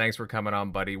 But yeah, thanks for coming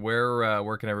on, buddy.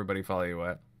 Where can everybody follow you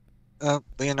at?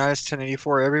 Leonidas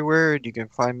 1084 everywhere, and you can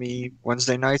find me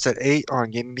Wednesday nights at 8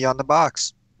 on Gaming Beyond the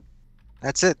Box.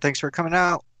 That's it. Thanks for coming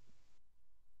out.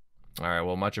 All right.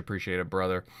 Well, much appreciated,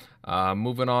 brother.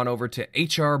 Moving on over to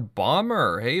HR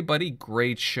Bomber. Hey, buddy.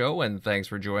 Great show, and thanks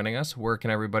for joining us. Where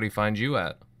can everybody find you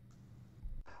at?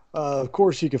 Of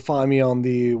course, you can find me on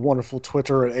the wonderful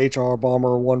Twitter at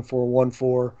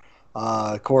HRBomber1414.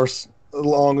 Of course,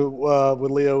 along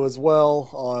with Leo as well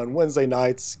on Wednesday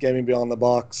nights, Gaming Beyond the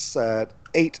Box at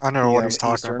 8 I don't know what he's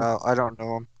Eastern. talking about. I don't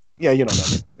know him. Yeah, you don't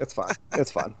know me. It's fine.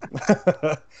 It's fine.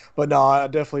 But no, I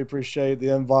definitely appreciate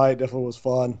the invite. Definitely was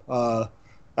fun.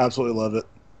 Absolutely loved it.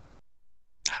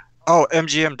 Oh,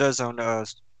 MGM does own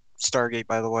Stargate,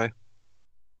 by the way.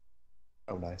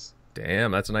 Oh, nice.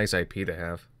 Damn, that's a nice IP to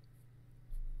have.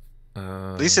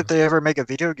 At least if they ever make a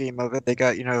video game of it, they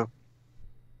got,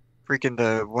 freaking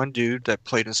the one dude that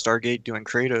played in Stargate doing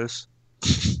Kratos.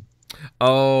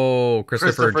 Oh,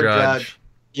 Christopher Judge.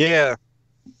 Yeah.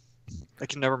 I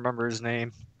can never remember his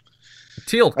name.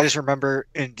 Teal. I just remember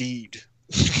Indeed.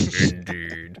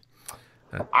 Indeed.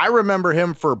 I remember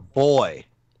him for Boy.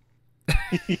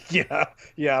 yeah,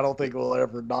 I don't think we'll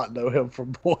ever not know him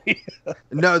from Boy.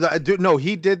 No,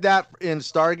 he did that in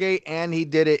Stargate, and he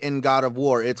did it in God of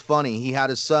War. It's funny. He had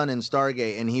a son in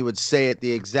Stargate, and he would say it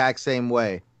the exact same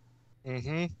way.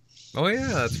 Mm-hmm. Oh, yeah,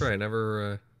 that's right.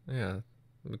 Never, yeah.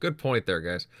 Good point there,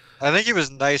 guys. I think he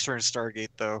was nicer in Stargate,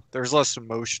 though. There was less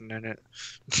emotion in it.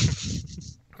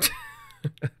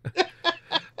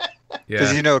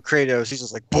 Because, Kratos, he's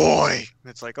just like, boy! And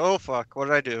it's like, oh, fuck, what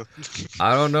did I do?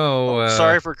 I don't know.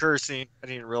 Sorry for cursing. I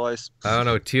didn't realize. I don't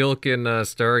know. Teal'c in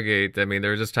Stargate, I mean,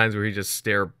 there were just times where he just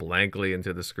stared blankly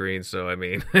into the screen. So, I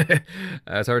mean,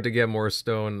 it's hard to get more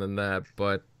stone than that.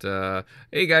 But,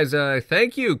 hey, guys,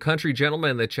 thank you, country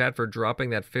gentlemen in the chat, for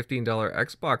dropping that $15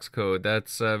 Xbox code.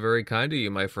 That's very kind of you,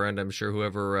 my friend. I'm sure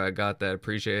whoever got that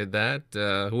appreciated that.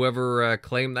 Whoever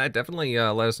claimed that, definitely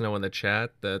let us know in the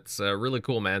chat. That's really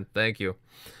cool, man. Thank you.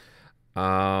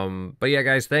 But yeah,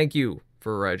 guys, thank you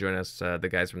for joining us, the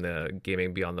guys from the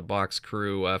Gaming Beyond the Box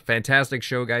crew. Fantastic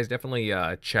show, guys. Definitely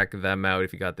check them out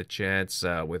if you got the chance,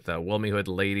 with Wilmy Hood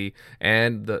Lady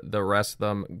and the rest of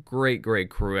them. Great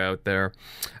crew out there.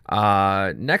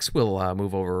 Next, we'll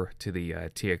move over to the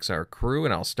TXR crew,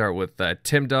 and I'll start with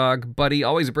Tim Dog. Buddy,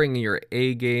 always bringing your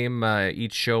A game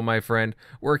each show, my friend.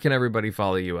 Where can everybody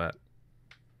follow you at?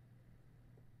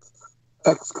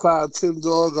 xCloud Tim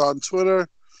Dog on Twitter.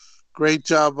 Great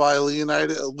job by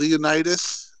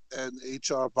Leonidas and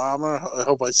HR Bomber. I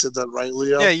hope I said that right,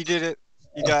 Leo. Yeah, you did it.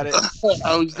 You got it.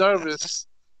 I was nervous.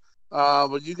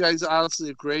 But you guys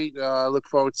honestly are great. I look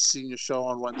forward to seeing your show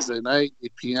on Wednesday night,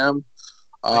 8 p.m.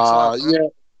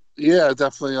 Yeah,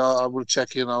 definitely. I will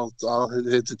check in. I'll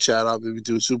hit the chat. I'll maybe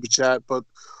do a super chat. But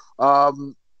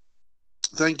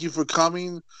thank you for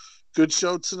coming. Good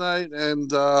show tonight, and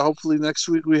hopefully next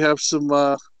week we have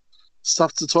some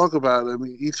stuff to talk about. I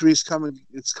mean, E3's coming.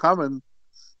 It's coming,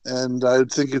 and I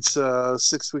think it's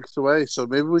 6 weeks away. So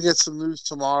maybe we get some news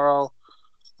tomorrow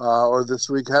or this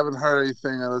week. Haven't heard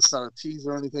anything. It's not a tease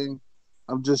or anything.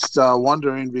 I'm just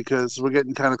wondering because we're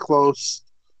getting kind of close.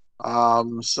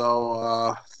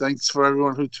 So thanks for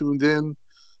everyone who tuned in,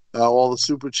 all the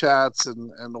super chats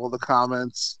and all the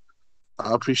comments.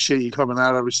 I appreciate you coming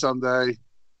out every Sunday.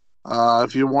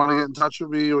 If you want to get in touch with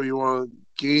me or you want to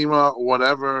game or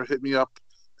whatever, hit me up.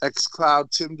 xCloud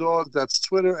Tim Dog, that's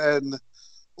Twitter, and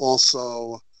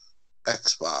also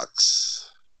Xbox.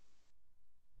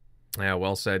 Yeah,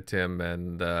 well said, Tim.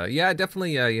 And yeah,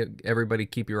 definitely everybody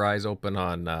keep your eyes open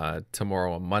on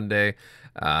tomorrow on Monday.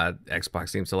 Xbox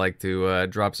seems to like to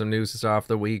drop some news to start off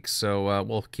the week, so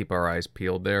we'll keep our eyes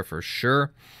peeled there for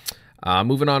sure.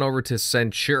 Moving on over to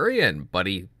Centurion,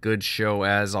 buddy. Good show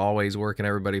as always. Where can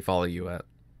everybody follow you at?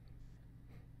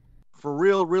 For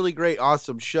real, really great,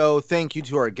 awesome show. Thank you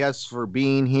to our guests for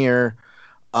being here.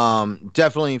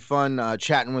 Definitely fun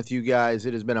chatting with you guys.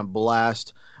 It has been a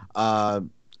blast.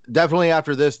 Definitely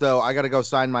after this, though, I got to go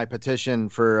sign my petition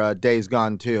for Days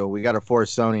Gone 2. We got to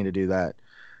force Sony to do that.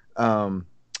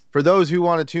 For those who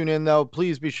want to tune in, though,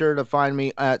 please be sure to find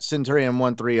me at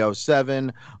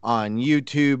Centurion1307 on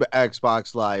YouTube,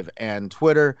 Xbox Live, and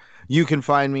Twitter. You can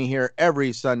find me here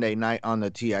every Sunday night on the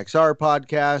TXR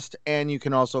podcast, and you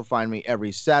can also find me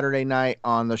every Saturday night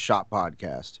on the Shop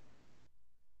podcast.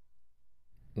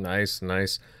 Nice. You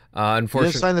didn't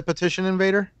Unfortunately, sign the petition,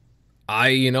 Invader?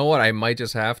 you know what? I might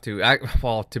just have to.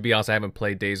 Well, to be honest, I haven't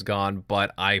played Days Gone,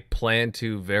 but I plan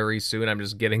to very soon. I'm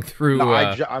just getting through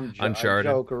I'm Uncharted.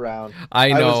 I joke around. I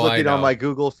know. I was looking on my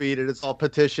Google feed, and it's all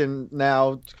petition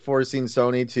now forcing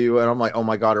Sony to, and I'm like, oh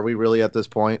my god, are we really at this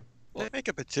point? They make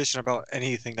a petition about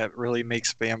anything that really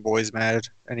makes fanboys mad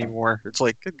anymore. It's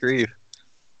like, good grief.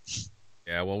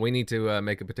 Yeah, well, we need to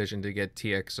make a petition to get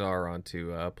TXR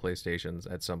onto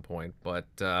PlayStations at some point.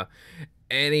 But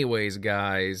anyways,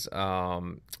 guys,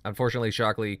 unfortunately,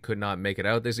 Shockley could not make it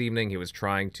out this evening. He was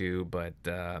trying to, but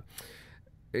don't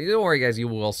worry, guys. You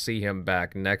will see him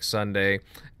back next Sunday.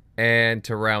 And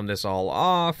to round this all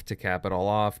off, to cap it all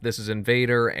off, this is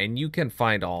Invader, and you can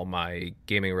find all my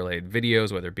gaming-related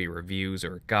videos, whether it be reviews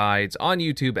or guides, on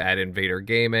YouTube at Invader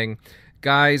Gaming.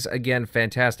 Guys, again,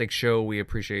 fantastic show. We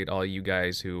appreciate all you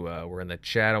guys who were in the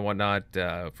chat and whatnot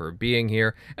for being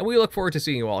here, and we look forward to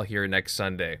seeing you all here next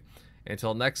Sunday.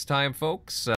 Until next time, folks.